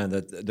understand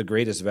that the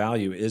greatest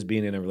value is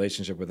being in a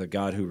relationship with a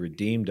God who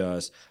redeemed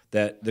us,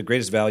 that the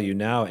greatest value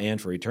now and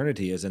for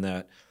eternity is in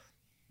that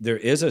there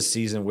is a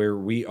season where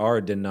we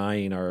are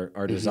denying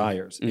our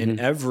desires. And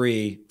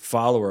every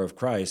follower of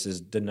Christ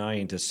is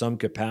denying to some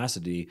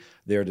capacity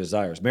their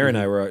desires. Mary and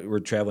I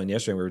were traveling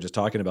yesterday, and we were just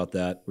talking about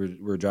that. We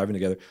were driving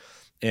together.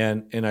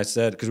 And I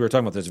said, because we were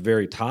talking about this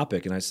very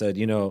topic, and I said,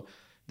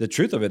 the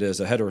truth of it is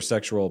a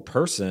heterosexual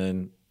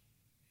person,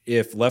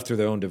 if left to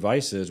their own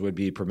devices, would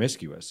be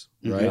promiscuous,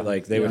 right? Yeah.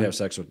 Like they would have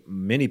sex with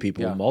many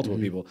people, multiple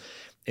people.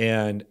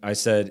 And I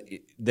said,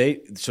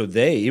 they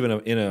even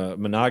in a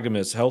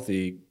monogamous,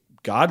 healthy,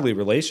 godly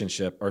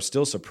relationship are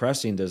still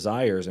suppressing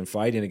desires and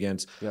fighting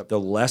against the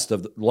lust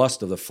of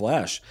the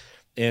flesh.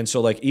 And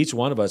so like each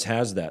one of us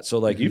has that. So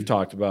like you've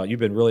talked about, you've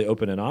been really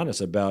open and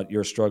honest about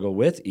your struggle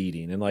with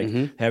eating and like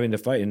having to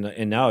fight.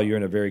 And now you're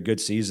in a very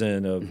good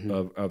season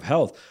of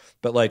health.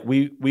 But like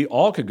we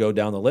all could go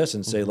down the list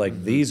and say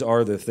like these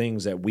are the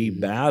things that we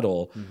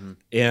battle.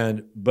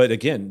 But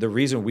again, the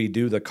reason we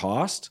do the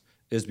cost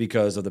is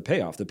because of the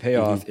payoff. The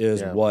payoff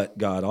is what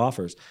God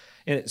offers.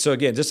 And so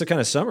again, just to kind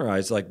of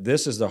summarize, like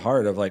this is the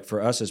heart of like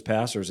for us as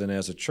pastors and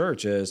as a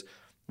church is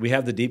we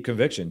have the deep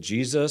conviction.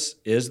 Jesus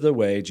is the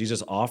way.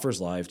 Jesus offers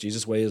life.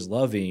 Jesus' way is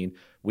loving.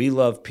 We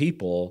love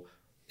people.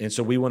 And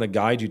so we want to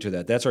guide you to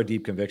that. That's our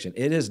deep conviction.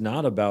 It is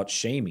not about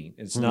shaming.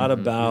 It's not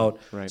about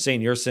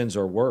saying your sins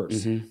are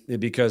worse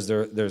because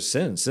there's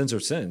sins. Sins are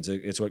sins.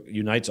 It's what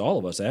unites all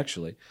of us,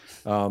 actually.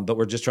 But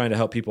we're just trying to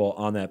help people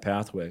on that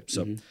pathway.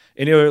 So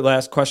any other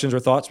last questions or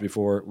thoughts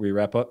before we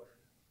wrap up?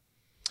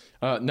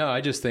 No, I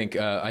just think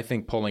I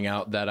think pulling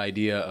out that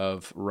idea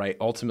of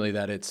ultimately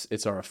that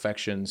it's our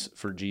affections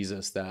for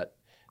Jesus that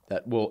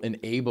will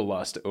enable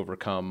us to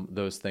overcome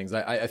those things.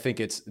 I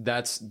think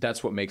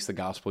that's what makes the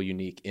gospel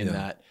unique in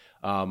that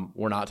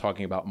we're not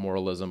talking about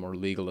moralism or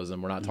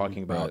legalism. We're not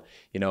talking about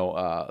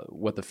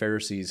what the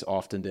Pharisees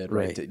often did,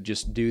 right? To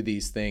just do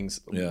these things.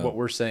 Yeah. What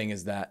we're saying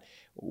is that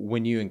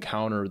when you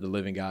encounter the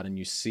living God and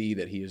you see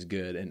that He is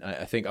good, and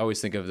I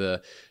always think of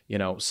the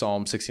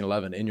Psalm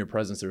 16:11. In your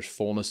presence, there's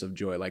fullness of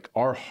joy. Like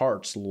our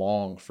hearts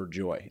long for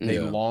joy. They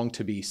long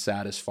to be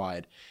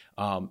satisfied.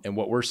 And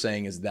what we're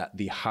saying is that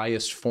the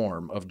highest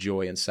form of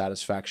joy and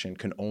satisfaction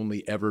can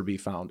only ever be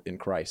found in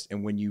Christ.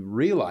 And when you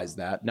realize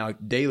that, now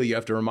daily you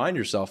have to remind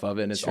yourself of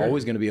it, and it's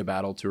always going to be a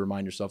battle to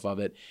remind yourself of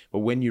it. But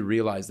when you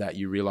realize that,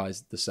 you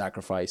realize the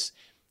sacrifice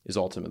is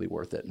ultimately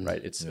worth it,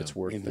 right? It's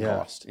worth the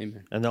cost.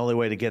 Amen. And the only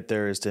way to get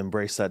there is to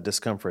embrace that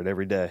discomfort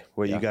every day.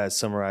 What you guys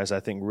summarize,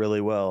 I think,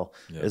 really well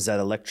is that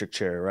electric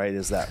chair, right?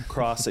 Is that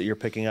cross that you're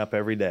picking up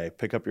every day.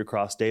 Pick up your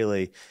cross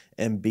daily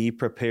and be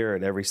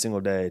prepared every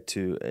single day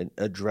to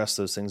address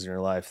those things in your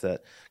life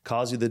that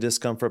cause you the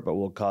discomfort, but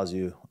will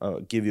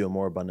give you a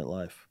more abundant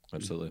life.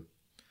 Absolutely.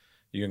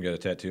 You gonna get a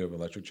tattoo of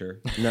electric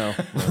chair? No.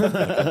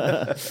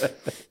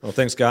 Well,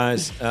 thanks,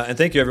 guys, and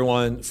thank you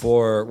everyone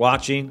for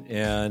watching.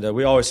 And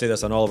we always say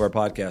this on all of our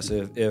podcasts: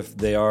 if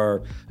they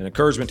are an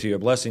encouragement to you, a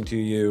blessing to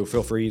you,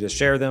 feel free to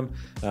share them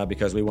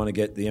because we want to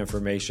get the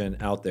information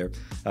out there.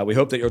 We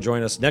hope that you'll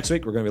join us next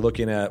week. We're going to be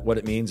looking at what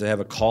it means to have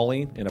a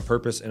calling and a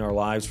purpose in our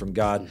lives from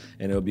God,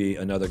 and it'll be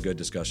another good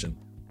discussion.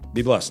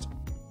 Be blessed.